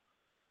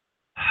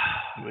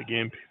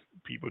 Again,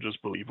 people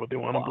just believe what they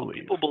want to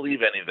believe. People believe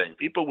anything.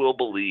 People will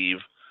believe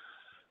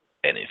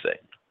anything.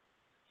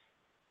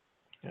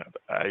 Yeah,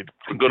 I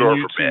for good or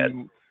for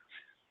bad.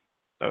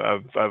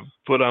 I've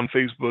put on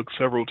Facebook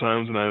several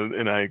times,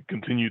 and I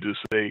continue to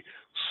say,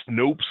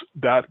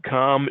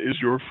 Snopes.com is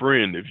your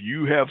friend. If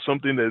you have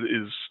something that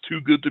is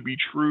too good to be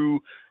true,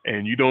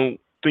 and you don't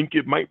think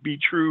it might be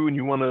true, and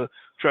you want to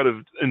try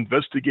to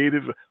investigate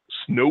it,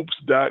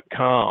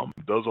 Snopes.com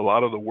does a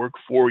lot of the work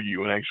for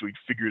you and actually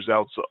figures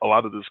out a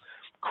lot of this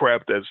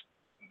crap that's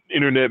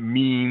internet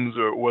memes,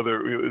 or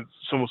whether it's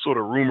some sort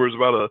of rumors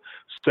about a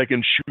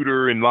second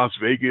shooter in Las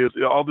Vegas,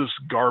 all this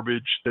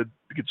garbage that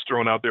gets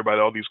thrown out there by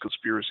all these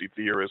conspiracy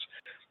theorists.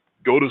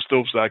 Go to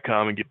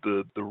Snopes.com and get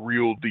the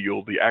real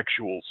deal, the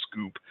actual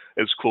scoop,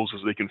 as close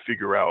as they can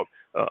figure out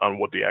on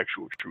what the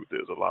actual truth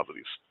is. A lot of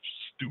these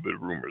stupid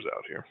rumors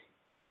out here.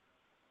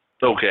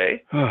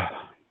 Okay. All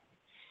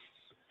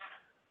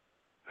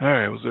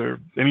right. Was there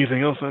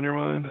anything else on your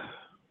mind?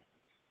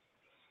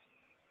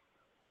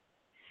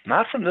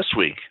 Not from this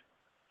week.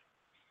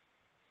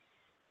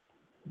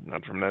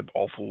 Not from that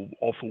awful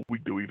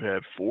week that we've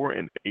had,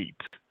 4-8.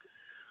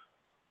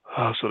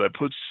 So that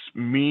puts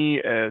me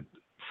at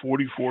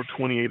 44,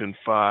 28, and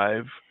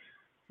 5,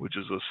 which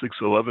is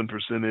a 6-11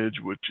 percentage,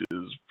 which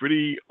is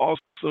pretty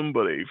awesome,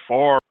 but a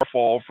far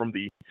fall from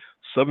the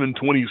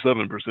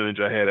 7-27 percentage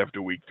I had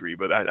after week 3.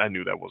 But I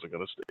knew that wasn't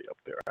going to stay up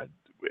there.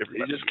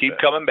 You just keep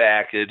coming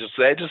back. I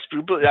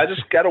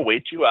just got to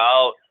wait you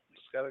out.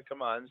 Just got to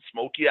come on,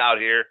 smoke you out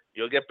here.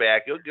 You'll get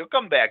back. You'll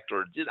come back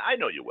towards it. I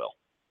know you will.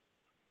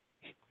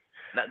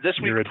 Now, this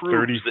week you're at proves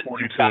 30, that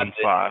 42, you and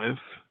 5.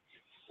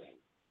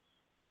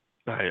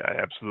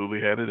 I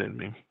absolutely had it in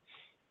me.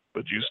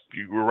 But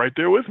you were right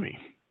there with me.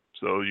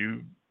 So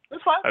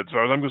that's fine. As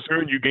far as I'm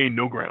concerned, you gained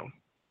no ground.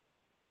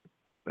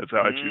 That's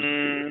how I choose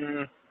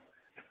to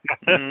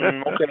see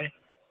it. Okay.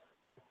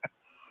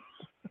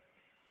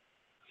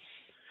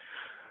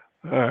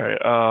 All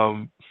right.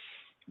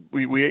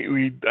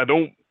 I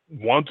don't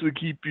want to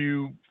keep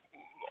you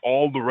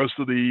all the rest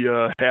of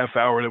the half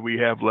hour that we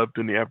have left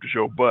in the after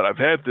show, but I've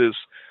had this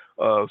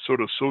sort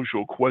of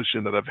social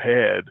question that I've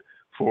had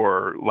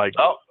for like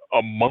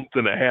a month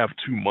and a half,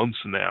 2 months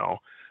now,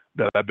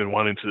 that I've been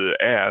wanting to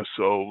ask.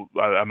 So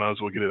I might as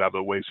well get it out of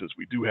the way since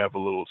we do have a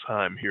little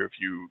time here. If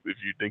you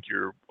think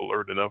you're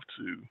alert enough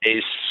to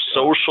a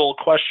social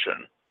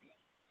question.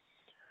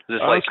 Is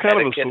this like it's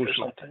kind of a social or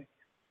something?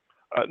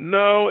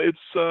 No, it's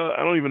I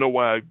don't even know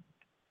why I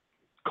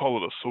call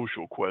it a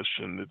social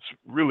question. It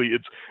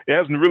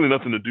has really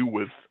nothing to do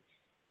with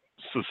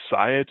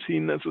society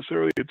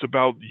necessarily. It's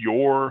about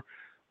your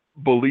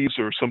beliefs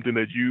or something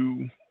that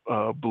you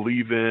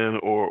believe in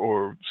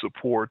or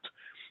support.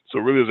 So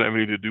it really doesn't have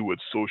anything to do with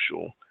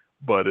social,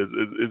 but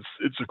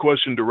it's a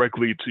question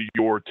directly to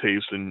your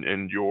taste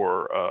and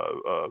your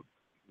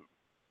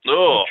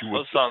Oh,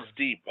 that sounds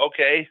deep.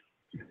 Okay.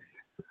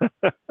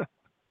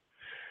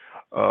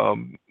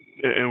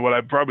 And what I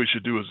probably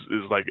should do is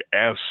like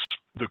ask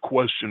the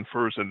question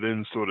first and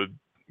then sort of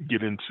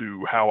get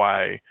into how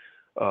I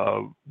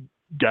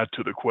got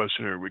to the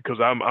question, because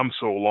I'm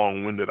so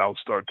long-winded. I'll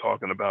start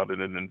talking about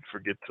it and then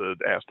forget to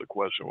ask the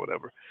question or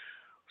whatever.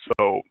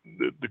 So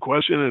the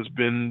question has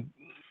been,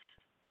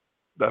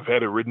 I've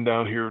had it written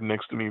down here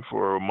next to me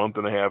for a month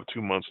and a half,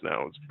 2 months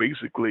now. It's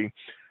basically,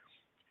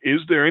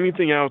 is there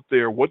anything out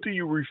there? What do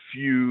you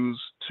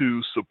refuse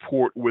to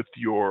support with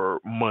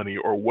your money,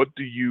 or what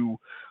do you,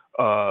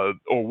 or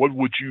what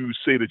would you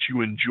say that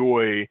you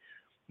enjoy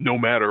no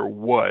matter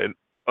what?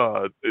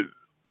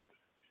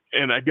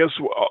 And I guess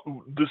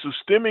this is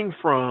stemming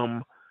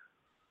from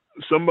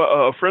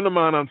a friend of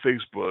mine on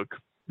Facebook.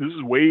 This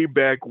is way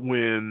back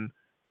when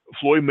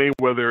Floyd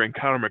Mayweather and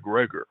Conor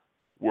McGregor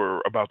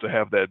were about to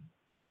have that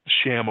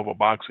sham of a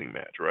boxing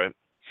match, right?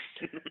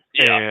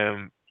 Yeah.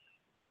 And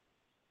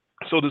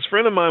so this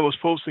friend of mine was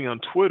posting on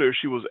Twitter.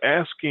 She was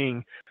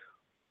asking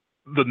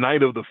the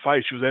night of the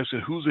fight, she was asking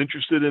who's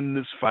interested in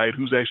this fight,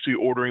 who's actually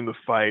ordering the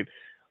fight,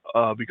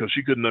 because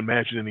she couldn't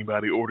imagine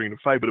anybody ordering the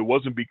fight. But it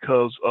wasn't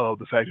because of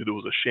the fact that it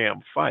was a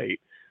sham fight.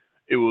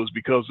 It was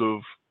because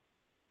of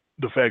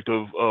the fact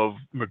of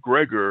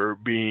McGregor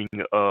being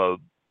a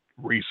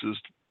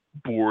racist,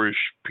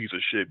 boorish piece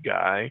of shit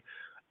guy,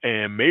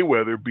 and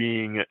Mayweather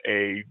being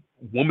a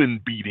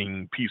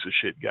woman-beating piece of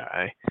shit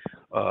guy,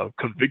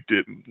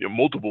 convicted,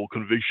 multiple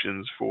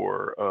convictions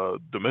for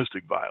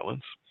domestic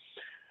violence.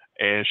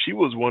 And she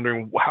was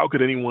wondering, how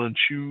could anyone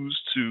choose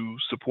to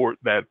support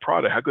that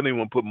product? How could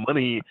anyone put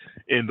money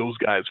in those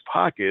guys'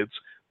 pockets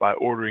by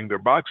ordering their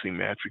boxing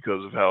match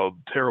because of how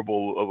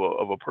terrible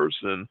of a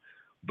person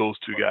those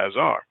two guys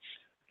are?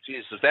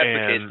 Jeez, if that's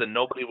the case, then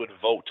nobody would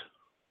vote.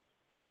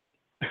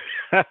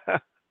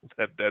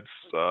 That's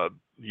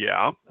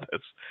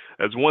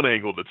one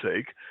angle to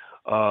take.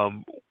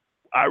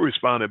 I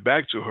responded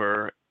back to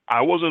her,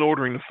 I wasn't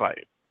ordering the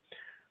fight.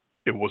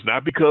 It was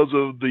not because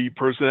of the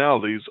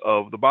personalities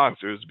of the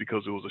boxers,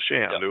 because it was a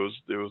sham. Yep.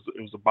 It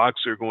was a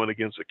boxer going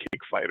against a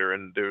kick fighter,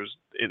 and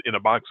in a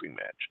boxing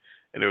match,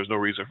 and there was no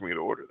reason for me to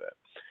order that.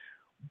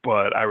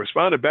 But I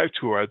responded back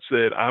to her. I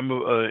said, I'm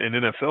an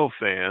NFL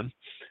fan.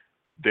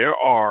 There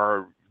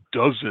are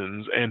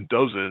dozens and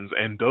dozens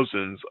and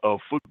dozens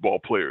of football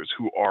players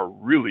who are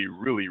really,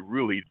 really,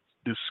 really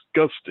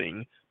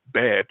disgusting,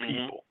 bad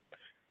people.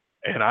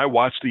 And I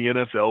watch the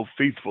NFL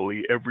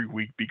faithfully every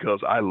week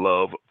because I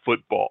love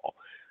football.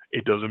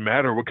 It doesn't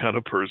matter what kind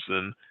of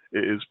person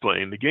is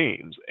playing the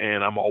games.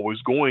 And I'm always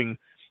going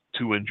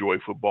to enjoy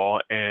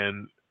football.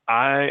 And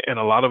I and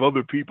a lot of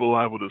other people,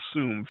 I would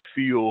assume,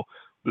 feel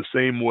the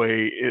same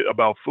way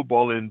about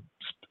football in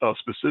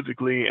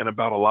specifically, and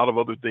about a lot of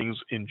other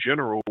things in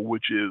general,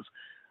 which is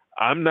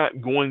I'm not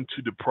going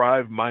to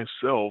deprive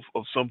myself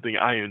of something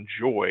I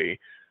enjoy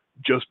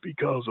just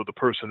because of the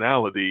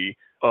personality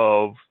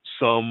of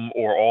some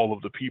or all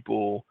of the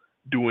people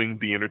doing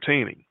the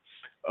entertaining.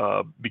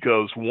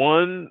 Because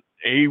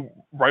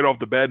right off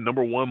the bat,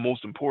 number one,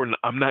 most important,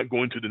 I'm not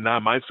going to deny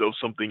myself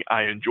something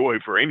I enjoy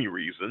for any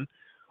reason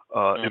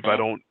if I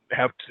don't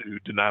have to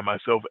deny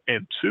myself.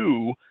 And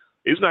two,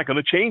 it's not going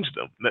to change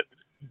them.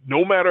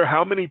 No matter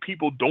how many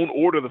people don't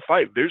order the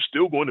fight, there's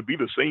still going to be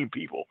the same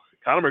people.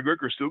 Conor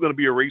McGregor is still going to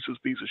be a racist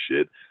piece of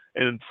shit,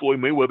 and Floyd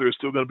Mayweather is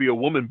still going to be a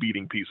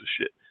woman-beating piece of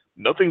shit.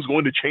 Nothing's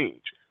going to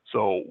change.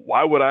 So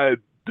why would I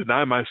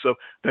deny myself?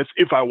 That's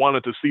if I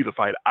wanted to see the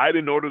fight. I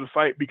didn't order the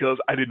fight because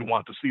I didn't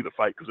want to see the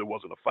fight, because it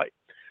wasn't a fight.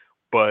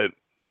 But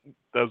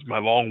that's my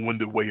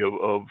long-winded way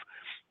of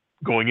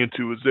going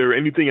into, is there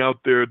anything out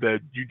there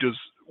that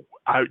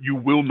you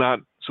will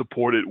not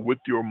support it with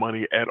your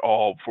money at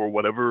all for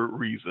whatever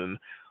reason?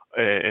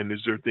 And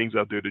is there things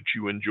out there that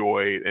you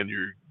enjoy and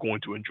you're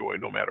going to enjoy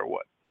no matter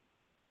what?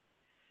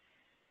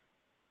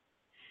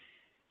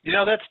 You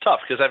know, that's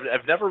tough, because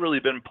I've never really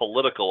been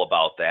political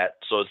about that.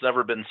 So it's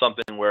never been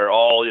something where,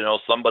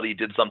 somebody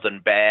did something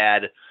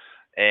bad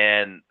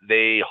and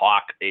they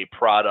hawk a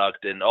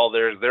product and,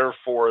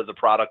 therefore the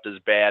product is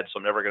bad, so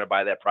I'm never going to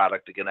buy that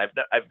product again.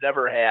 I've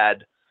never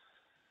had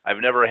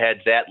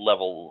that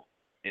level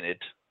in it,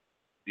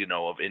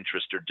 of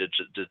interest or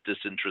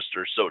disinterest,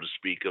 or so to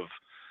speak,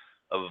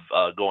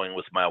 of going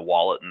with my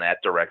wallet in that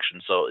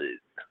direction. So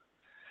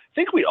I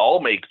think we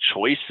all make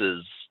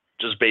choices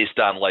just based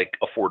on like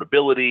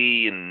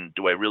affordability and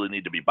do I really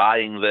need to be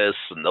buying this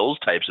and those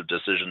types of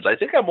decisions. I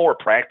think I'm more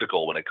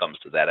practical when it comes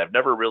to that. I've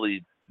never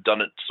really done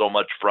it so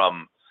much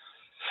from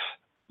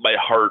my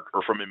heart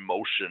or from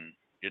emotion,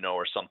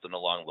 or something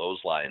along those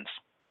lines.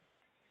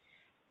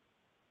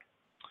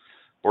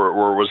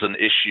 Or was an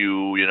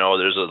issue,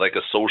 there's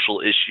a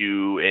social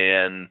issue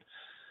and,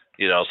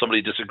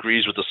 somebody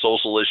disagrees with the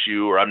social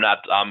issue, or I'm not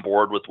on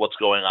board with what's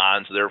going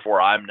on, so therefore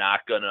I'm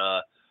not going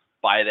to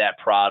buy that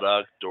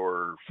product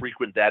or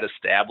frequent that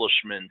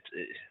establishment.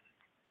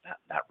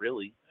 Not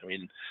really. I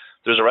mean,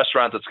 there's a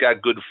restaurant that's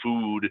got good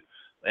food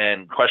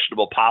and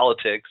questionable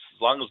politics,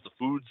 as long as the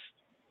food's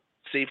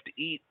safe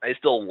to eat, I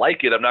still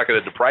like it. I'm not going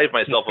to deprive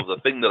myself of the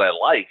thing that I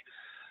like,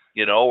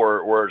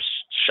 or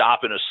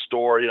shop in a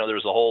store. There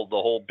was the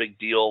whole big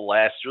deal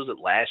last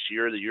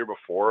year, the year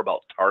before,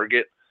 about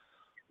Target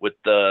with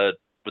the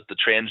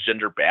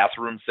transgender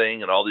bathroom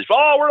thing and all these.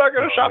 Oh, we're not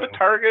going to shop at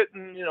Target,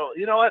 and you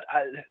know what?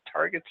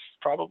 Target's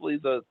probably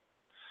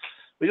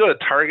we go to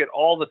Target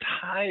all the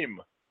time.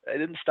 I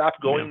didn't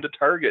stop going to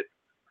Target,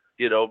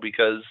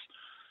 because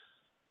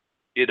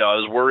I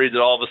was worried that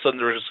all of a sudden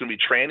there was just going to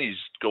be trannies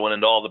going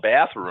into all the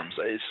bathrooms.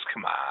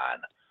 Come on.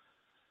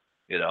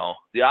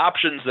 The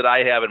options that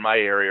I have in my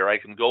area, I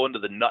can go into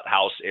the Nut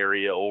House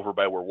area over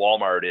by where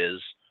Walmart is,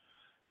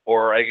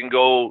 or I can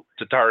go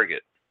to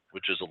Target,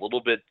 which is a little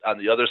bit on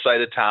the other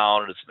side of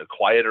town. It's in a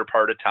quieter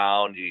part of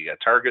town. You got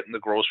Target in the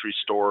grocery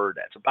store.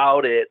 That's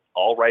about it,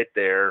 all right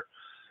there.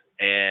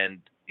 And,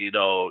 you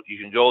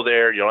can go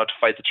there. You don't have to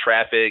fight the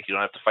traffic. You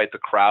don't have to fight the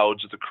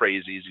crowds or the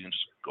crazies. You can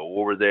just go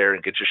over there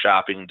and get your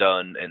shopping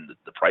done, and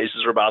the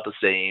prices are about the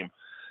same,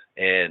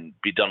 and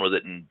be done with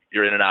it, and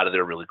you're in and out of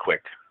there really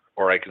quick.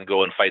 Or I can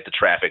go and fight the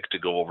traffic to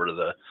go over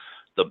to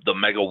the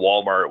mega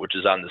Walmart, which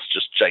is on this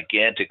just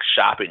gigantic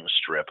shopping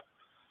strip,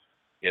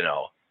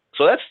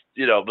 So that's,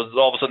 but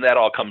all of a sudden that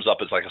all comes up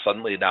as like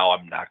suddenly now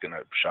I'm not going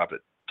to shop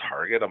at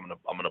Target. I'm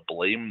going to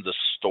blame the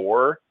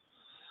store,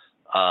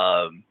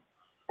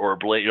 or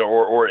blame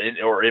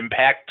or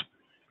impact,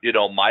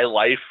 my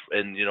life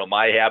and,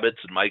 my habits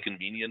and my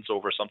convenience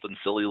over something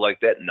silly like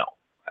that. No,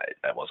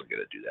 I wasn't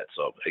going to do that.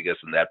 So I guess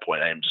in that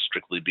point, I am just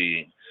strictly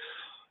being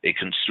a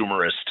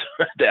consumerist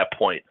at that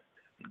point.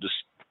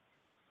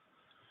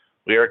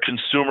 We are a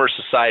consumer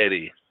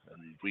society,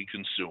 and we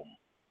consume.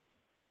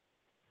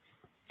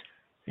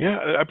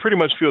 Yeah, I pretty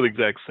much feel the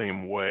exact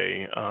same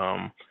way.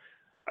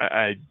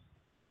 I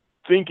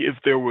think if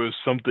there was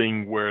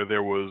something where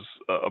there was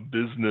a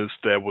business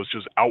that was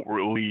just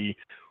outwardly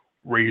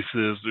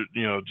racist,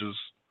 just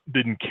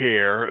didn't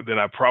care, then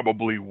I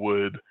probably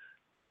would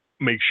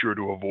make sure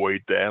to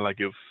avoid that. Like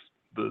if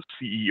the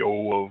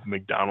CEO of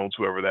McDonald's,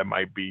 whoever that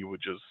might be,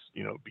 would just,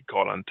 be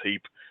caught on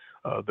tape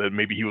that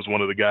maybe he was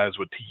one of the guys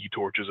with tiki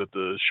torches at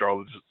the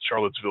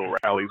Charlottesville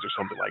rallies or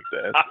something like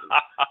that.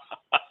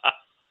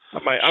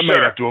 I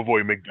might have to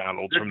avoid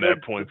McDonald's from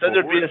that point then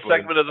forward. There'd be a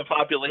segment of the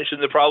population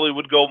that probably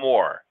would go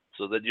more.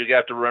 So then you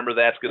have to remember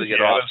that's going to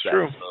get offset. That's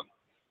true. So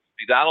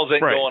McDonald's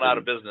ain't going out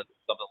of business,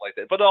 something like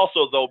that. But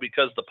also, though,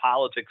 because the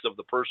politics of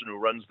the person who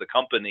runs the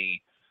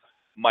company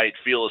might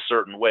feel a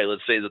certain way.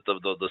 Let's say that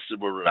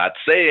we're not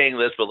saying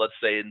this, but let's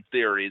say in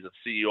theory that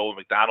CEO of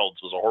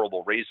McDonald's was a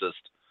horrible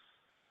racist.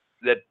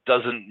 That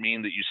doesn't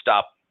mean that you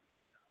stop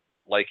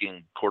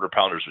liking quarter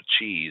pounders with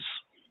cheese.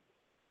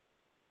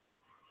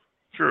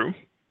 True.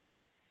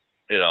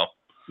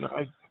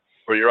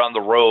 Or you're on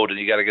the road and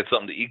you got to get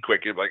something to eat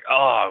quick. You're like,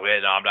 oh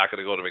man, no, I'm not going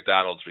to go to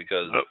McDonald's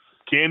because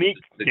can't eat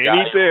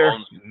there.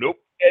 Nope,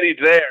 can't eat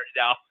there.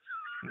 No,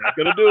 not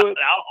gonna do it.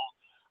 No.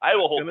 I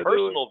will hold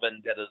personal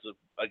vendettas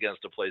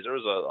against a place. There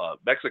was a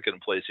Mexican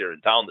place here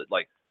in town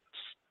that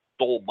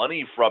stole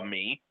money from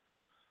me.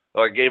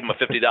 So I gave them a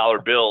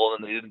 $50 bill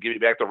and they didn't give me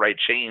back the right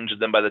change.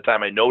 And then by the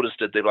time I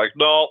noticed it, they were like,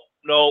 no,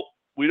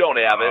 we don't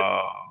have it.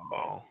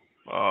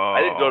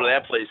 I didn't go to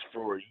that place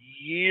for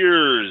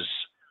years,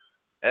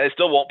 and I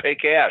still won't pay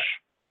cash.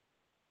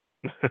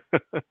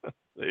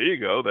 There you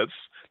go.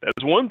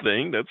 That's one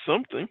thing. That's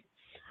something.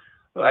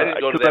 I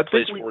didn't go to that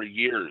place for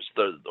years.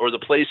 The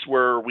place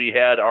where we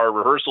had our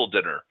rehearsal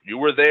dinner. You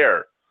were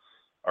there.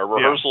 Our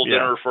rehearsal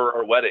dinner for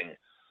our wedding.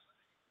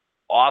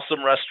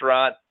 Awesome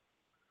restaurant.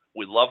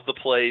 We loved the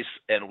place,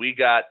 and we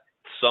got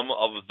some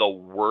of the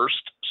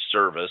worst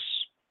service.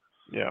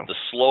 Yeah. The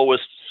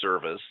slowest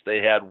service. They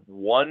had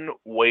one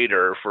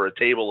waiter for a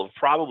table of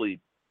probably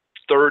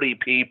 30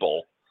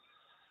 people.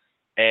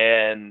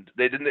 And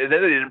they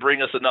didn't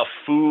bring us enough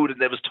food,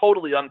 and it was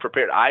totally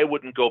unprepared. I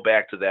wouldn't go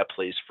back to that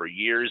place for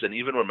years. And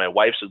even when my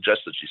wife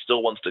suggests that she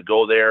still wants to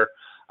go there,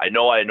 I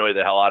know I annoy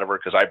the hell out of her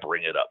because I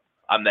bring it up.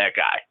 I'm that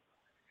guy.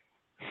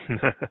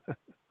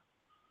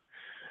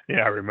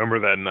 Yeah, I remember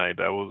that night.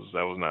 That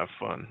was not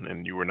fun,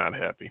 and you were not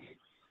happy.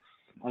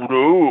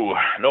 No,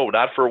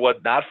 not for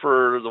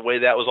the way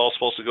that was all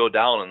supposed to go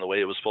down and the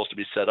way it was supposed to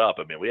be set up.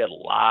 I mean, we had a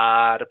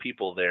lot of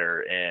people there,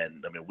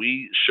 and I mean,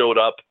 we showed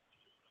up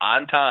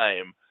on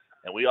time,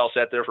 and we all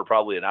sat there for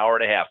probably an hour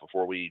and a half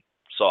before we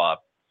saw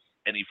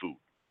any food.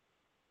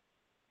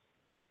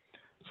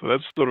 So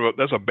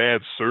that's a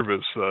bad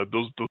service.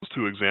 Those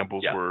two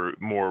examples were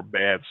more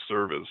bad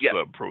service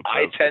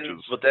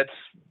protests.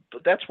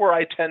 But that's where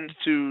I tend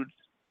to,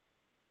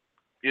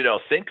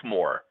 think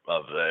more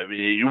of. I mean,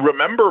 you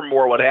remember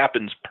more what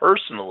happens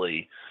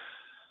personally.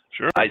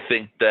 Sure. I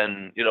think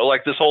then,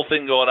 like this whole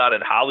thing going on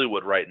in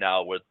Hollywood right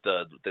now with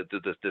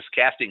this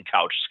casting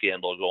couch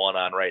scandal going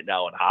on right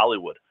now in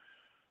Hollywood.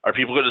 Are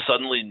people going to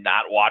suddenly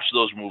not watch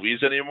those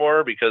movies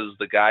anymore because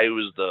the guy who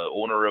was the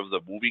owner of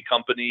the movie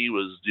company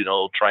was,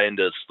 trying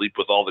to sleep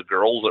with all the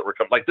girls that were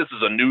coming? Like, this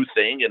is a new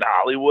thing in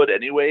Hollywood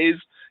anyways.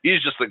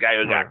 He's just the guy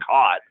who got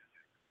caught.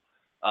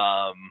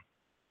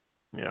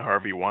 Yeah,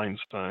 Harvey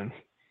Weinstein.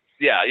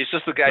 Yeah, he's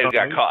just the guy who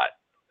got caught.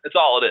 That's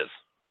all it is.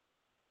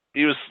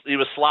 He was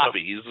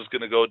sloppy. He's just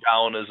going to go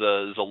down as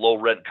a low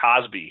rent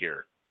Cosby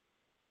here.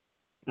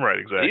 Right,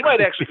 exactly. He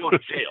might actually go to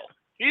jail.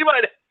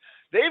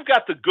 They've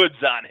got the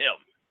goods on him.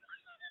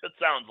 It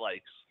sounds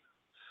like.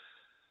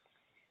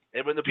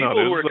 And when the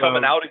people who are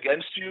coming out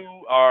against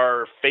you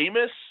are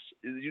famous,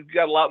 you've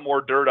got a lot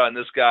more dirt on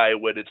this guy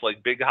when it's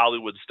like big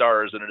Hollywood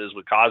stars than it is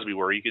with Cosby,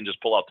 where he can just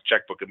pull out the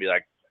checkbook and be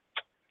like,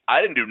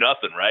 I didn't do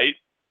nothing, right?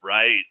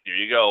 Right. Here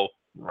you go.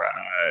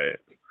 Right.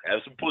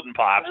 Have some pudding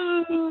pops.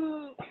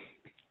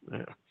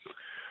 Yeah.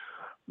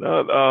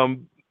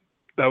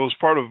 That was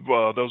part of,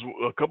 that was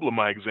a couple of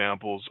my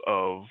examples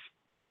of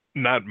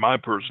not my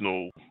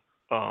personal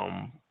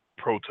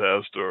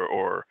protest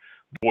or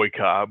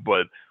boycott,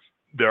 but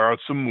there are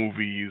some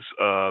movies,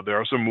 there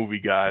are some movie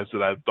guys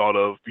that I thought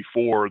of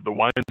before the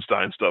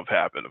Weinstein stuff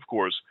happened. Of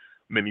course,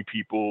 many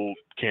people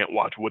can't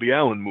watch Woody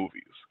Allen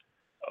movies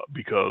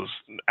because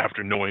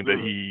after knowing that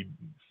he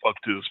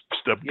fucked his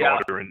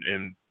stepdaughter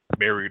and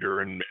married her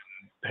and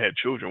had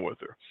children with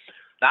her.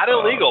 Not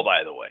illegal,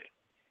 by the way.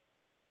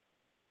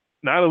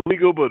 Not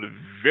illegal, but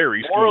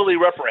very morally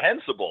stupid.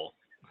 Reprehensible.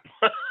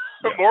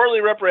 Morally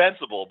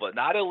reprehensible, but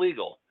not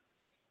illegal.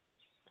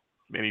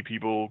 Many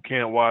people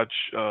can't watch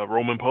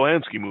Roman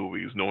Polanski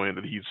movies knowing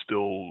that he's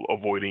still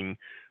avoiding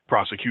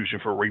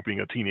prosecution for raping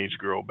a teenage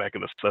girl back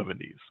in the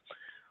 70s.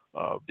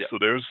 So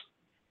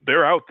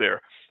they're out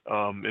there.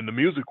 In the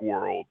music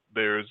world,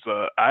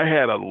 I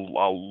had a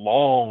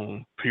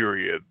long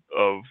period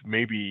of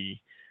maybe,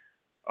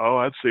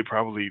 I'd say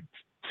probably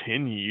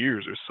 10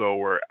 years or so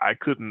where I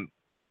couldn't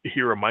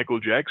hear a Michael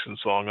Jackson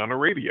song on the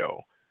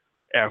radio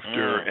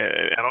after,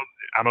 and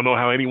I don't know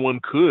how anyone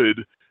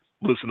could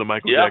listen to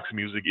Michael Jackson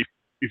music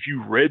if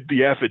you read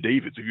the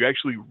affidavits, if you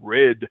actually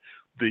read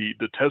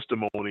the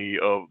testimony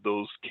of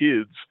those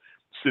kids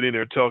sitting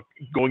there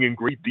going in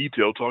great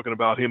detail talking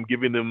about him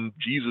giving them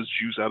Jesus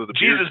juice out of the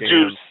beer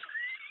can.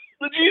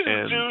 The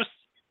Jesus juice.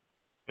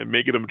 And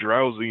making them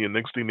drowsy, and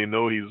next thing they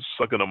know, he's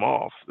sucking them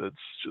off. That's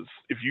just,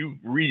 if you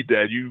read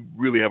that, you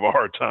really have a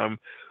hard time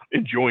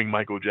enjoying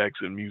Michael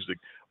Jackson music.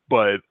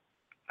 But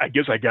I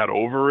guess I got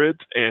over it,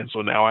 and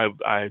so now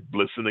I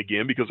listen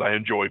again because I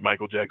enjoyed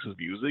Michael Jackson's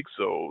music.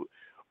 So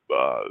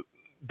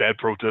that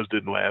protest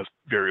didn't last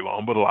very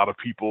long, but a lot of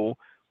people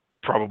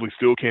probably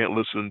still can't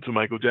listen to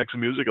Michael Jackson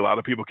music. A lot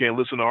of people can't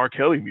listen to R.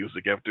 Kelly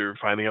music after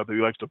finding out that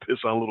he likes to piss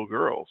on little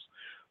girls.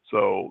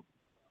 So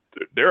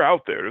they're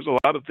out there. There's a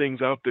lot of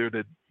things out there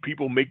that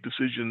people make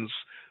decisions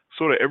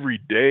sort of every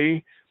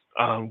day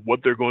on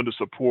what they're going to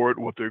support,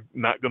 what they're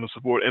not going to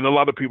support. And a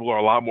lot of people are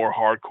a lot more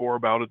hardcore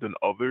about it than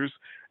others.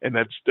 And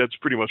that's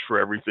pretty much for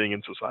everything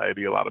in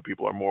society. A lot of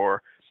people are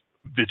more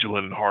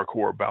vigilant and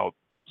hardcore about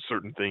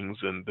certain things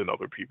than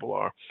other people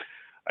are.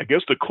 I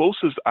guess the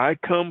closest I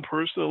come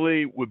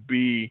personally would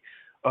be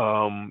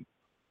the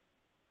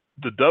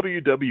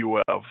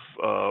WWF,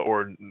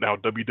 or now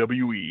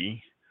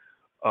WWE,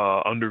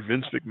 under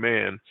Vince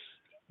McMahon.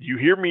 You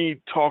hear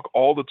me talk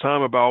all the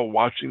time about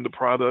watching the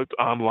product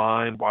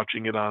online,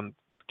 watching it on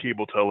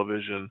cable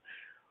television.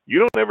 You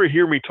don't ever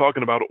hear me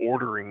talking about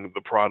ordering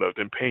the product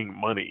and paying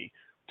money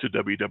to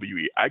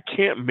WWE. I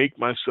can't make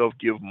myself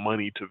give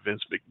money to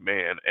Vince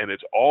McMahon, and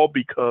it's all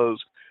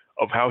because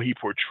of how he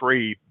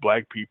portrayed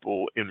black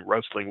people in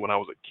wrestling when I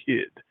was a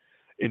kid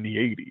in the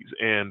 80s.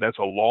 And that's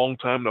a long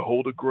time to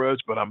hold a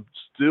grudge, but I'm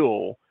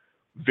still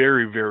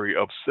very, very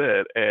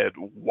upset at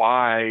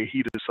why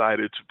he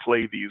decided to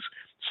play these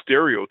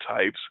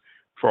stereotypes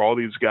for all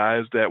these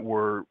guys that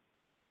were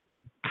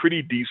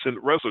pretty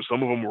decent wrestlers.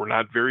 Some of them were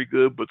not very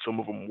good, but some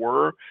of them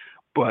were.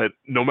 But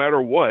no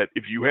matter what,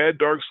 if you had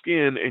dark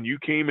skin and you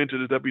came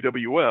into the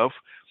WWF,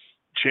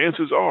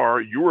 chances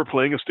are you were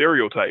playing a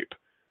stereotype.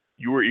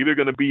 You were either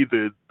going to be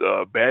the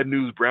Bad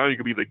News Brown, you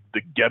could be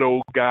the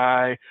ghetto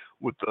guy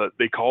with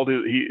they called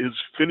it, his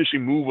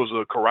finishing move was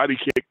a karate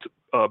kick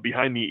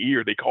behind the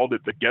ear. They called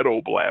it the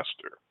Ghetto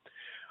Blaster.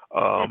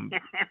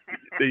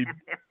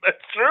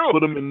 That's true.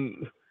 Put him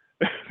in.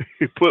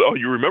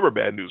 You remember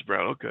Bad News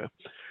Brown? Okay.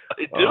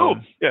 I do.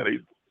 They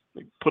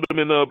put him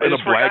in a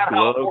black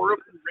glove. How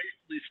horribly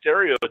racially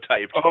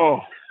stereotyped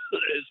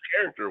his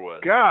character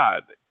was.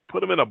 God.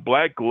 Put him in a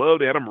black glove.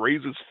 They had him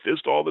raise his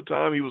fist all the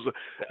time. He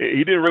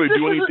didn't really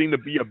do anything to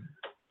be a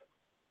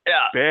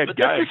bad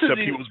guy, except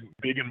he was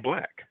big and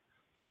black.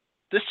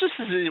 This just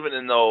isn't even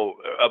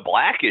a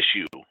black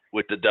issue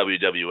with the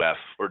WWF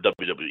or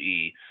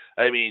WWE.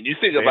 I mean, you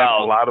think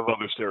about a lot of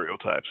other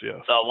stereotypes.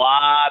 Yes, a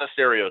lot of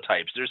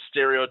stereotypes. There's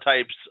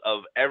stereotypes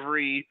of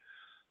every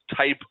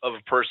type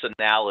of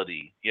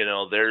personality. You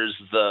know, there's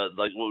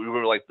we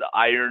were like the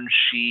Iron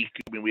Sheik.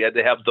 I mean, we had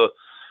to have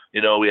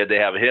we had to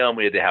have him.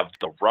 We had to have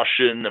the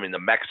Russian. I mean, the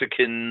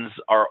Mexicans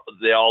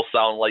they all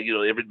sound like,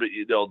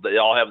 everybody, they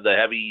all have the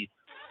heavy,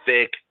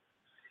 thick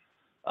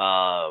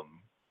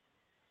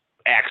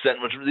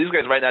accent, which these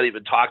guys might not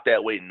even talk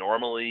that way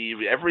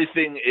normally.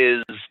 Everything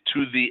is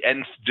to the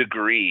nth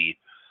degree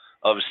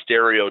of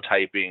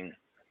stereotyping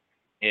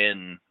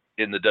in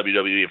in the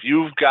WWE. If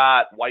you've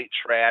got white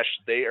trash,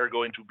 they are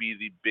going to be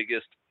the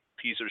biggest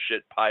piece of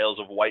shit piles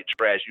of white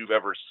trash you've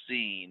ever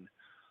seen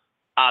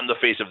on the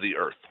face of the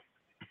earth.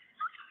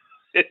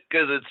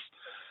 Because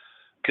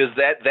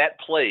that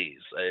plays,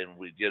 and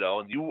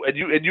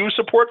you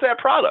support that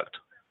product.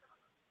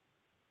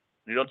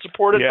 You don't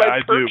support it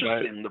by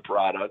purchasing the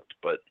product,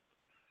 but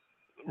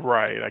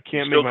right. I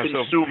can't make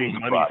myself pay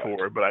money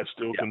for it, but I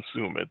still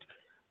consume it.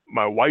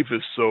 My wife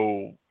is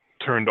so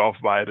turned off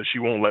by it that she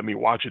won't let me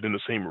watch it in the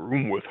same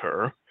room with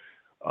her.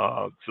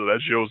 So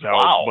that shows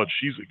how much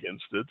she's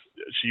against it.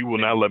 She will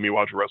not let me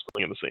watch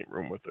wrestling in the same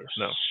room with her.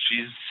 No,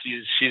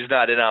 she's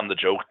not in on the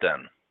joke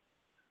then.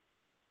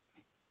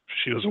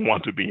 She doesn't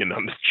want to be in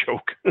on the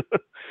joke.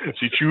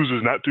 She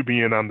chooses not to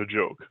be in on the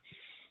joke.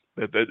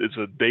 That it's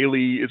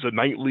a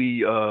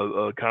nightly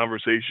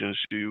conversation.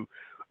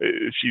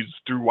 If she's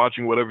through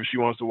watching whatever she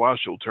wants to watch,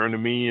 she'll turn to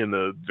me in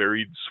a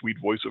very sweet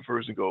voice of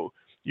hers and go,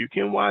 "You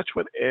can watch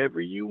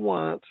whatever you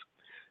want.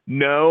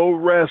 No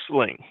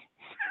wrestling."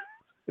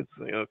 It's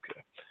like,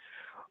 okay.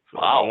 So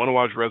if I want to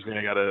watch wrestling,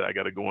 I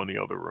gotta go in the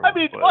other room. I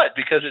mean, what?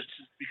 Because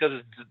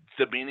it's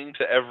demeaning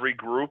to every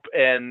group,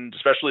 and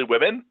especially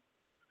women.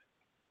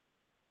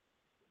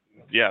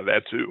 Yeah,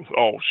 that too.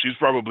 Oh, she's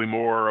probably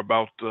more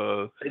about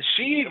more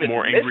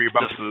angry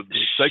about the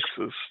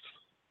sexist.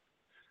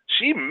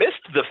 She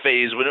missed the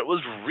phase when it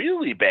was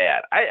really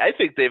bad. I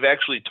think they've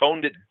actually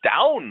toned it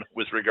down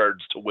with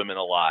regards to women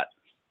a lot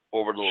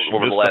over the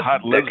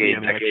last decade.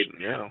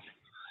 Yeah.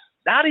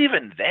 Not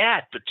even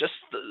that, but just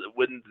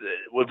when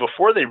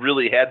before they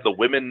really had the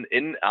women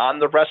on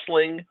the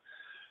wrestling,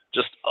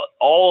 just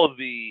all of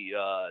the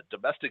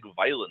domestic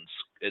violence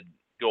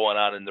going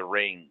on in the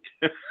ring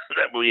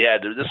that we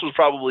had. This was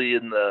probably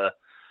in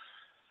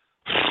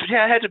it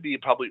had to be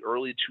probably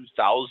early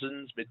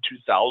 2000s, mid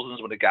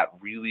 2000s when it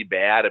got really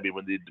bad. I mean,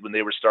 when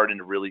they were starting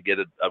to really get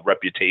a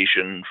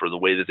reputation for the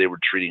way that they were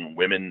treating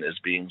women as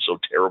being so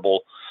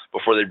terrible,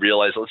 before they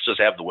realized, let's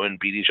just have the women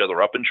beat each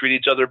other up and treat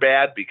each other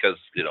bad, because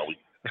we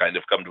kind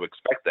of come to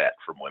expect that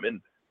from women.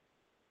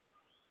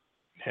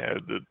 Yeah,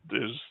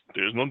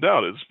 there's no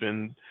doubt it's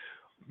been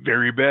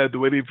very bad the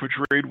way they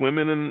portrayed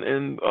women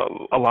in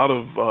a lot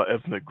of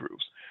ethnic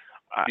groups.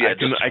 I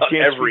can't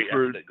every speak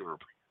for ethnic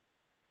group.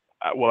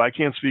 Well, I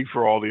can't speak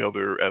for all the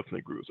other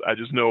ethnic groups. I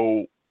just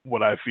know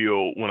what I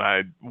feel when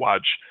I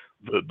watch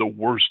the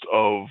worst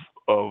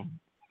of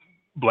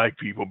black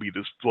people be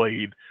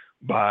displayed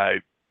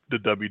by the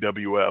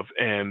WWF,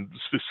 and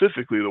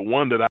specifically the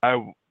one that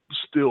I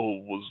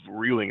still was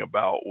reeling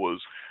about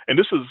was, and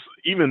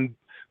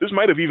this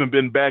might have even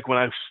been back when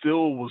I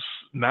still was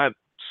not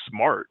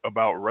smart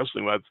about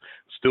wrestling. I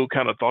still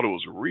kind of thought it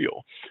was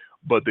real,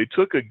 but they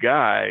took a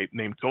guy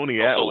named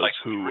Tony Atlas,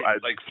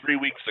 like 3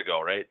 weeks ago,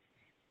 right?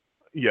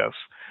 Yes.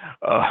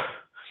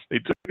 They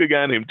took a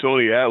guy named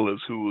Tony Atlas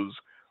who was,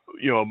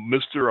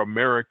 Mr.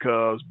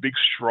 America, big,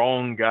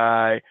 strong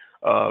guy,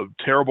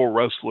 terrible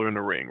wrestler in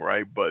the ring,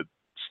 right? But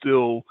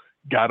still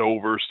got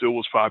over, still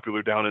was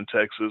popular down in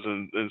Texas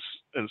and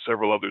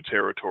several other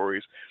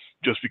territories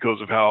just because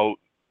of how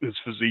his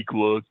physique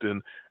looked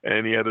and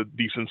he had a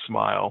decent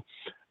smile.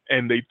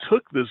 And they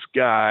took this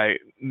guy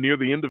near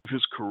the end of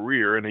his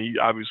career, and he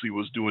obviously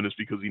was doing this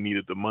because he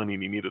needed the money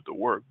and he needed the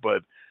work,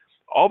 but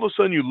all of a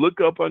sudden you look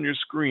up on your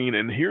screen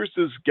and here's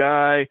this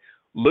guy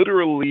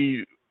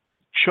literally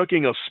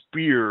chucking a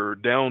spear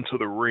down to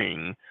the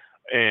ring,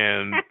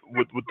 and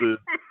with the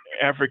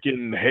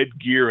African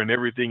headgear and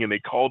everything, and they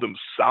called him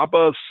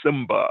Saba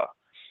Simba.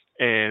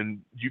 And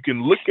you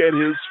can look at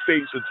his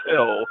face and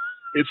tell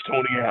it's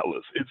Tony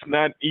Atlas. It's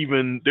not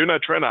even, they're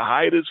not trying to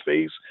hide his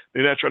face.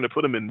 They're not trying to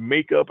put him in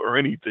makeup or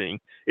anything.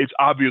 It's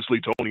obviously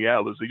Tony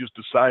Atlas. They just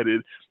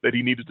decided that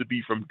he needed to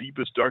be from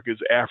deepest,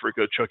 darkest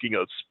Africa, chucking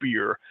a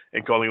spear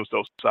and calling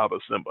himself Saba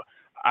Simba.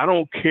 I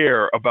don't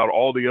care about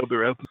all the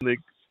other ethnic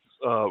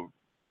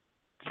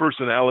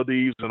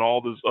personalities and all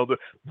this other.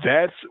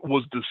 That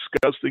was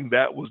disgusting.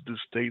 That was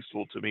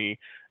distasteful to me,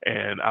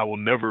 and I will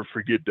never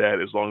forget that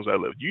as long as I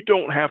live. You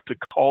don't have to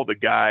call the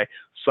guy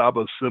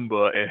Saba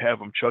Simba and have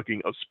him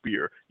chucking a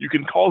spear. You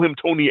can call him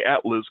Tony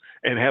Atlas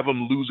and have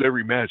him lose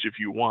every match if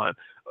you want,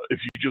 if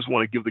you just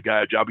want to give the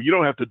guy a job. But you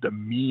don't have to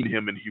demean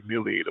him and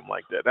humiliate him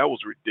like that. That was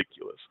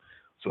ridiculous.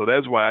 So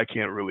that's why I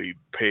can't really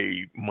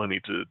pay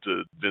money to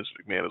Vince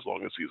McMahon as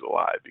long as he's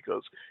alive,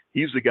 because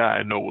he's the guy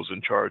I know was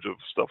in charge of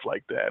stuff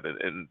like that.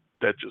 And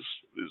that just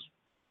is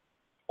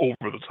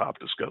over the top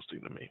disgusting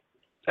to me.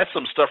 That's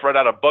some stuff right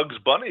out of Bugs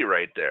Bunny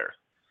right there.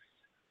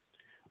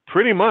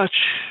 Pretty much.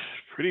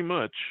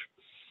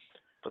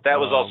 But that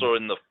was also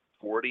in the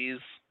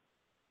 40s.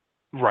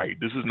 Right.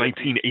 This is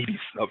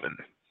 1987.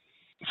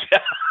 Yeah.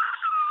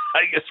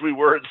 I guess we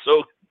weren't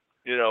so,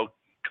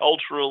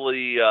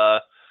 culturally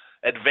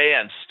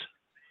advanced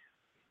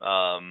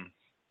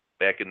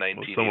back in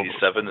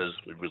 1987, as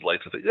we would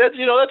like to think. That's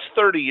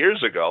 30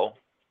 years ago.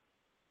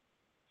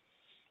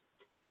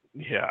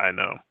 Yeah, I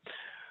know.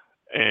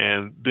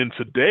 And then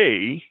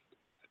today,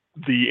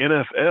 the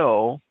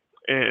NFL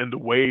and the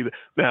way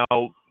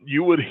now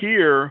you would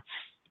hear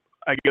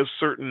I guess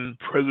certain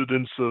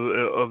presidents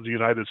of the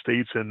United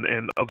States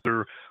and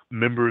other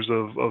members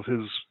of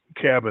his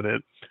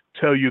cabinet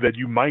tell you that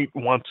you might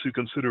want to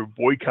consider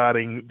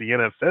boycotting the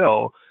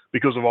NFL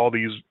because of all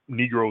these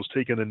Negroes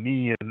taking a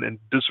knee and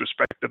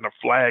disrespecting the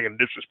flag and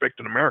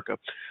disrespecting America.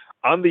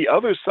 On the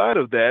other side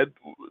of that,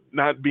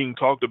 not being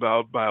talked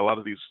about by a lot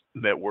of these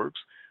networks,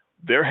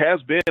 there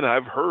has been,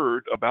 I've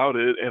heard about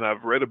it and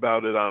I've read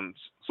about it on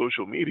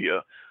social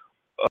media,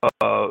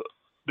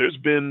 there's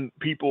been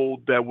people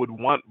that would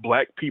want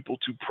black people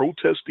to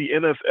protest the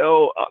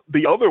NFL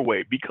the other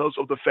way because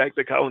of the fact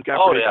that Colin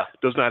Kaepernick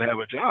does not have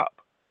a job.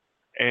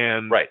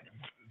 And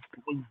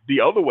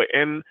the other way.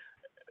 And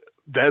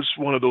that's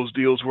one of those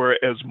deals where,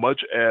 as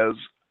much as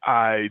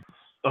I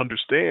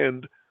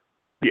understand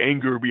the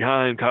anger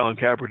behind Colin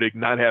Kaepernick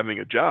not having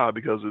a job,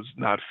 because it's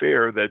not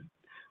fair that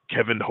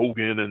Kevin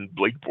Hogan and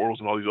Blake Bortles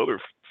and all these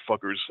other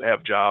fuckers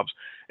have jobs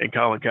and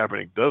Colin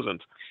Kaepernick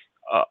doesn't.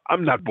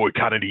 I'm not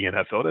boycotting the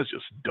NFL. That's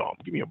just dumb.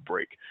 Give me a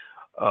break.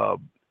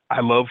 I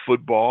love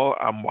football.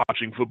 I'm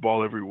watching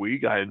football every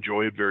week. I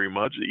enjoy it very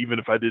much. Even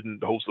if I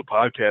didn't host a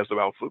podcast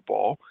about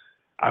football,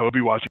 I would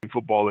be watching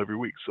football every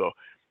week. So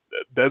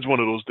that's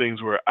one of those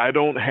things where I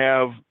don't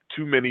have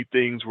too many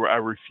things where I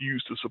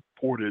refuse to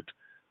support it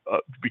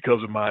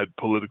because of my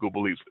political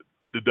beliefs.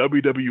 The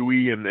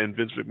WWE and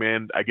Vince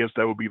McMahon, I guess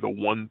that would be the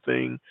one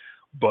thing.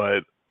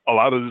 But a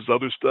lot of this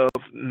other stuff,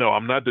 no,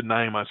 I'm not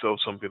denying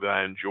myself something that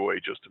I enjoy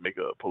just to make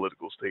a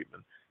political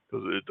statement,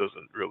 because it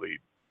doesn't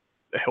really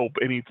help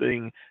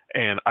anything,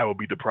 and I will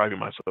be depriving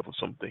myself of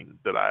something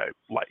that I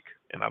like,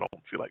 and I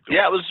don't feel like doing.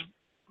 Yeah, it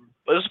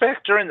was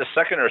back during the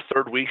second or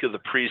third week of the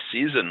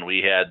preseason. We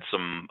had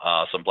some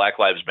Black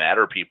Lives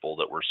Matter people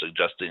that were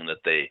suggesting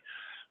that they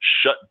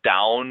shut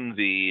down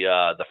the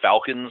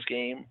Falcons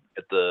game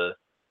at the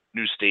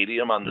new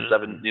stadium on the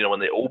 7th. You know,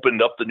 when they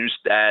opened up the new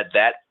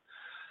that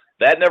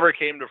never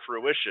came to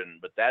fruition,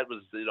 but that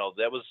was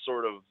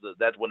sort of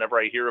that whenever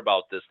I hear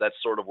about this, that's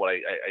sort of what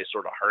I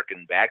sort of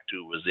hearken back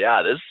to was,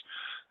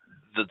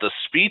 the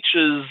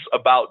speeches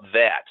about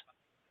that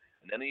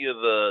and any of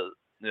the,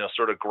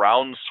 sort of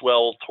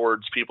groundswell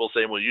towards people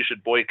saying, well, you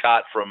should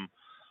boycott from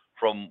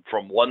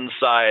one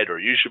side or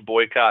you should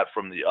boycott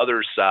from the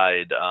other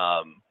side,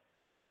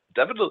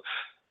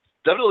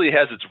 definitely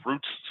has its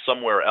roots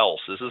somewhere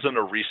else. This isn't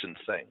a recent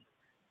thing.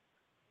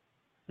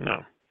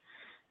 No.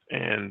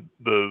 And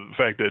the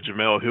fact that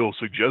Jemele Hill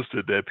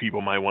suggested that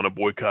people might want to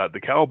boycott the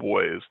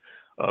Cowboys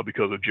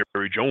because of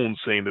Jerry Jones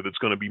saying that it's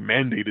going to be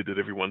mandated that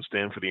everyone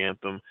stand for the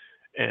anthem,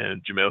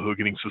 and Jemele Hill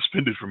getting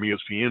suspended from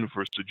ESPN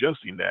for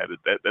suggesting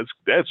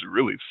that's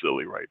really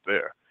silly right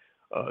there.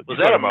 Was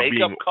that a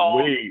makeup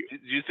call? Do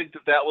you think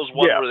that was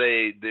one where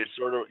they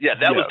sort of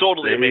that was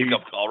totally a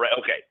makeup call, right?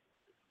 Okay.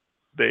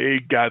 They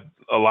got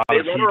a lot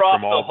of heat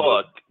from all the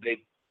hook.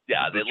 They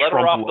let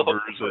her off the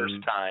hook the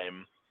first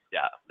time.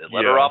 Yeah, they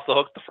let her off the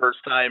hook the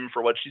first time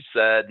for what she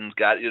said, and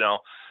got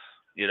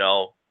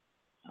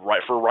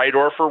right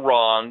or for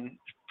wrong.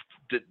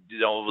 It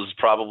was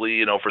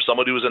probably for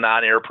somebody who was an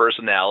on-air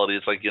personality,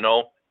 it's like she's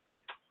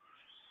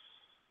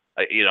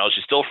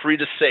still free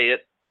to say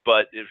it,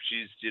 but if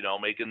she's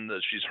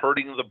she's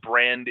hurting the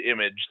brand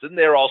image, then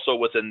they're also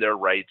within their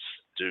rights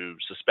to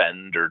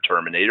suspend or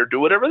terminate or do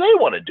whatever they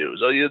want to do.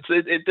 So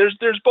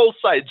there's both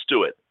sides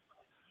to it.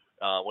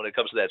 When it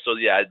comes to that. So,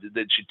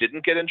 she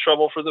didn't get in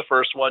trouble for the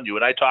first one. You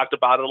and I talked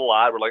about it a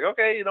lot. We're like,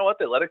 okay, you know what?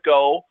 They let it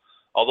go.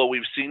 Although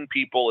we've seen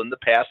people in the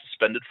past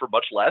suspended for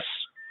much less.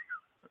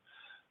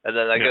 And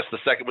then I guess the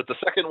second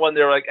one,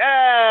 they're like,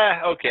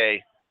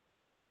 okay.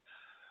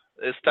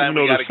 This time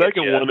we got to get the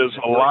second one is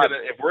a lot.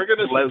 If we're going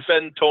to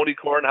suspend Tony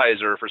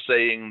Kornheiser for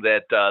saying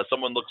that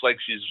someone looks like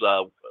she's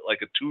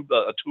like a tube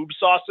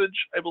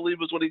sausage, I believe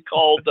was what he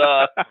called.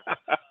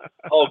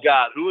 Oh,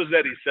 God, who was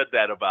that he said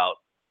that about?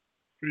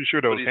 Pretty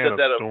sure that was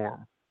Hannah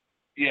Storm.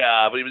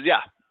 Yeah, but he was,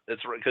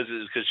 that's right, because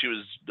she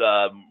was,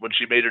 when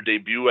she made her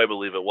debut, I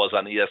believe it was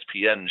on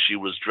ESPN, she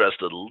was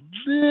dressed a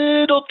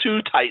little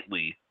too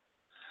tightly.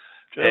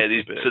 And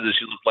he said that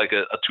she looked like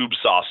a tube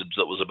sausage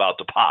that was about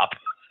to pop.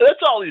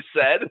 That's all he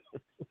said.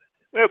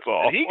 That's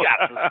all. And he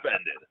got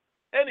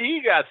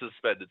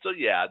suspended. So,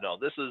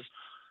 this is,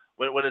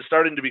 when it's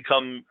starting to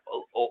become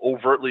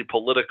overtly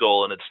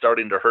political and it's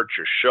starting to hurt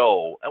your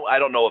show. I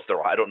don't know what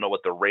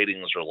the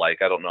ratings are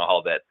like. I don't know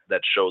how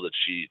that show that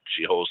she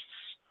hosts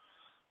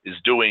is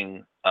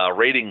doing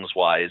ratings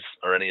wise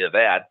or any of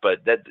that.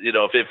 But that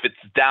if it's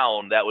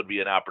down, that would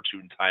be an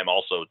opportune time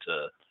also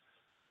to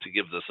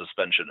give the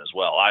suspension as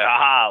well.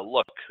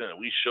 Look,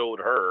 we showed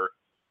her.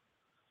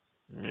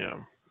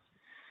 Yeah.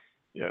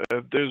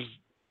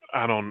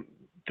 I don't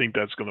think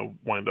that's going to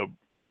wind up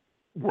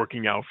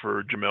working out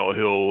for Jemele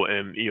Hill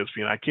and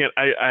ESPN.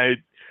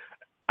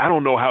 I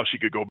don't know how she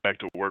could go back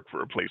to work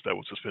for a place that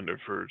would suspend her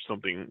for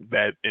something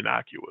that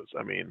innocuous.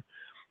 I mean,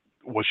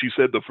 what she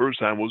said the first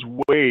time was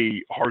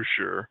way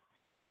harsher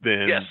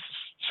than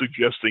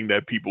suggesting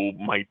that people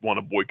might want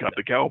to boycott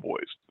the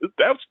Cowboys.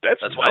 That's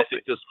why I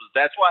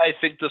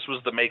think this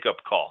was the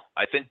makeup call.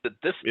 I think that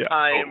this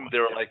time they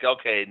were like,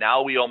 okay,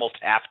 now we almost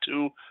have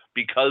to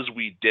because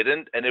we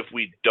didn't. And if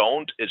we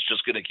don't, it's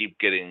just going to keep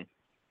getting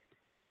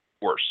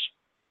worse.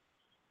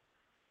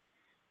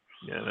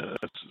 Yeah,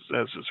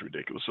 that's just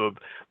ridiculous. So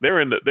they're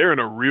in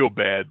a real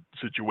bad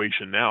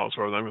situation now, as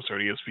far as I'm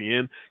concerned,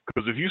 ESPN.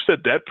 Because if you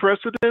set that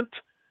precedent,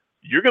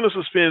 you're going to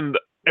suspend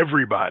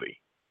everybody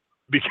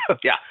because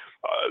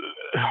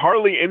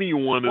hardly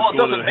anyone is going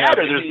to have. Well, it doesn't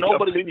matter.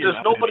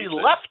 There's nobody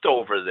left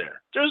over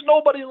there. There's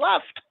nobody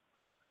left.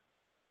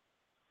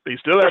 They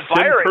still have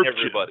firing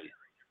everybody.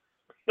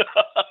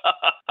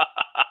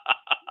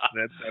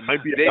 that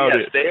might be about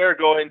it. They are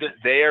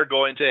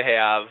going to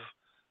have.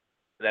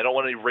 And I don't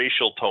want any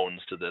racial tones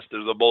to this.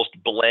 They're the most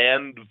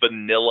bland,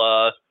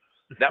 vanilla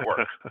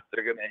network.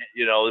 They're gonna,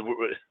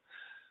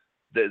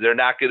 they're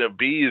not gonna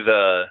be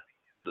the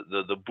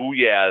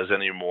booyahs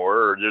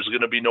anymore. Or there's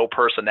gonna be no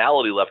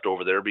personality left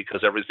over there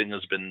because everything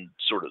has been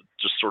sort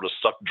of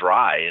sucked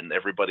dry, and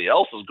everybody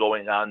else is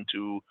going on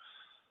to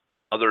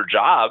other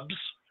jobs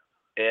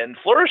and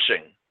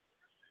flourishing.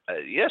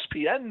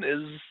 ESPN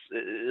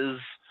is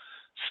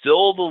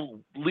still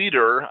the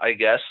leader, I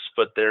guess,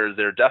 but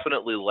they're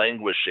definitely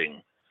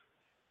languishing.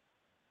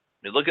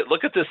 I mean,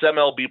 look at this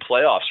MLB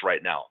playoffs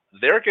right now.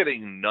 They're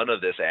getting none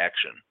of this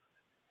action.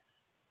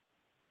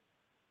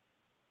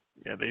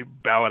 Yeah, they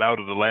bowed out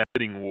of the last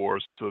bidding war,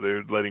 so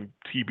they're letting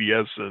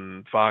TBS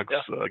and Fox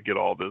get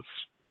all this.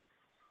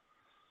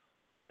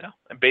 Yeah,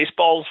 and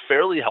baseball's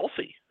fairly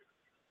healthy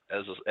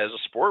as a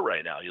sport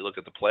right now. You look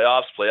at the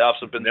playoffs.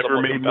 Playoffs have been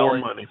never made more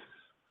money.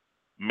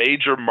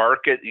 Major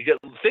market.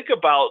 Think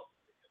about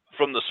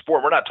from the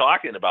sport. We're not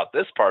talking about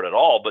this part at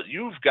all, but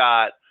you've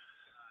got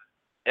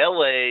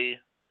LA,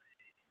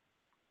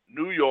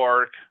 New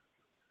York,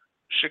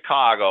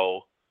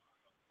 Chicago,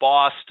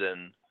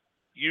 Boston,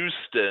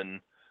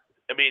 Houston.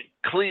 I mean,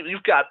 Cleveland.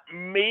 You've got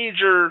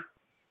major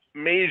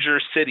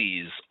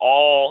cities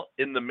all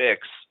in the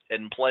mix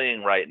and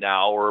playing right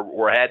now,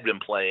 or had been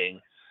playing.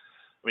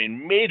 I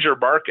mean, major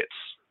markets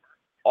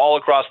all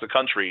across the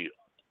country.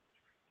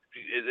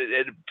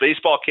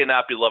 Baseball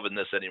cannot be loving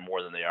this any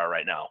more than they are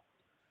right now.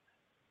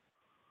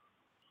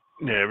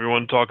 Yeah,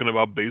 everyone talking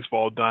about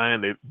baseball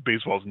dying.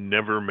 Baseball's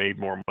never made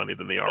more money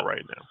than they are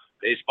right now.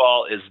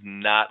 Baseball is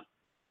not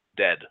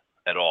dead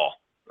at all.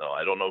 No,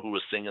 I don't know who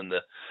was singing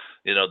the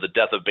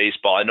death of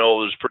baseball. I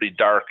know it was pretty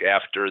dark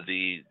after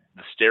the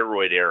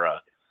steroid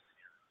era,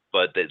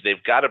 but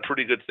they've got a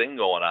pretty good thing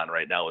going on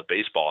right now with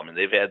baseball. I mean,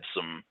 they've had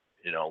some,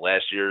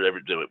 last year, they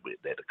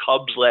had the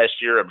Cubs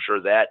last year. I'm sure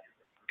that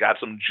got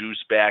some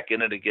juice back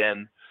in it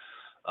again,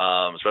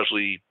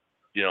 especially,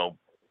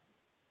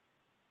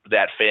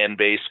 that fan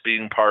base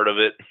being part of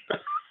it,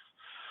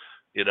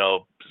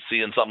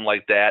 seeing something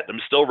like that.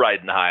 I'm still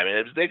riding high. I mean,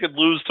 if they could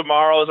lose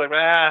tomorrow, it's like,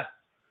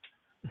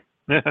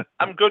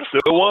 I'm good for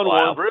a little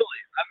while. Really,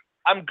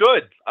 I'm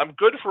good. I'm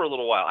good for a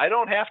little while. I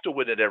don't have to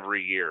win it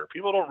every year.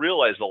 People don't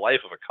realize the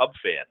life of a Cub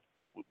fan.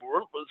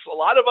 A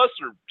lot of us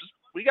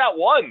we got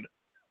one.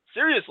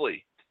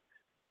 Seriously.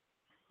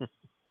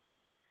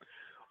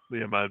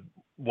 Yeah, my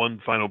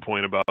one final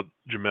point about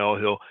Jemele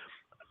Hill,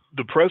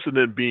 the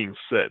precedent being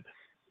set.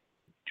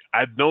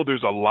 I know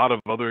there's a lot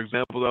of other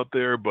examples out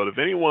there, but if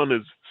anyone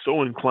is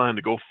so inclined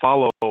to go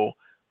follow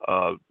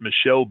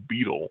Michelle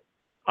Beadle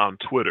on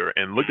Twitter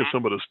and look at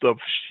some of the stuff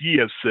she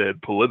has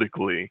said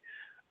politically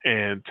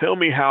and tell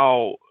me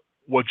how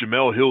what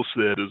Jemele Hill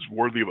said is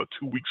worthy of a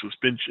 2-week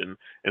suspension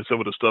and some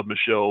of the stuff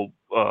Michelle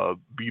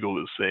Beadle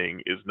is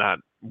saying is not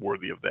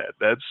worthy of that.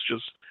 That's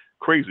just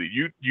crazy.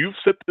 You've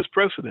set this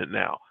precedent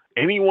now.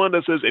 Anyone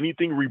that says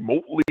anything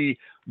remotely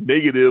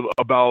negative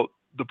about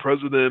the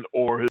president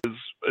or his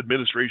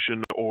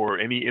administration or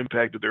any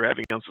impact that they're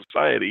having on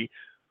society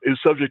is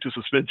subject to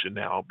suspension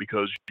now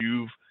because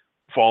you've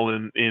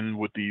fallen in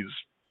with these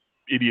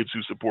idiots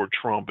who support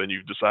Trump and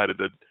you've decided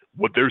that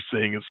what they're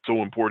saying is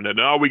so important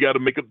that now we got to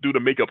do the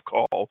makeup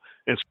call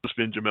and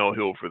suspend Jemele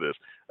Hill for this.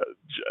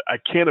 I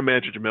can't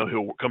imagine Jemele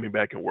Hill coming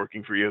back and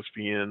working for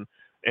ESPN,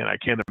 and I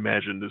can't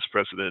imagine this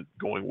precedent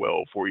going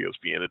well for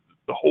ESPN.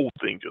 The whole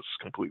thing just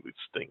completely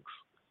stinks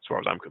as far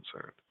as I'm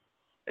concerned.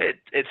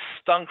 It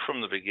stunk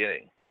from the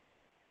beginning.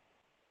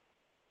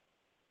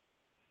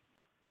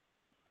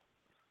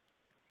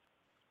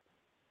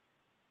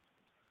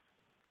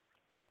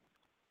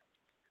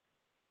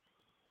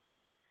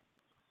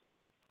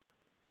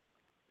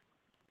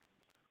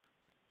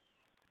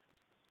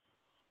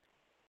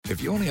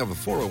 If you only have a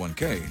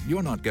 401k,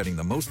 you're not getting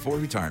the most for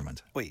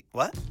retirement. Wait,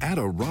 what? Add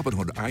a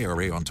Robinhood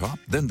IRA on top,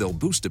 then they'll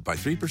boost it by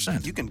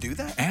 3%. You can do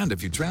that? And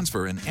if you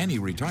transfer in any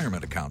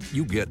retirement account,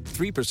 you get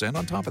 3%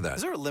 on top of that.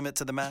 Is there a limit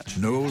to the match?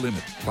 No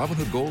limit.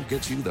 Robinhood Gold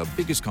gets you the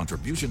biggest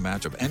contribution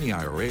match of any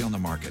IRA on the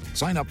market.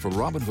 Sign up for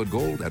Robinhood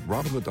Gold at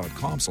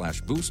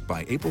Robinhood.com/boost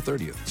by April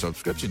 30th.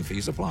 Subscription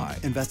fees apply.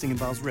 Investing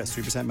involves risk.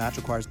 3% match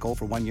requires gold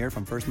for 1 year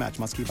from first match.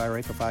 Must keep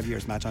IRA for 5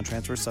 years. Match on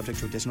transfers subject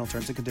to additional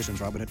terms and conditions.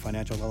 Robinhood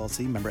Financial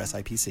LLC, member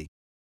SIPC.